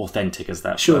as authentic as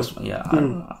that first one. Yeah,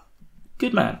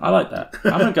 good man. I like that.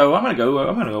 I'm gonna go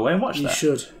away and watch that.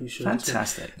 You should.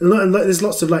 Fantastic. And there's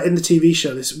lots of like in the TV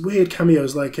show. There's weird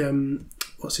cameos like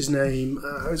what's his name?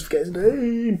 I always forget his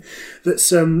name.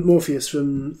 That's Morpheus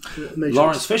from Matrix.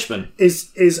 Lawrence Fishburne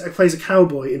plays a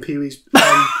cowboy in Pee-wee's.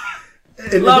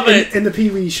 Love it in the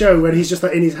Pee-wee show when he's just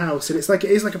like in his house, and it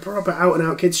is like a proper out and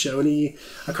out kids show. And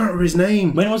I can't remember his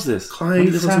name. When was this? Clive. When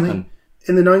did this happen?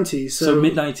 In the 90s. So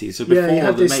mid-90s. So before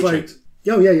the Matrix. Like,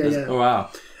 yeah. Oh wow.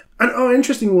 And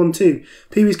interesting one too.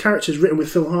 Pee-wee's character is written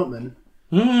with Phil Hartman.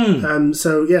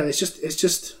 So yeah, it's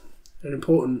just an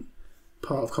important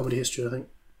part of comedy history, I think.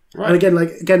 Right. And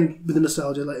again with the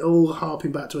nostalgia, like all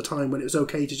harping back to a time when it was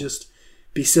okay to just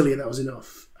be silly and that was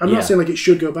enough. I'm not saying like it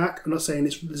should go back. I'm not saying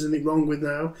there's anything wrong with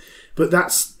now, but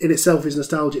that's in itself is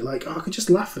nostalgic. Like I could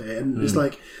just laugh at it, and it's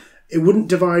like. It wouldn't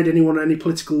divide anyone on any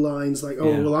political lines like,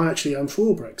 I'm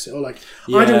for Brexit, or like,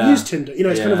 I don't use Tinder. You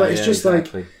know, it's kind of like, it's just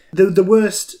exactly. Like, the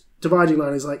worst dividing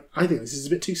line is like, I think this is a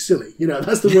bit too silly. You know,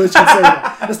 that's the worst you can say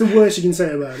about it. That's the worst you can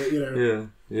say about it, you know.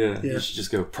 Yeah. You should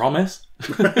just go, promise?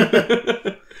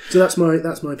 So that's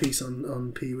my piece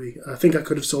on Pee-wee. I think I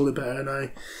could have sold it better, and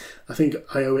I think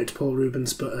I owe it to Paul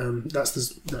Rubens, but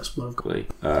that's what I've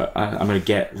got. I'm going to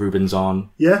get Rubens on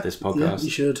this podcast. Yeah, you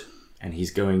should. And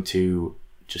he's going to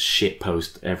just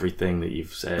shitpost everything that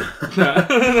you've said.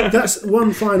 That's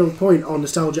one final point on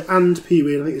nostalgia and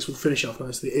Pee-wee, and I think this will finish off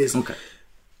nicely, is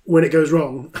when it goes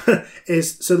wrong,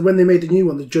 is so when they made the new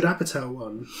one, the Judd Apatow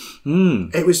one,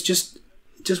 it was just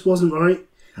wasn't right.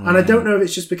 And I don't know if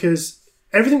it's just because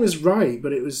everything was right,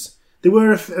 but there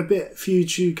were a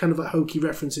few kind of like hokey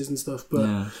references and stuff,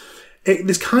 but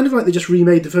it's kind of like they just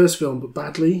remade the first film, but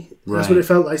badly. That's what it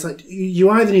felt like. It's like you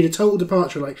either need a total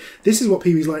departure, like this is what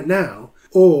Pee-wee's like now,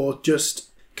 or just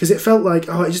because it felt like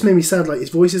it just made me sad. Like his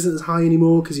voice isn't as high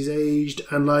anymore because he's aged,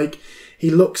 and like he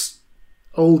looks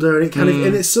older, and it kind of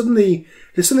and it's suddenly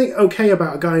there's something okay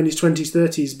about a guy in his 20s,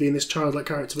 30s being this childlike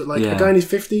character, but like a guy in his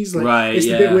 50s, like it's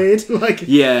a bit weird. Like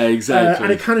exactly,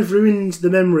 and it kind of ruined the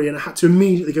memory, and I had to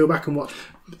immediately go back and watch.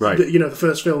 The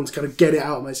first film to kind of get it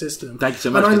out of my system. Thank you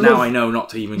so much. Because now I know not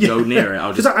to even go near it.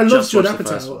 I'll just I love Judd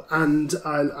Apatow, and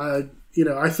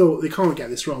I thought they can't get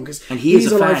this wrong because he's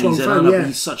a fan.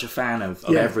 He's such a fan of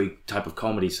every type of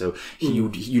comedy, so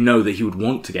you know that he would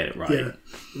want to get it right.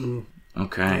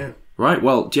 Okay. Yeah. Right.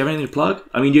 Well, do you have anything to plug?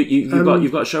 I mean,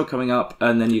 you've got a show coming up,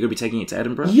 and then you're going to be taking it to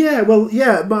Edinburgh. Yeah. Well,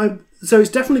 yeah. So it's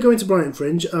definitely going to Brighton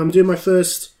Fringe. I'm doing my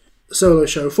first solo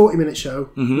show, 40-minute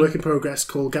show, work in progress,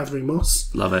 called Gathering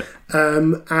Moss. Love it.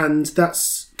 And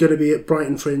that's going to be at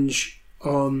Brighton Fringe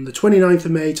on the 29th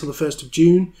of May till the 1st of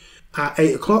June at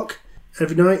 8 o'clock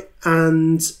every night.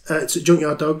 And it's at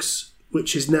Junkyard Dogs,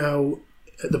 which is now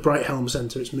at the Bright Helm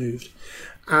Centre. It's moved.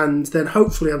 And then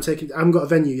hopefully I haven't got a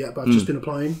venue yet, but I've just been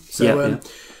applying. So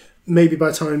maybe by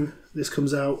the time this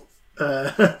comes out,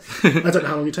 I don't know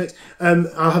how long it takes.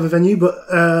 I'll have a venue,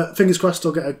 but fingers crossed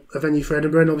I'll get a venue for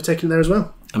Edinburgh, and I'll be taking it there as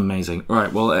well. Amazing. All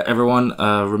right, well, everyone,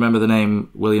 remember the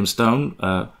name William Stone,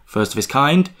 first of his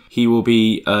kind. He will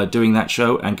be doing that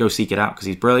show, and go seek it out because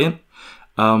he's brilliant.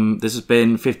 This has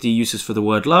been 50 Uses for the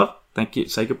Word Love. Thank you.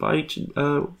 Say goodbye.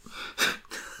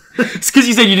 It's because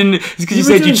you said you didn't. It's because you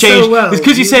said you changed. So well. It's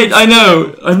because you said I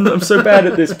know. I'm so bad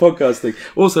at this podcast thing.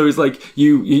 Also, it's like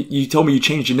you told me you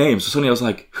changed your name, so suddenly I was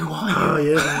like, "Who are you?" Oh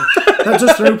yeah, that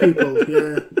does throw people.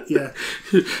 Yeah.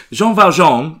 Jean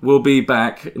Valjean will be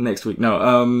back next week.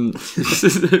 No,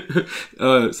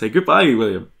 say goodbye,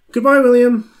 William. Goodbye,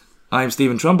 William. I'm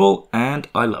Stephen Trumbull, and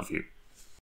I love you.